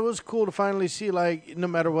 And then it was cool to finally see, like, no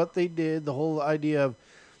matter what they did, the whole idea of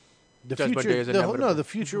the Judgment Day future. is inevitable. The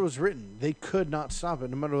future was written. They could not stop it,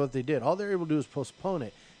 no matter what they did. All they're able to do is postpone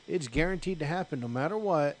it. It's guaranteed to happen, no matter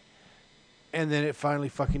what. And then it finally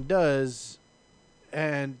fucking does.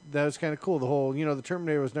 And that was kind of cool. The whole, the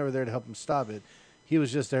Terminator was never there to help them stop it. He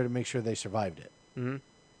was just there to make sure they survived it. Mm-hmm.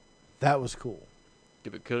 That was cool.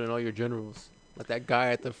 Give it killing all your generals. Like that guy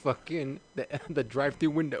at the fucking the drive-through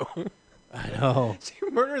window. I know. She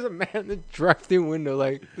murders a man in the drive-through window.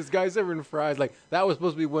 Like this guy's serving fries. Like that was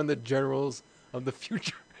supposed to be one of the generals of the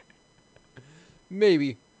future.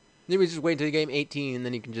 Maybe just wait until you get 18 and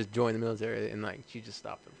then you can just join the military. And like she just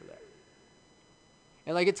stopped him for that.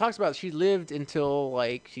 And like it talks about she lived until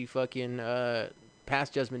like she fucking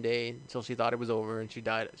past Judgment Day until she thought it was over and she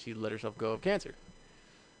died. She let herself go of cancer.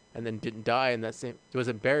 And then didn't die in that same.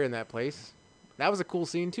 Wasn't buried in that place. That was a cool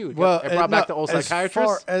scene too. Well, it brought back the old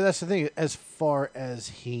psychiatrist. That's the thing. As far as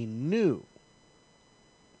he knew,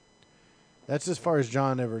 that's as far as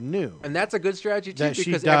John ever knew. And that's a good strategy too. That she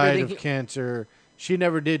because died everything of cancer. She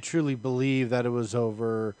never did truly believe that it was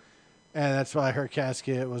over, and that's why her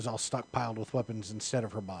casket was all stockpiled with weapons instead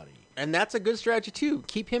of her body. And that's a good strategy too.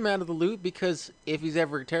 Keep him out of the loop because if he's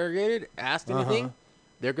ever interrogated, asked anything,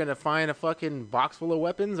 they're gonna find a fucking box full of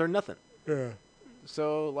weapons or nothing. Yeah.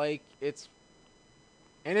 So like it's.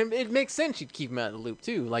 And it makes sense you'd keep him out of the loop,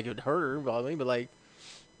 too. Like, it would hurt her, probably, but, like,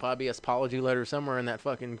 probably an apology letter somewhere in that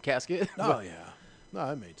fucking casket. Oh, yeah. No,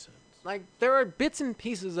 that made sense. Like, there are bits and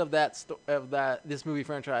pieces of this movie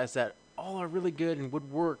franchise that all are really good and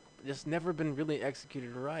would work, just never been really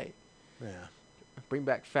executed right. Yeah. Bring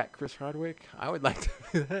back fat Chris Hardwick. I would like to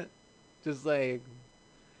do that. Just, like,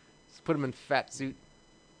 just put him in fat suit.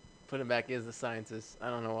 Put him back as the scientist.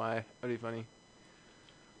 I don't know why. That would be funny.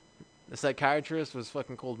 The psychiatrist was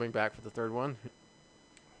fucking cool to bring back for the third one.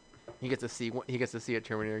 He gets to see a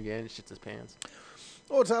Terminator again. Shits his pants.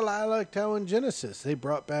 Oh, it's I liked how in Genesis they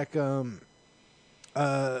brought back they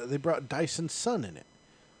brought Dyson's son in it,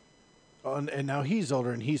 and now he's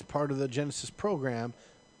older and he's part of the Genesis program,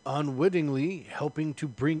 unwittingly helping to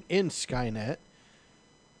bring in Skynet.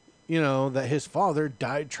 That his father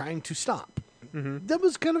died trying to stop. Mm-hmm. That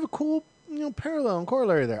was kind of a cool parallel and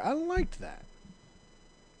corollary there. I liked that.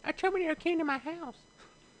 A Terminator came to my house.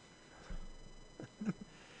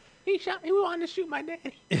 He wanted to shoot my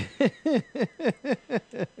daddy.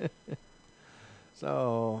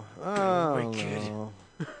 So, know.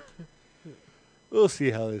 We'll see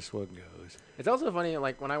how this one goes. It's also funny,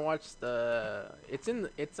 like when I watched it's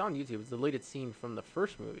on YouTube. It's the deleted scene from the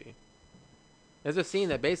first movie. There's a scene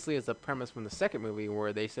that basically is the premise from the second movie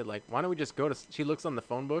where they said like, why don't we just go to? She looks on the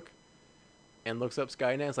phone book. And looks up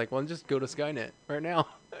Skynet. It's like, well, just go to Skynet right now.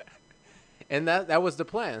 And that was the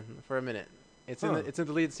plan for a minute. It's in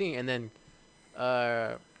the lead scene, and then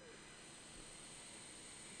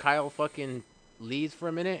Kyle fucking leaves for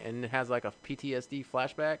a minute and has like a PTSD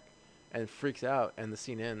flashback, and freaks out, and the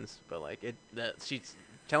scene ends. But like she's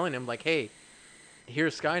telling him like, hey,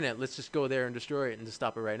 here's Skynet. Let's just go there and destroy it and just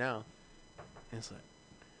stop it right now. And it's like.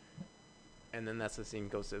 And then that's the scene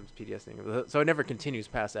goes to PTSD. So it never continues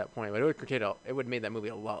past that point. But it would have made that movie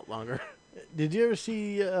a lot longer. Did you ever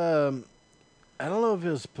see? I don't know if it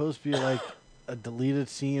was supposed to be like a deleted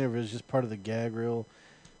scene or if it was just part of the gag reel.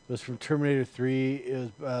 It was from Terminator 3. It was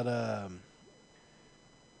about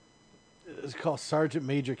it was called Sergeant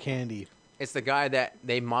Major Candy. It's the guy that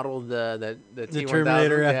they modeled the T-1000.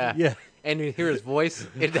 Terminator, yeah. And you hear his voice.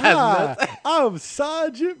 It has Hi, I'm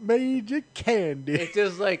Sergeant Major Candy. It's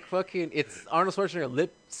just like fucking. It's Arnold Schwarzenegger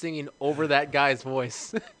lip singing over that guy's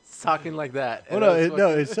voice, talking like that. Oh no,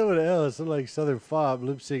 it's someone else. It's like Southern Fob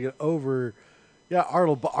lip singing over. Yeah,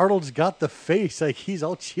 Arnold. But Arnold's got the face, like he's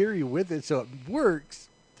all cheery with it, so it works.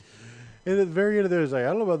 And at the very end of there, it's like, I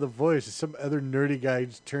don't know about the voice. Some other nerdy guy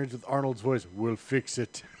just turns with Arnold's voice. We'll fix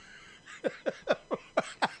it.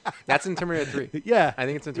 That's in Terminator 3. Yeah, I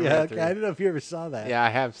think it's in Terminator 3. I don't know if you ever saw that. Yeah, I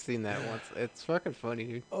have seen that once. It's fucking funny,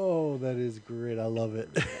 dude. Oh, that is great. I love it.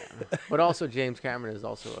 But also, James Cameron is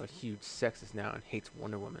also a huge sexist now and hates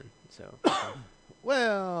Wonder Woman. So,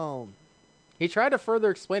 well, he tried to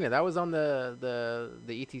further explain it. That was on the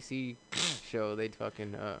ETC show. They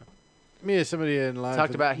fucking me and somebody in line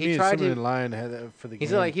talked about. He tried to in line had that for the.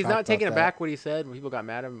 He's game, like he's not taking it that. back what he said when people got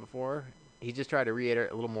mad at him before. He just tried to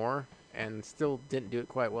reiterate a little more and still didn't do it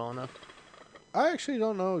quite well enough. I actually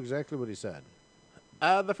don't know exactly what he said.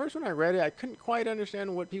 The first one I read it, I couldn't quite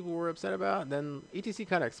understand what people were upset about. Then ETC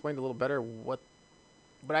kind of explained a little better what,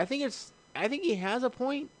 but I think he has a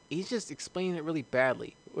point. He's just explaining it really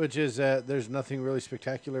badly. Which is that there's nothing really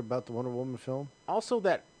spectacular about the Wonder Woman film. Also,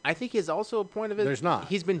 that I think is also a point of it. There's not.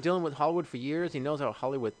 He's been dealing with Hollywood for years. He knows how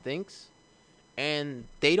Hollywood thinks, and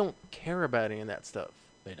they don't care about any of that stuff.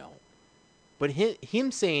 They don't. But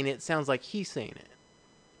him saying it sounds like he's saying it.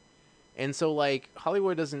 And so, like,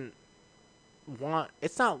 Hollywood doesn't want...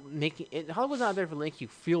 It's not making... Hollywood's not there to make you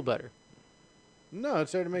feel better. No,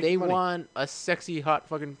 it's there to make they you money. Want a sexy, hot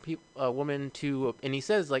fucking woman to... And he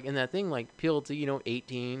says, like, in that thing, like, appeal to,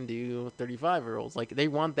 18 to 35-year-olds. Like, they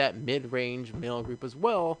want that mid-range male group as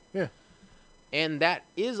well. Yeah. And that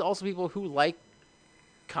is also people who like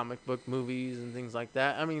comic book movies and things like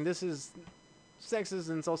that. I mean, this is... sexist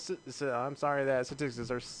and so I'm sorry that statistics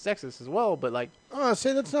are sexist as well, but like I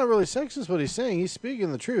say that's not really sexist what he's saying. He's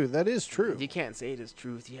speaking the truth. That is true. You can't say it is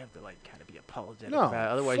truth. You have to like kind of be apologetic no, about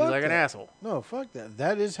it. Otherwise you're like an asshole. No, fuck that.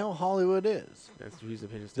 That is how Hollywood is. That's his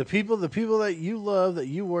opinions. The people that you love, that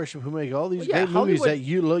you worship, who make all these yeah, great movies Hollywood,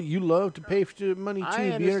 that you love to pay for money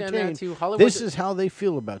to be entertained. Too. Hollywood, this is how they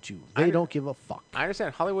feel about you. They don't give a fuck. I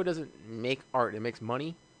understand. Hollywood doesn't make art; it makes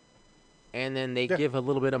money, and then they give a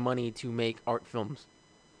little bit of money to make art films.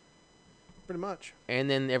 Pretty much. And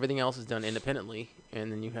then everything else is done independently,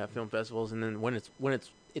 and then you have film festivals, and then when it's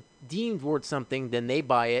deemed worth something, then they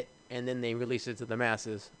buy it, and then they release it to the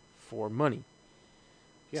masses for money.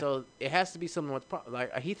 Yeah. So it has to be something what's like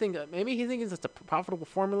maybe he thinks it's a profitable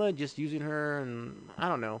formula, just using her, and I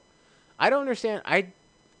don't know. I don't understand. I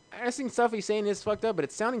think stuff he's saying is fucked up, but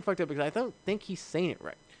it's sounding fucked up because I don't think he's saying it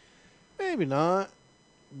right. Maybe not,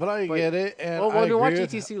 but I get it, and well, I agree watch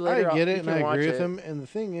with, ETC later. I get it, and I agree with him. And the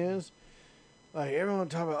thing is, like everyone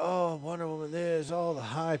talk about, oh, Wonder Woman, this, all the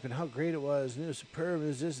hype, and how great it was, and it was superb, it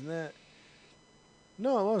was this and that.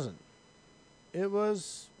 No, it wasn't. It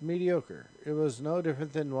was mediocre. It was no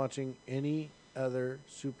different than watching any other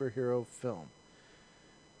superhero film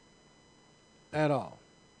at all.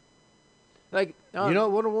 Like you know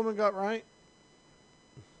what Wonder Woman got right?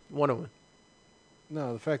 Wonder Woman.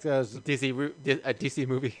 No, the fact that it was a DC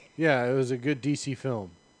movie. Yeah, it was a good DC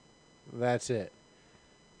film. That's it.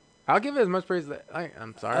 I'll give it as much praise that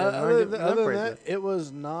I'm sorry. Other than that, it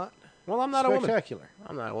was not. Well, I'm not spectacular. A woman.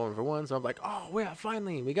 I'm not a woman for one, so I'm like, oh, yeah,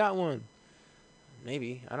 finally, we got one.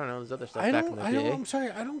 Maybe I don't know. There's other stuff back in the day. I'm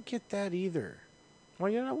sorry, I don't get that either.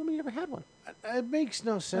 Well, you're not a woman. You never had one. It makes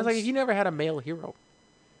no sense. It's like if you never had a male hero.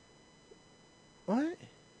 What?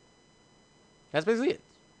 That's basically it.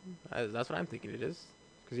 That's what I'm thinking it is.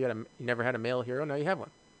 Because you never had a male hero. Now you have one.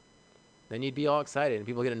 Then you'd be all excited, and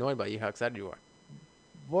people get annoyed by you how excited you are.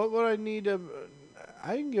 What would I need to?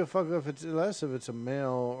 I can give a fuck if it's a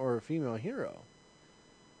male or a female hero.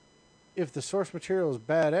 If the source material is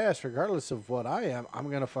badass, regardless of what I am, I'm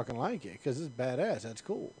gonna fucking like it because it's badass. That's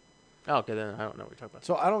cool. Oh, okay, then I don't know what you're talking about.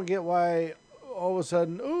 So I don't get why all of a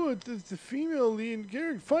sudden, oh, it's the female lead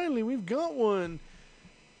character. Finally, we've got one.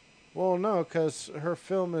 Well, no, because her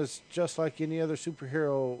film is just like any other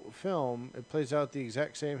superhero film. It plays out the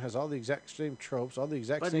exact same, has all the exact same tropes, all the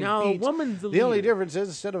exact same beats. But now a woman's the lead. The only difference is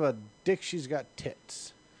instead of a dick, she's got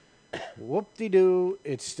tits. Whoop-de-doo,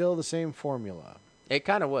 it's still the same formula. It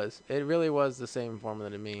kind of was. It really was the same formula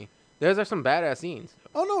to me. There's some badass scenes.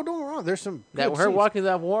 Oh, no, don't get me wrong. There's some that good her scenes. Walking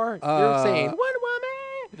that war, you're saying, Wonder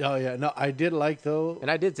Woman! Oh, yeah. No, I did like, though. And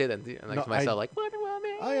I did say that to myself, like, Wonder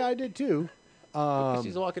Woman! I did, too.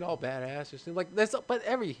 She's walking all badass. She's like that's, but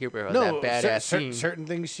every hero has that badass scene. Certain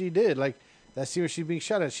things she did, like that scene where she's being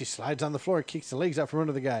shot at, she slides on the floor and kicks the legs out from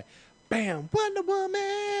under the guy. bam, Wonder Woman.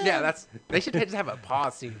 Yeah, they should just have a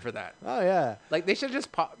pause scene for that. Oh yeah. Like they should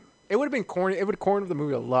just pause. It would have been corny. It would corner the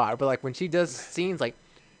movie a lot. But like when she does scenes like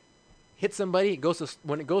hit somebody,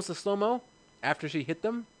 when it goes to slow mo after she hit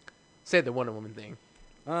them, say the Wonder Woman thing,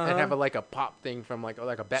 and have a pop thing from like a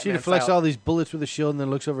Batman. She deflects style. all these bullets with a shield and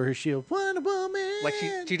then looks over her shield. Wonder Woman. Like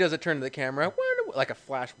she does a turn to the camera, like a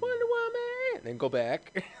flash, Wonder Woman, and then go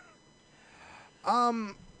back.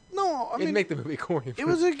 No, I It'd mean, make the movie corny. it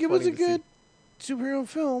was a good superhero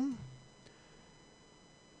film.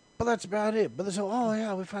 But that's about it. But so, oh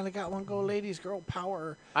yeah, we finally got one. Go ladies, girl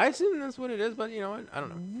power. I assume that's what it is, but you know what? I don't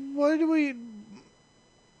know. Why do we?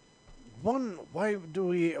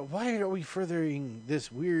 Why are we furthering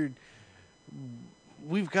this weird?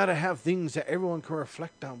 We've got to have things that everyone can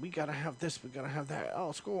reflect on. We got to have this. We got to have that.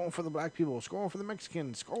 Oh, score one for the black people. Score one for the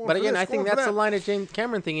Mexicans. Score one But for again, this, I think score one for that's the that. line of James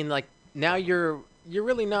Cameron thinking. Like now you're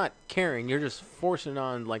really not caring. You're just forcing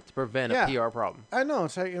on like to prevent a PR problem. I know.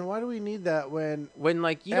 It's like, and why do we need that when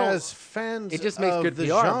like you as don't, fans? it just makes of good the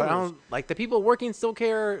PR. But I genres- don't like the people working still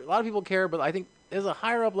care. A lot of people care, but I think there's a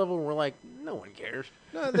higher up level where we're like, no one cares.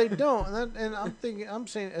 No, they don't. And I'm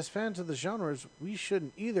saying, as fans of the genres, we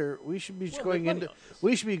shouldn't either. We should be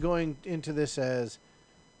we should be going into this as,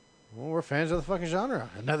 well, we're fans of the fucking genre.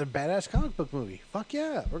 Another badass comic book movie. Fuck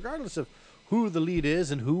yeah! Regardless of who the lead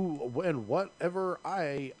is and who and whatever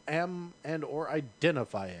I am and or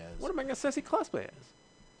identify as. What am I gonna sexy cosplay as?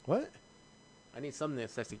 What? I need something to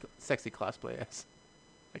sexy cosplay as.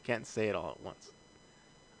 I can't say it all at once.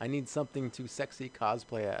 I need something to sexy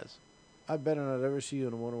cosplay as. I better not ever see you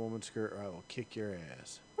in a Wonder Woman skirt, or I will kick your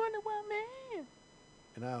ass. Wonder Woman.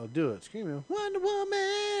 And I'll do it, screaming, Wonder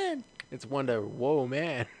Woman! It's Wonder. Whoa,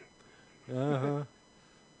 man. Uh-huh.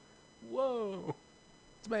 Whoa.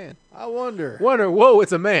 It's a man. I wonder. Wonder. Whoa,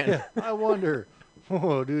 it's a man. I wonder.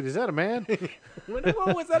 Whoa, dude, is that a man? Wonder.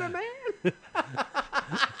 Whoa, is that a man?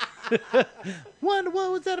 Wonder,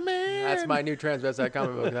 whoa, is that a man? That's my new transvestite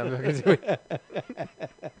comic book. That I'm looking to.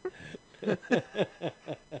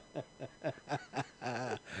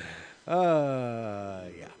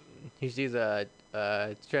 Yeah. She's a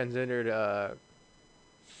transgendered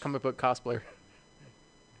comic book cosplayer.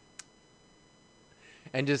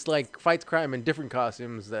 And just like fights crime in different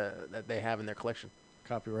costumes that they have in their collection.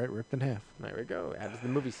 Copyright ripped in half. There we go. Added to the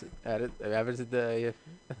movie. Added to the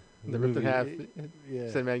ripped in half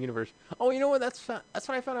cinematic universe. Oh, you know what? That's what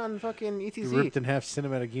I found on fucking ETC. The ripped in half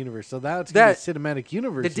cinematic universe. So that's that cinematic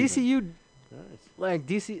universe. The DCU, like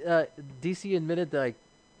DC admitted that like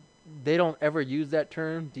they don't ever use that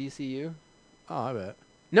term DCU. Oh, I bet.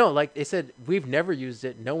 No, like they said, we've never used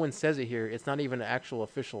it. No one says it here. It's not even an actual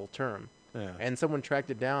official term. Yeah. And someone tracked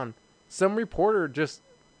it down. Some reporter just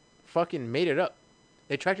fucking made it up.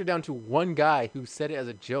 They tracked it down to one guy who said it as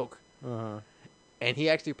a joke. Uh-huh. And he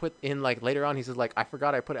actually put in, like, later on, he says, like, I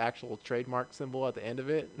forgot I put an actual trademark symbol at the end of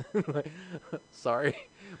it. Like, sorry.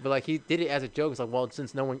 But, like, he did it as a joke. It's like, well,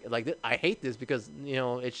 since no one, like, I hate this because, you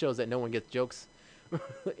know, it shows that no one gets jokes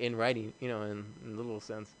in writing, you know, in a little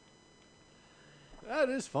sense. That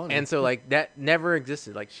is funny. And so, like, that never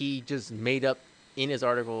existed. Like, he just made up in his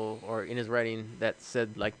article or in his writing that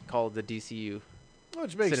said, like, called the DCU.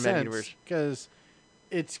 Which makes sense, because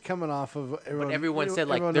it's coming off of everyone. But everyone said,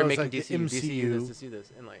 like, everyone they're knows, making like, the DCU MCU. this,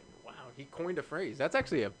 this. And, like, wow, he coined a phrase. That's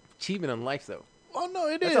actually an achievement in life, though. Oh,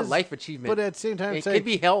 no, That's a life achievement. But at the same time, it could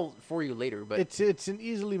be held for you later. But it's an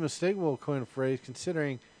easily mistakable coin of phrase,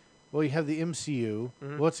 considering, well, you have the MCU.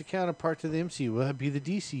 Mhm. What's the counterpart to the MCU? Well, that'd be the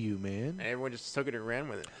DCU, man. And everyone just took it and ran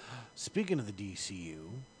with it. Speaking of the DCU,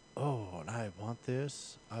 oh, and I want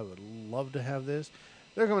this. I would love to have this.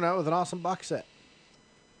 They're coming out with an awesome box set.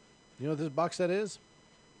 You know what this box set is?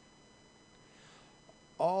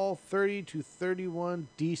 All 30 to 31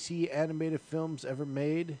 DC animated films ever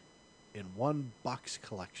made in one box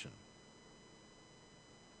collection.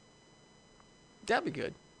 That'd be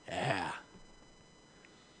good. Yeah.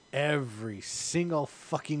 Every single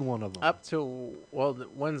fucking one of them. Up to, well,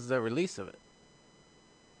 when's the release of it?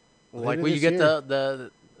 Well, like, Later when you this get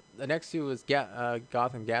year. the next two is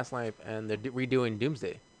Gotham Gaslight, and they're redoing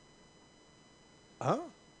Doomsday. Huh?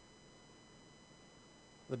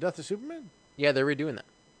 The Death of Superman? Yeah, they're redoing that.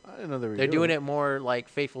 I didn't know they were They're doing it more, like,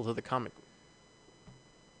 faithful to the comic.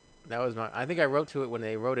 That was I think I wrote to it when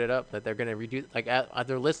they wrote it up that they're going to redo, like, at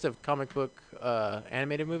their list of comic book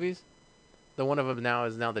animated movies, the one of them now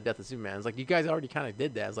is the Death of Superman. It's like, you guys already kind of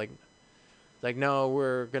did that. It's like, no,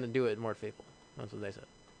 we're going to do it more faithful. That's what they said.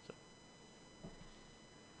 So,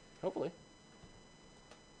 hopefully.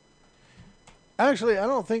 Actually, I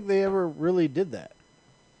don't think they ever really did that.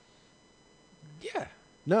 Yeah.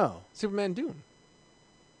 No. Superman Doom.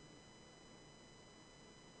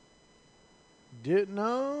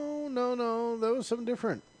 No. That was something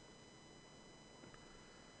different.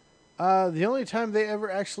 The only time they ever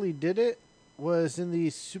actually did it was in the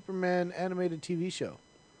Superman animated TV show.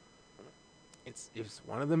 It's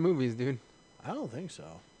one of the movies, dude. I don't think so.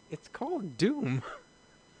 It's called Doom.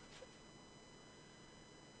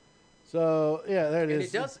 So yeah, there it And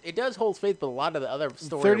is. it does hold faith, but a lot of the other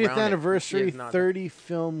story 30th around it anniversary is not. 30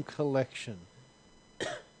 film collection.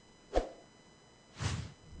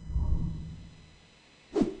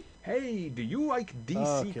 Hey, do you like DC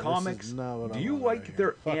Okay, this is Comics? not what Do I you want like right their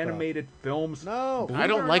here. Fuck off. animated films? No. I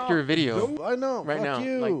don't like your video. I know. Right fuck now,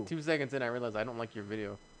 you. like 2 seconds in, I realized I don't like your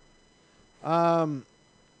video.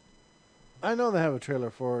 I know they have a trailer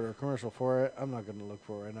for it or a commercial for it. I'm not going to look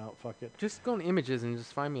for it right now. Fuck it. Just go on images and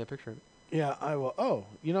just find me a picture of it. Yeah, I will. Oh,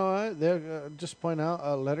 you know what? They're just point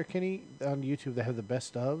out Letterkenny on YouTube. They have the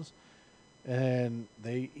best ofs, and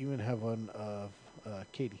they even have one of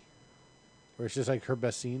Katie, where it's just like her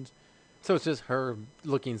best scenes. So it's just her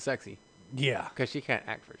looking sexy. Yeah, because she can't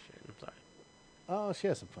act for shit. I'm sorry. Oh, she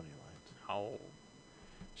has some funny lines.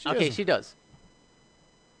 Oh, okay, she does.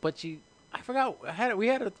 But I forgot. We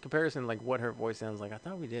had a comparison like what her voice sounds like. I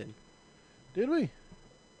thought we did. Did we?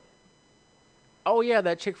 Oh yeah,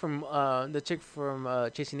 that chick from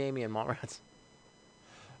Chasing Amy and Mallrats.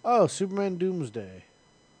 Oh, Superman Doomsday.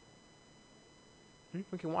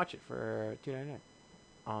 We can watch it for $2.99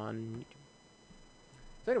 on YouTube.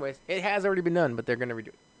 So, anyways, it has already been done, but they're gonna redo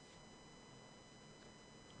it.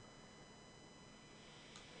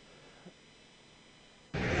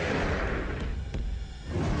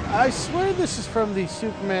 I swear this is from the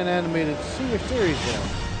Superman animated series, though.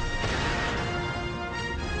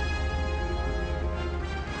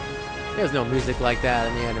 There's no music like that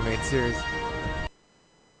in the animated series.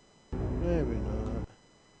 Maybe not.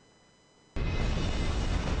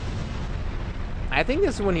 I think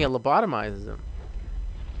this is when he lobotomizes him.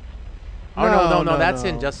 Oh, No, no, that's no.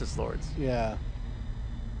 in Justice Lords. Yeah.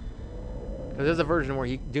 Because there's a version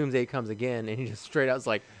where Doomsday comes again, and he just straight out is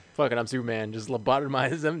like, fuck it, I'm Superman. Just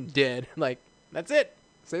lobotomizes him, dead. Like, that's it.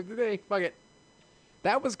 Save the day. Fuck it.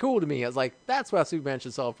 That was cool to me. I was like, that's why Superman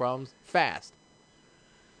should solve problems fast.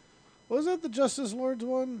 Was that the Justice Lords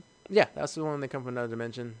one? Yeah, that's the one they come from another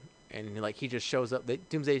dimension. And, like, he just shows up.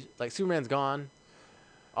 Doomsday, like, Superman's gone.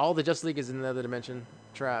 All the Justice League is in another dimension,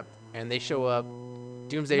 trapped. And they show up.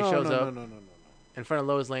 Doomsday shows up No. in front of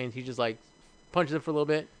Lois Lane. He just, like, punches him for a little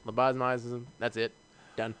bit, lobotomizes him. That's it.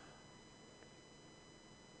 Done.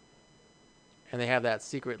 And they have that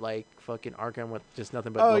secret, like, fucking Arkham with just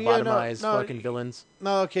nothing but lobotomized fucking villains.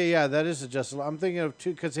 No, okay, yeah, that is the Justice Lord. I'm thinking of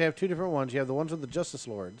two, because they have two different ones. You have the ones with the Justice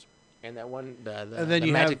Lords. And that one, and then the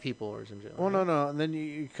you magic have, people or some shit. Well, no. And then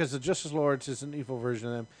because the Justice Lords is an evil version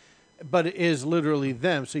of them. But it is literally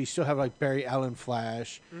them. So you still have, like, Barry Allen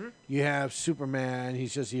Flash. Mm-hmm. You have Superman.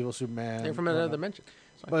 He's just evil Superman. They're from another dimension.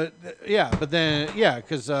 But, because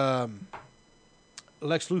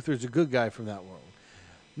Lex Luthor's a good guy from that world.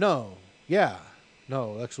 No,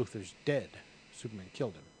 Lex Luthor's dead. Superman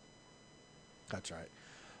killed him. That's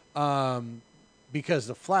right. Because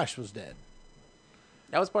the Flash was dead.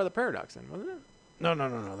 That was part of the paradox, then, wasn't it? No.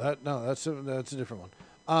 That's a different one.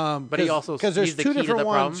 But he also because there's he's the two key to different the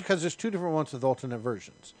ones. problem? Because there's two different ones with alternate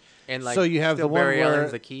versions. And like, so you have still the one Barry where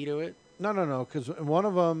Allen's the key to it. No. Because in one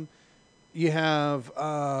of them, you have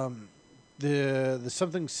the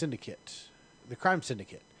something syndicate, the crime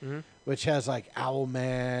syndicate, which has like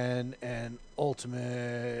Owlman and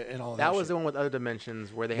Ultimate and all that. That was shit. the one with other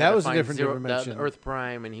dimensions where they That had to was a find different the dimension. Earth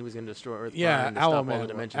Prime, and he was going to destroy Earth Yeah, Prime to stop all the Owlman.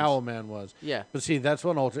 dimensions. Owlman was. Yeah. But see, that's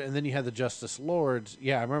one alternate. And then you had the Justice Lords.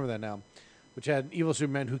 Yeah, I remember that now. Which had evil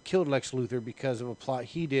Superman who killed Lex Luthor because of a plot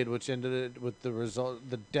he did, which ended with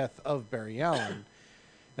the death of Barry Allen.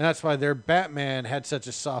 And that's why their Batman had such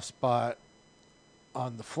a soft spot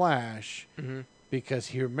on the Flash, because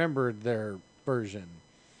he remembered their version,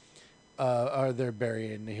 or their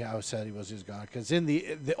Barry, and how sad he was gone. Because in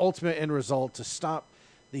the ultimate end result to stop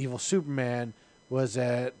the evil Superman was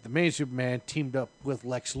that the main Superman teamed up with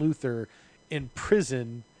Lex Luthor in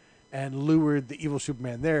prison and lured the evil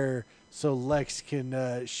Superman there so Lex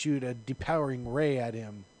can shoot a depowering ray at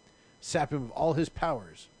him, sap him of all his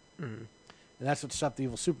powers. And that's what stopped the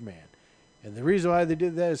evil Superman. And the reason why they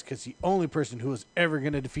did that is because the only person who was ever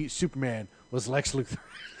going to defeat Superman was Lex Luthor.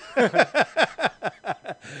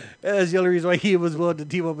 That's the only reason why he was willing to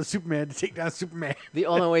team up with Superman to take down Superman. The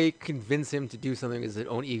only way you convince him to do something is his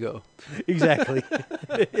own ego. Exactly.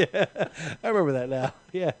 Yeah. I remember that now.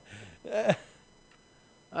 Yeah.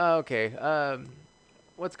 Okay.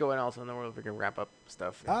 What's going on else in the world? We can wrap up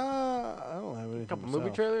stuff. I don't have anything. A couple myself.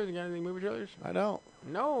 movie trailers. You got any movie trailers? I don't.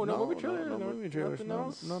 No movie trailers. No movie trailers. Nothing No,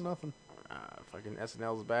 else? no, nothing. Fucking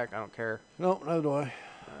SNL's back. I don't care. No, neither do I.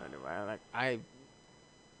 I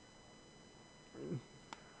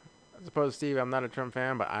suppose, Steve, I'm not a Trump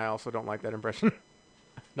fan, but I also don't like that impression.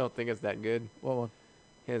 I don't think it's that good. What one?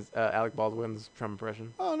 His Alec Baldwin's Trump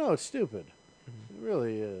impression. Oh no, it's stupid. It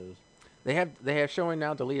really is. They have showing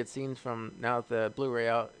now deleted scenes from now that the Blu-ray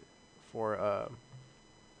out for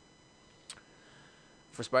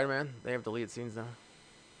Spider-Man. They have deleted scenes now.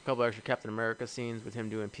 A couple extra Captain America scenes with him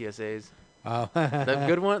doing PSAs. Oh. The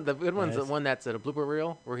good one's Nice. the one that's at a blooper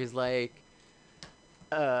reel where he's like,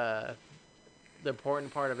 the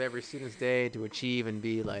important part of every student's day to achieve and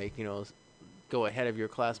be like, go ahead of your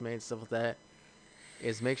classmates, stuff like that,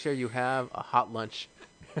 is make sure you have a hot lunch.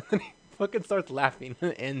 And he fucking starts laughing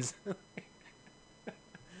and it ends.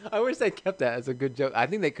 I wish they kept that as a good joke. I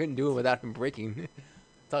think they couldn't do it without him breaking,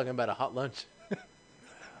 talking about a hot lunch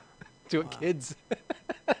to kids.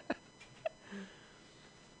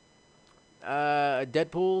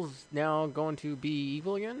 Deadpool's now going to be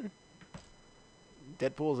evil again.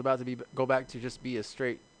 Deadpool's about to go back to just be a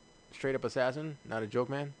straight up assassin, not a joke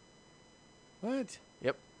man. What?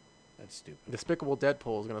 Yep. That's stupid. Despicable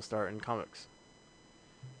Deadpool is going to start in comics.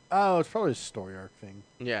 Oh, it's probably a story arc thing.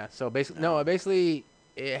 Yeah. So basically,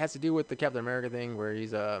 it has to do with the Captain America thing where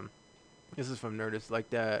he's this is from Nerdist, like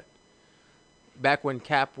that. Back when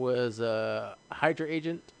Cap was a Hydra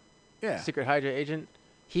agent, secret Hydra agent,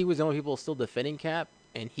 he was the only people still defending Cap,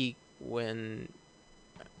 and when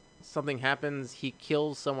something happens, he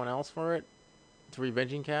kills someone else for it, to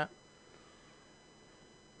revenging Cap.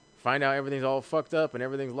 Find out everything's all fucked up and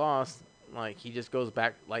everything's lost. Like he just goes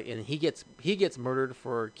back, and he gets murdered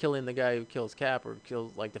for killing the guy who kills Cap or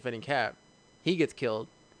kills defending Cap. He gets killed.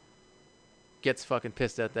 Gets fucking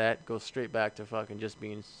pissed at that. Goes straight back to fucking just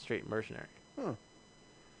being straight mercenary. Huh.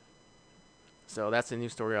 So that's a new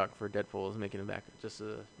story arc for Deadpool, is making him back. Just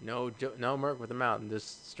no merc with him out, and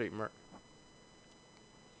just straight merc.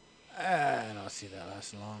 I don't see that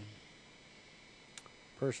lasting long.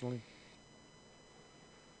 Personally.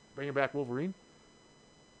 Bringing back Wolverine.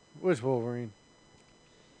 Which Wolverine?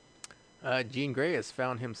 Jean Grey has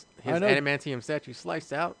found his adamantium statue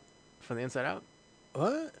sliced out from the inside out.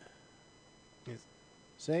 What?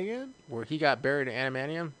 Say again? Where he got buried in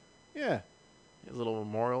adamantium. Yeah. His little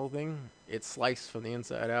memorial thing. It's sliced from the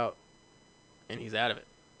inside out, and he's out of it.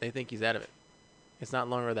 They think he's out of it. It's not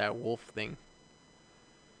longer that wolf thing.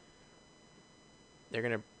 They're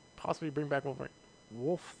gonna possibly bring back Wolverine.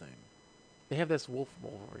 Wolf thing. They have this wolf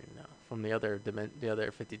Wolverine now from the other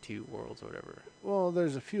 52 worlds or whatever. Well,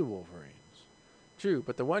 there's a few Wolverines. True,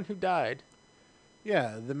 but the one who died.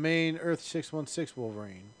 Yeah, the main Earth 616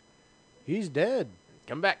 Wolverine. He's dead.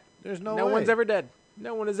 Come back. There's no way. No one's ever dead.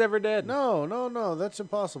 No one is ever dead. No. That's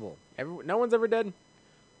impossible. No one's ever dead.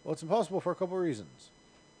 Well, it's impossible for a couple of reasons.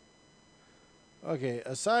 Okay,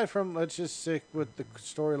 aside from, let's just stick with the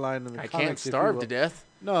storyline in the comics. I can't starve to death.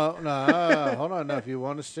 No, hold on. Now, if you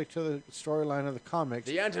want to stick to the storyline of the comics,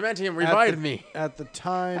 the adamantium revived me. At the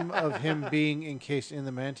time of him being encased in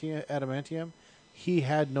the adamantium, he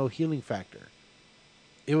had no healing factor.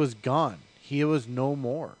 It was gone. He was no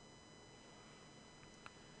more.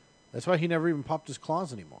 That's why he never even popped his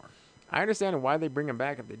claws anymore. I understand why they bring him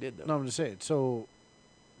back if they did, though. No, I'm just saying. So,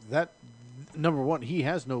 that number one, he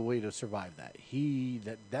has no way to survive that.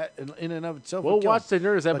 That in and of itself. We'll watch the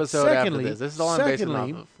Nerdist episode after this. This is all I'm basing off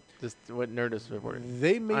of. This what Nerdist reported.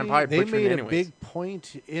 They made a big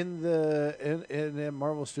point in the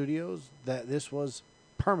Marvel Studios that this was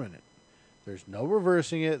permanent. There's no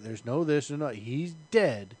reversing it. There's no this or no. He's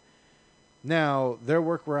dead. Now their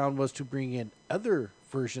workaround was to bring in other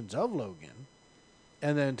versions of Logan,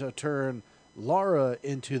 and then to turn Laura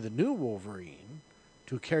into the new Wolverine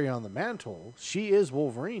to carry on the mantle. She is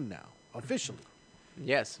Wolverine now, officially.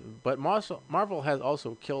 Yes, but Marvel has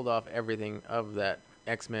also killed off everything of that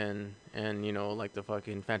X-Men and, like the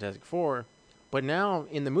fucking Fantastic Four. But now,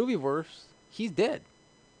 in the movieverse, he's dead.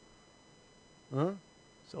 Huh?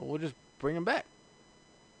 So we'll just bring him back.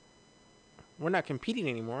 We're not competing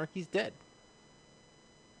anymore. He's dead.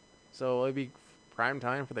 So it'd be prime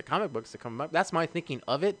time for the comic books to come up. That's my thinking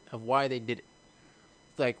of it, of why they did it.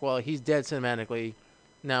 It's like, well, he's dead cinematically.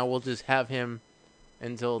 Now we'll just have him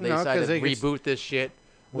until they decide to reboot this shit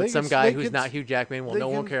with some guy who's not Hugh Jackman. Well, no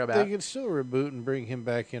one will care about. They can still reboot and bring him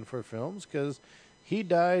back in for films because he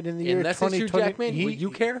died in the year 2020. Hugh Jackman, would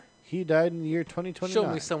you care? He died in the year 2029.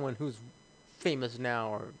 Show me someone who's famous now,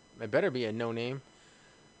 or it better be a no-name,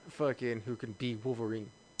 fucking who can be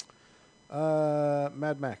Wolverine.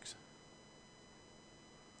 Mad Max.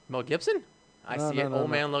 Mel Gibson? I see it.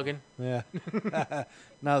 Old man Logan. Yeah.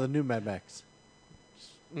 Now the new Mad Max.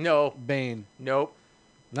 No. Bane. Nope.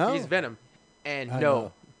 No. He's Venom. And I no,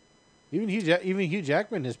 know. Even Hugh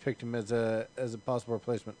Jackman has picked him as a possible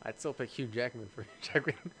replacement. I'd still pick Hugh Jackman for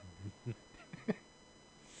Jackman.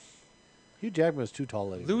 Hugh Jackman is too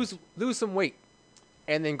tall. Anyway. Lose some weight,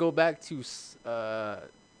 and then go back to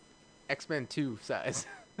X-Men 2 size.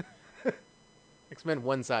 X-Men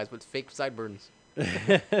 1 size with fake sideburns.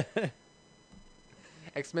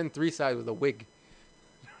 X-Men 3 size with a wig.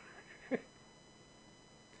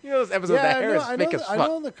 You know those episodes that hair is fake as fuck. I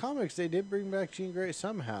know in the comics they did bring back Jean Grey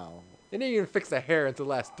somehow. They didn't even fix the hair until the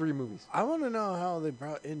last 3 movies. I want to know how they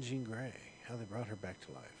brought in Jean Grey. How they brought her back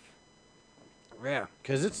to life. Yeah.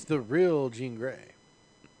 Because it's the real Jean Grey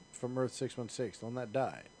from Earth 616, the one that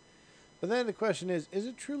died. But then the question is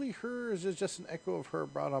it truly her or is it just an echo of her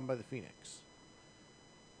brought on by the Phoenix?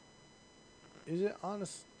 Is it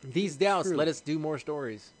honest? These doubts truly? let us do more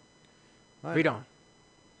stories. Read on.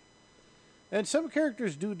 And some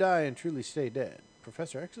characters do die and truly stay dead.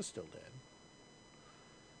 Professor X is still dead.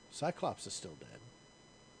 Cyclops is still dead.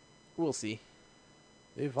 We'll see.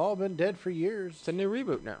 They've all been dead for years. It's a new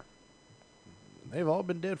reboot now. They've all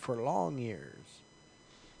been dead for long years.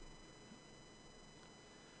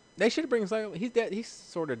 They should bring Cyclops. He's dead. He's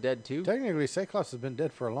sort of dead too. Technically, Cyclops has been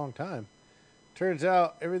dead for a long time. Turns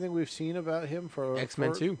out everything we've seen about him for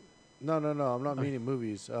X-Men 2. No. I'm not meaning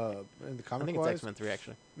movies. In the comic I think wise, it's X-Men 3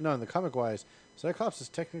 actually. No, in the comic wise, Cyclops has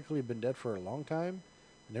technically been dead for a long time,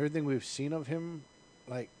 and everything we've seen of him,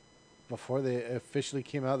 like before they officially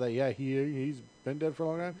came out that he's been dead for a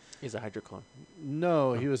long time. He's a Hydra clone.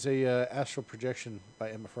 No, he was a astral projection by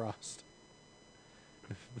Emma Frost.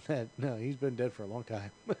 No, he's been dead for a long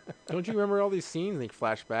time. Don't you remember all these scenes? Like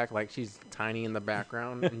flashback, like she's tiny in the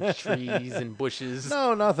background, and trees and bushes.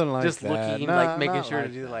 No, nothing like just that. looking, No, like making not sure like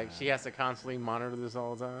to do that. like she has to constantly monitor this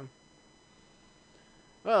all the time.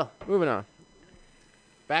 Well, moving on.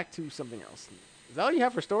 Back to something else. Is that all you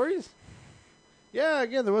have for stories? Yeah,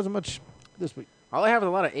 again, there wasn't much this week. All I have is a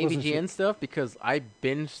lot of Wasn't AVGN stuff because I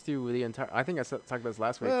binged through the entire. I think I talked about this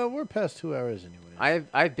last week. Well, we're past 2 hours anyway.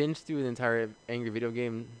 I binged through the entire Angry Video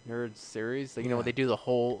Game Nerds series. Like, you know, they do the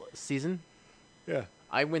whole season. Yeah.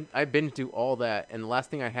 I binged through all that, and the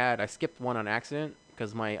last thing I had, I skipped one on accident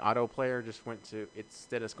because my auto player just went to,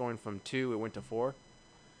 instead of going from 2, it went to 4,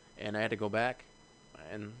 and I had to go back.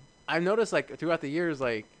 And I've noticed, like, throughout the years,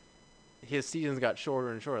 like, his seasons got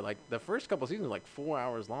shorter and shorter. Like, the first couple seasons were like 4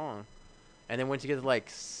 hours long. And then once you get to like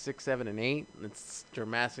 6, 7, and 8, it's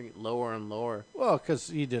dramatically lower and lower. Well, because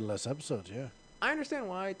he did less episodes, yeah. I understand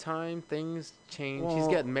why things change. Well, He's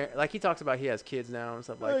getting married. Like, he talks about he has kids now and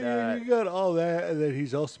stuff like that. You got all that, and then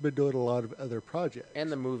he's also been doing a lot of other projects.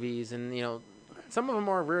 And the movies, and, you know, some of them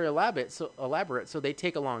are very elaborate, so they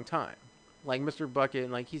take a long time. Like Mr.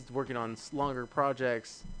 Bucket, like, he's working on longer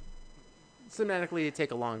projects. Cinematically, they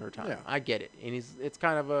take a longer time. Yeah. I get it. And it's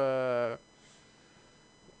kind of a...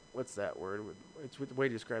 What's that word? It's the way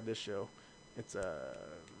to describe this show. It's a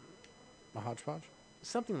hodgepodge?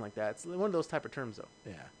 Something like that. It's one of those type of terms, though.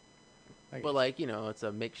 Yeah. But, like, you know, it's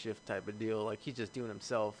a makeshift type of deal. Like, he's just doing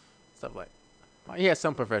himself. Stuff like... He has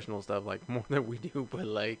some professional stuff, like, more than we do. But,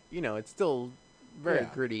 like, you know, it's still very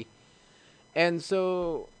gritty. And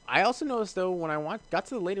so, I also noticed, though, when I got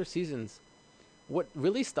to the later seasons, what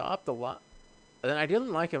really stopped a lot... And I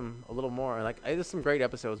didn't like him a little more. Like, there's some great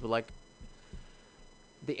episodes, but, like...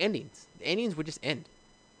 The endings would just end,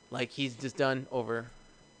 like he's just done over.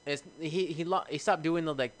 He stopped doing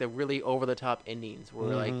the really over the top endings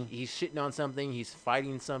where like he's shitting on something, he's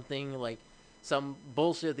fighting something, like some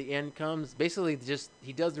bullshit at the end comes. Basically, just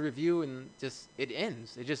he does the review and just it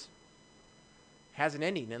ends. It just has an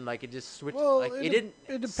ending and like it just switched. Well, like it didn't.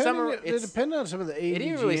 It depended on some of the AVGNs. It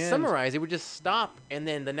didn't really summarize. It would just stop and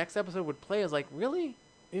then the next episode would play. I was like, really?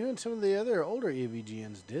 Even some of the other older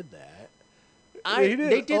AVGNs did that. They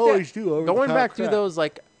did always that. do over Going the top back through crap. those,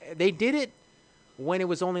 like they did it when it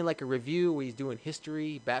was only like a review where he's doing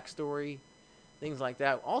history, backstory, things like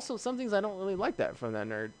that. Also, some things I don't really like that from that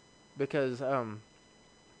nerd because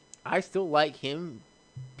I still like him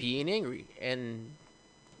being angry and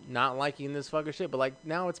not liking this fucking shit. But like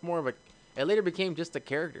now, it's more of a. It later became just a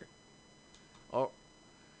character. Oh.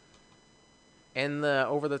 And the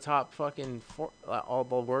over-the-top fucking, all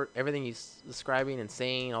the word, everything he's describing and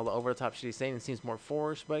saying, all the over-the-top shit he's saying, it seems more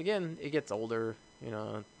forced. But again, it gets older. You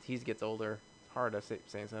know, he gets older. Hard to say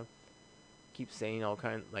something. Keep saying all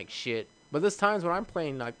kind like shit. But there's times when I'm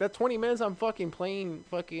playing like that 20 minutes I'm fucking playing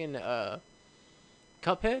fucking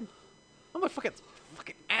Cuphead. I'm a fucking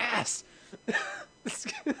ass.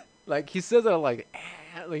 Like he says that like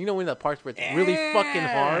you know when the parts where it's really fucking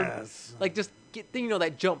hard. Like just get you know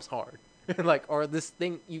that jumps hard. Like, or this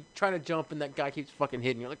thing, you try to jump and that guy keeps fucking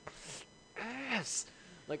hitting you. Like, ass.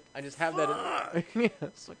 Like I just have that. Yeah,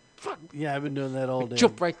 it's like fuck. Yeah, I've been doing that all day.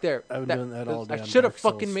 Jump right there. I've been doing that all day. I on should have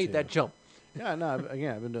Dark fucking Souls made too. that jump. Yeah, no.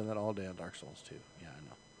 Again, I've been doing that all day on Dark Souls too. Yeah, I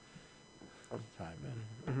know. Time,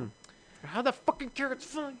 man. How the fucking carrots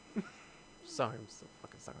flying? Sorry, I'm still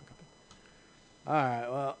fucking stuck on cupping. All right,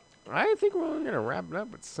 well, I think we're only gonna wrap it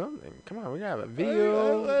up with something. Come on, we gotta have a video. I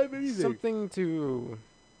don't have anything. Something to.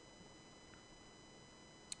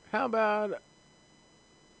 How about?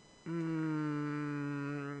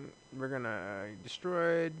 We're gonna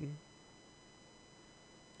destroyed.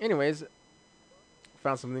 Anyways,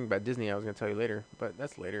 found something about Disney. I was gonna tell you later, but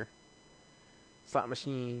that's later. Slot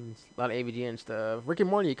machines, a lot of AVG and stuff. Rick and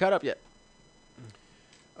Morty, you caught up yet?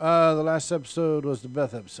 the last episode was the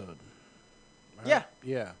Beth episode. Right? Yeah.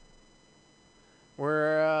 Yeah.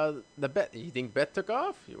 Where the Beth? You think Beth took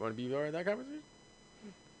off? You want to be part of that conversation?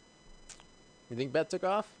 You think Beth took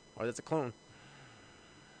off, or that's a clone?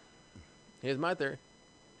 Here's my theory.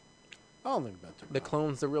 I don't think Beth took The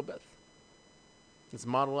clone's the real Beth. It's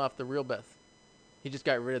modeled off the real Beth. He just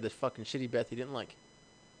got rid of this fucking shitty Beth he didn't like.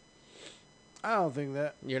 I don't think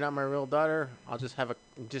that. You're not my real daughter. I'll just have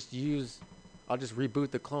I'll just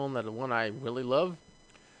reboot the clone that the one I really love.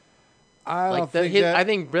 I Like don't think that. I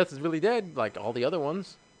think Beth is really dead, like all the other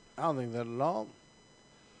ones. I don't think that at all.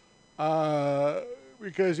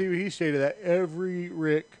 Because he stated that every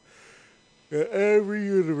Rick, every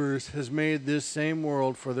universe has made this same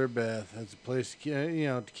world for their Beth as a place,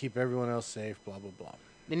 to keep everyone else safe. Blah blah blah.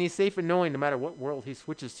 And he's safe in knowing no matter what world he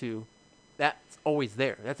switches to, that's always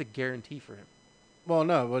there. That's a guarantee for him. Well,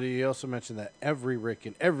 no, but he also mentioned that every Rick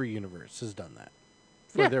in every universe has done that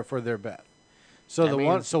for their Beth.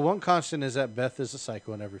 So one constant is that Beth is a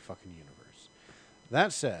psycho in every fucking universe.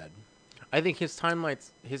 That said, I think his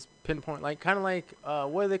timelights, his pinpoint, like kind of like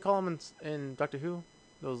what do they call them in Doctor Who?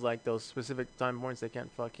 Those specific time points they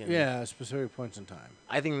can't fucking. Yeah, specific points in time.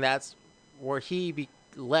 I think that's where he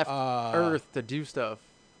left Earth to do stuff.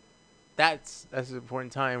 That's an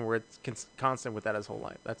important time where it's constant with that his whole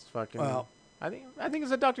life. That's fucking. Well, I think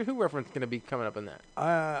it's a Doctor Who reference going to be coming up in that.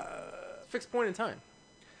 Fixed point in time.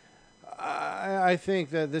 I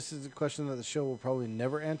think that this is a question that the show will probably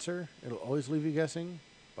never answer. It'll always leave you guessing.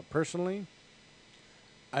 But personally,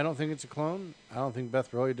 I don't think it's a clone. I don't think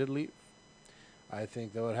Beth really did leave. I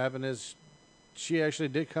think that what happened is she actually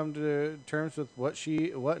did come to terms with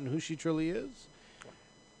what and who she truly is.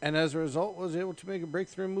 And as a result, was able to make a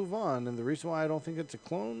breakthrough and move on. And the reason why I don't think it's a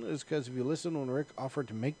clone is because if you listen when Rick offered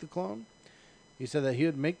to make the clone, he said that he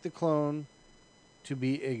would make the clone to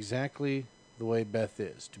be exactly the way Beth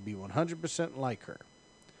is, to be 100% like her.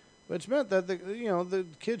 Which meant that the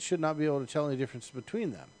kids should not be able to tell any difference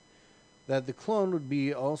between them. That the clone would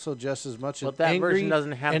be also just as much But that version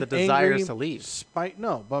doesn't have the desires to leave.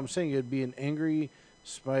 No, but I'm saying it would be an angry,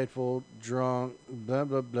 spiteful, drunk, blah,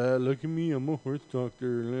 blah, blah, look at me, I'm a horse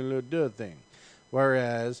doctor, blah, blah, blah, thing.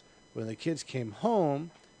 Whereas, when the kids came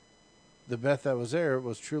home, the Beth that was there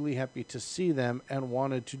was truly happy to see them and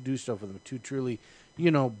wanted to do stuff with them, to truly,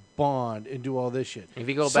 bond and do all this shit. If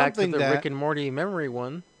you go back to the Rick and Morty memory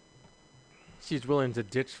one, she's willing to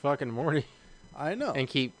ditch fucking Morty. I know. And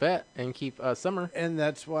keep Summer. And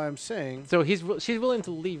that's why I'm saying. So she's willing to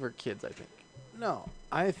leave her kids, I think. No,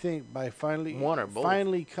 I think by finally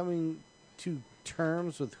coming to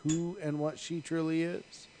terms with who and what she truly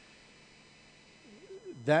is,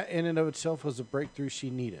 that in and of itself was a breakthrough she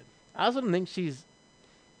needed. I also don't think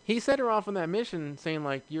he set her off on that mission saying,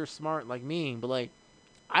 like, you're smart like me, but, like,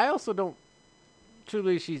 I also don't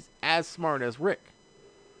truly she's as smart as Rick.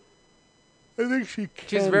 I think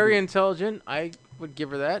she's very intelligent. I would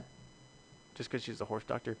give her that. Just because she's a horse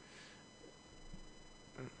doctor.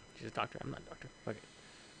 She's a doctor. I'm not a doctor. Okay.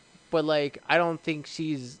 But, like, I don't think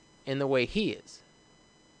she's in the way he is.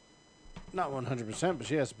 Not 100%, but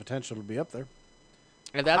she has the potential to be up there.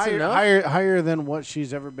 And that's enough. Higher than what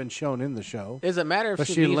she's ever been shown in the show. It doesn't matter if but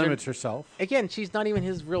she limits herself. Again, she's not even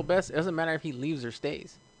his real best. It doesn't matter if he leaves or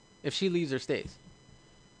stays. If she leaves or stays.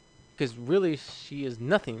 Because really, she is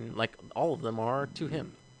nothing like all of them are to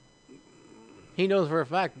him. He knows for a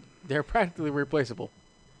fact they're practically replaceable.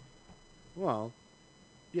 Well,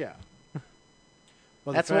 yeah.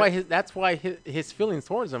 Well, that's why his feelings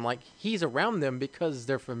towards them, like, he's around them because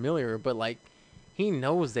they're familiar, but, like, he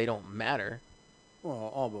knows they don't matter.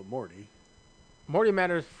 Well, all but Morty. Morty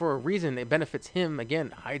matters for a reason. It benefits him.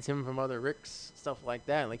 Again, hides him from other Ricks, stuff like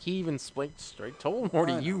that. Like, he even straight told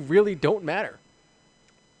Morty, you really don't matter.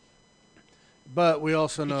 But we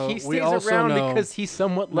also know he stays around because he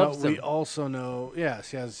somewhat loves them. We also know,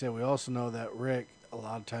 as I said, we also know that Rick, a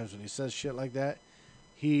lot of times when he says shit like that,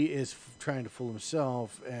 he is trying to fool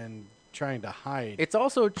himself and trying to hide. It's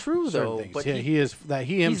also true certain though. things. But yeah,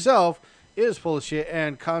 he himself is full of shit,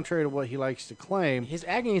 and contrary to what he likes to claim, his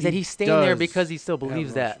agony is that he's staying there does because he still have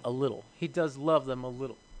believes that emotion. a little. He does love them a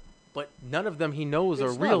little, but none of them he knows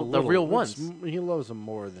It's are not real. The little, real it's ones. He loves them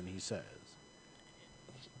more than he says.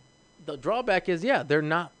 The drawback is, yeah, they're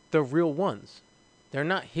not the real ones. They're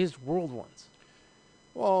not his world ones.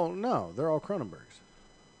 Well, no, they're all Cronenberg's.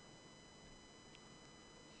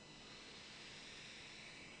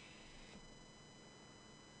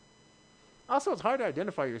 Also, it's hard to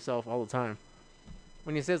identify yourself all the time.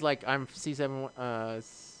 When he says like I'm C7,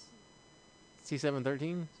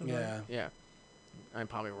 C713. Yeah. Yeah. I'm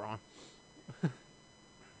probably wrong.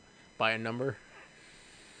 By a number.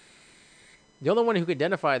 The only one who could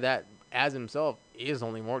identify that as himself is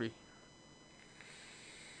only Morty.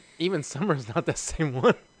 Even Summer's not the same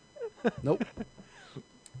one. Nope.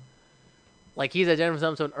 Like he's identifying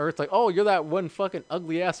himself on Earth, like, oh, you're that one fucking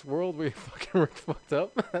ugly ass world where you fucking were fucked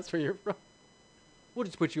up. That's where you're from. We'll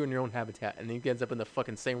just put you in your own habitat, and then he ends up in the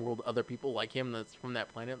fucking same world with other people like him that's from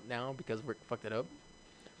that planet now because Rick fucked it up.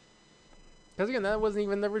 Because again, that wasn't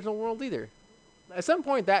even the original world either. At some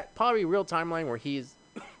point, that probably real timeline where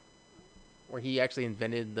he actually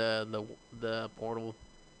invented the portal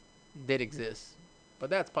did exist, but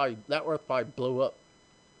that Earth probably blew up.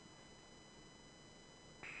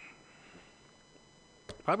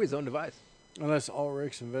 Probably his own device. Unless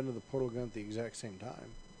Ulrichs invented the portal gun at the exact same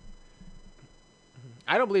time.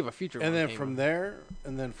 I don't believe a future. And one then came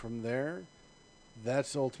from there,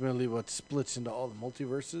 that's ultimately what splits into all the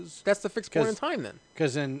multiverses. That's the fixed point in time then.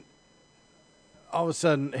 Because then all of a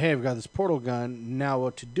sudden, hey, I've got this portal gun. Now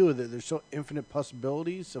what to do with it? There's so infinite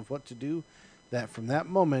possibilities of what to do that from that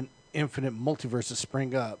moment, infinite multiverses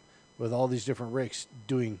spring up with all these different Ricks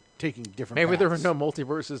taking different Maybe there were paths. no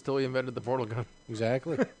multiverses till he invented the portal gun.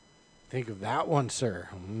 Exactly. Think of that one, sir.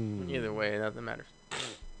 Either way, nothing matters.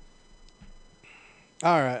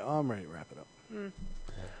 All right, I'm ready to wrap it up.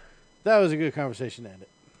 That was a good conversation to end it.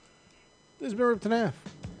 This has been Ripped in Half.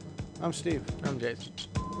 I'm Steve. I'm Jason.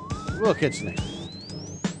 We'll catch you next.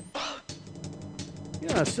 You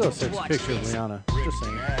know, I still have a picture of Rihanna. Just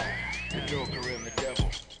saying. The Joker and the devil.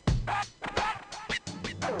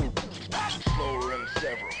 Slower and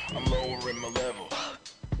several. I'm lowering my level.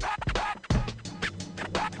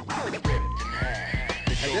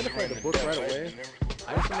 Identify the book right away.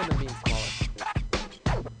 I just remember being small.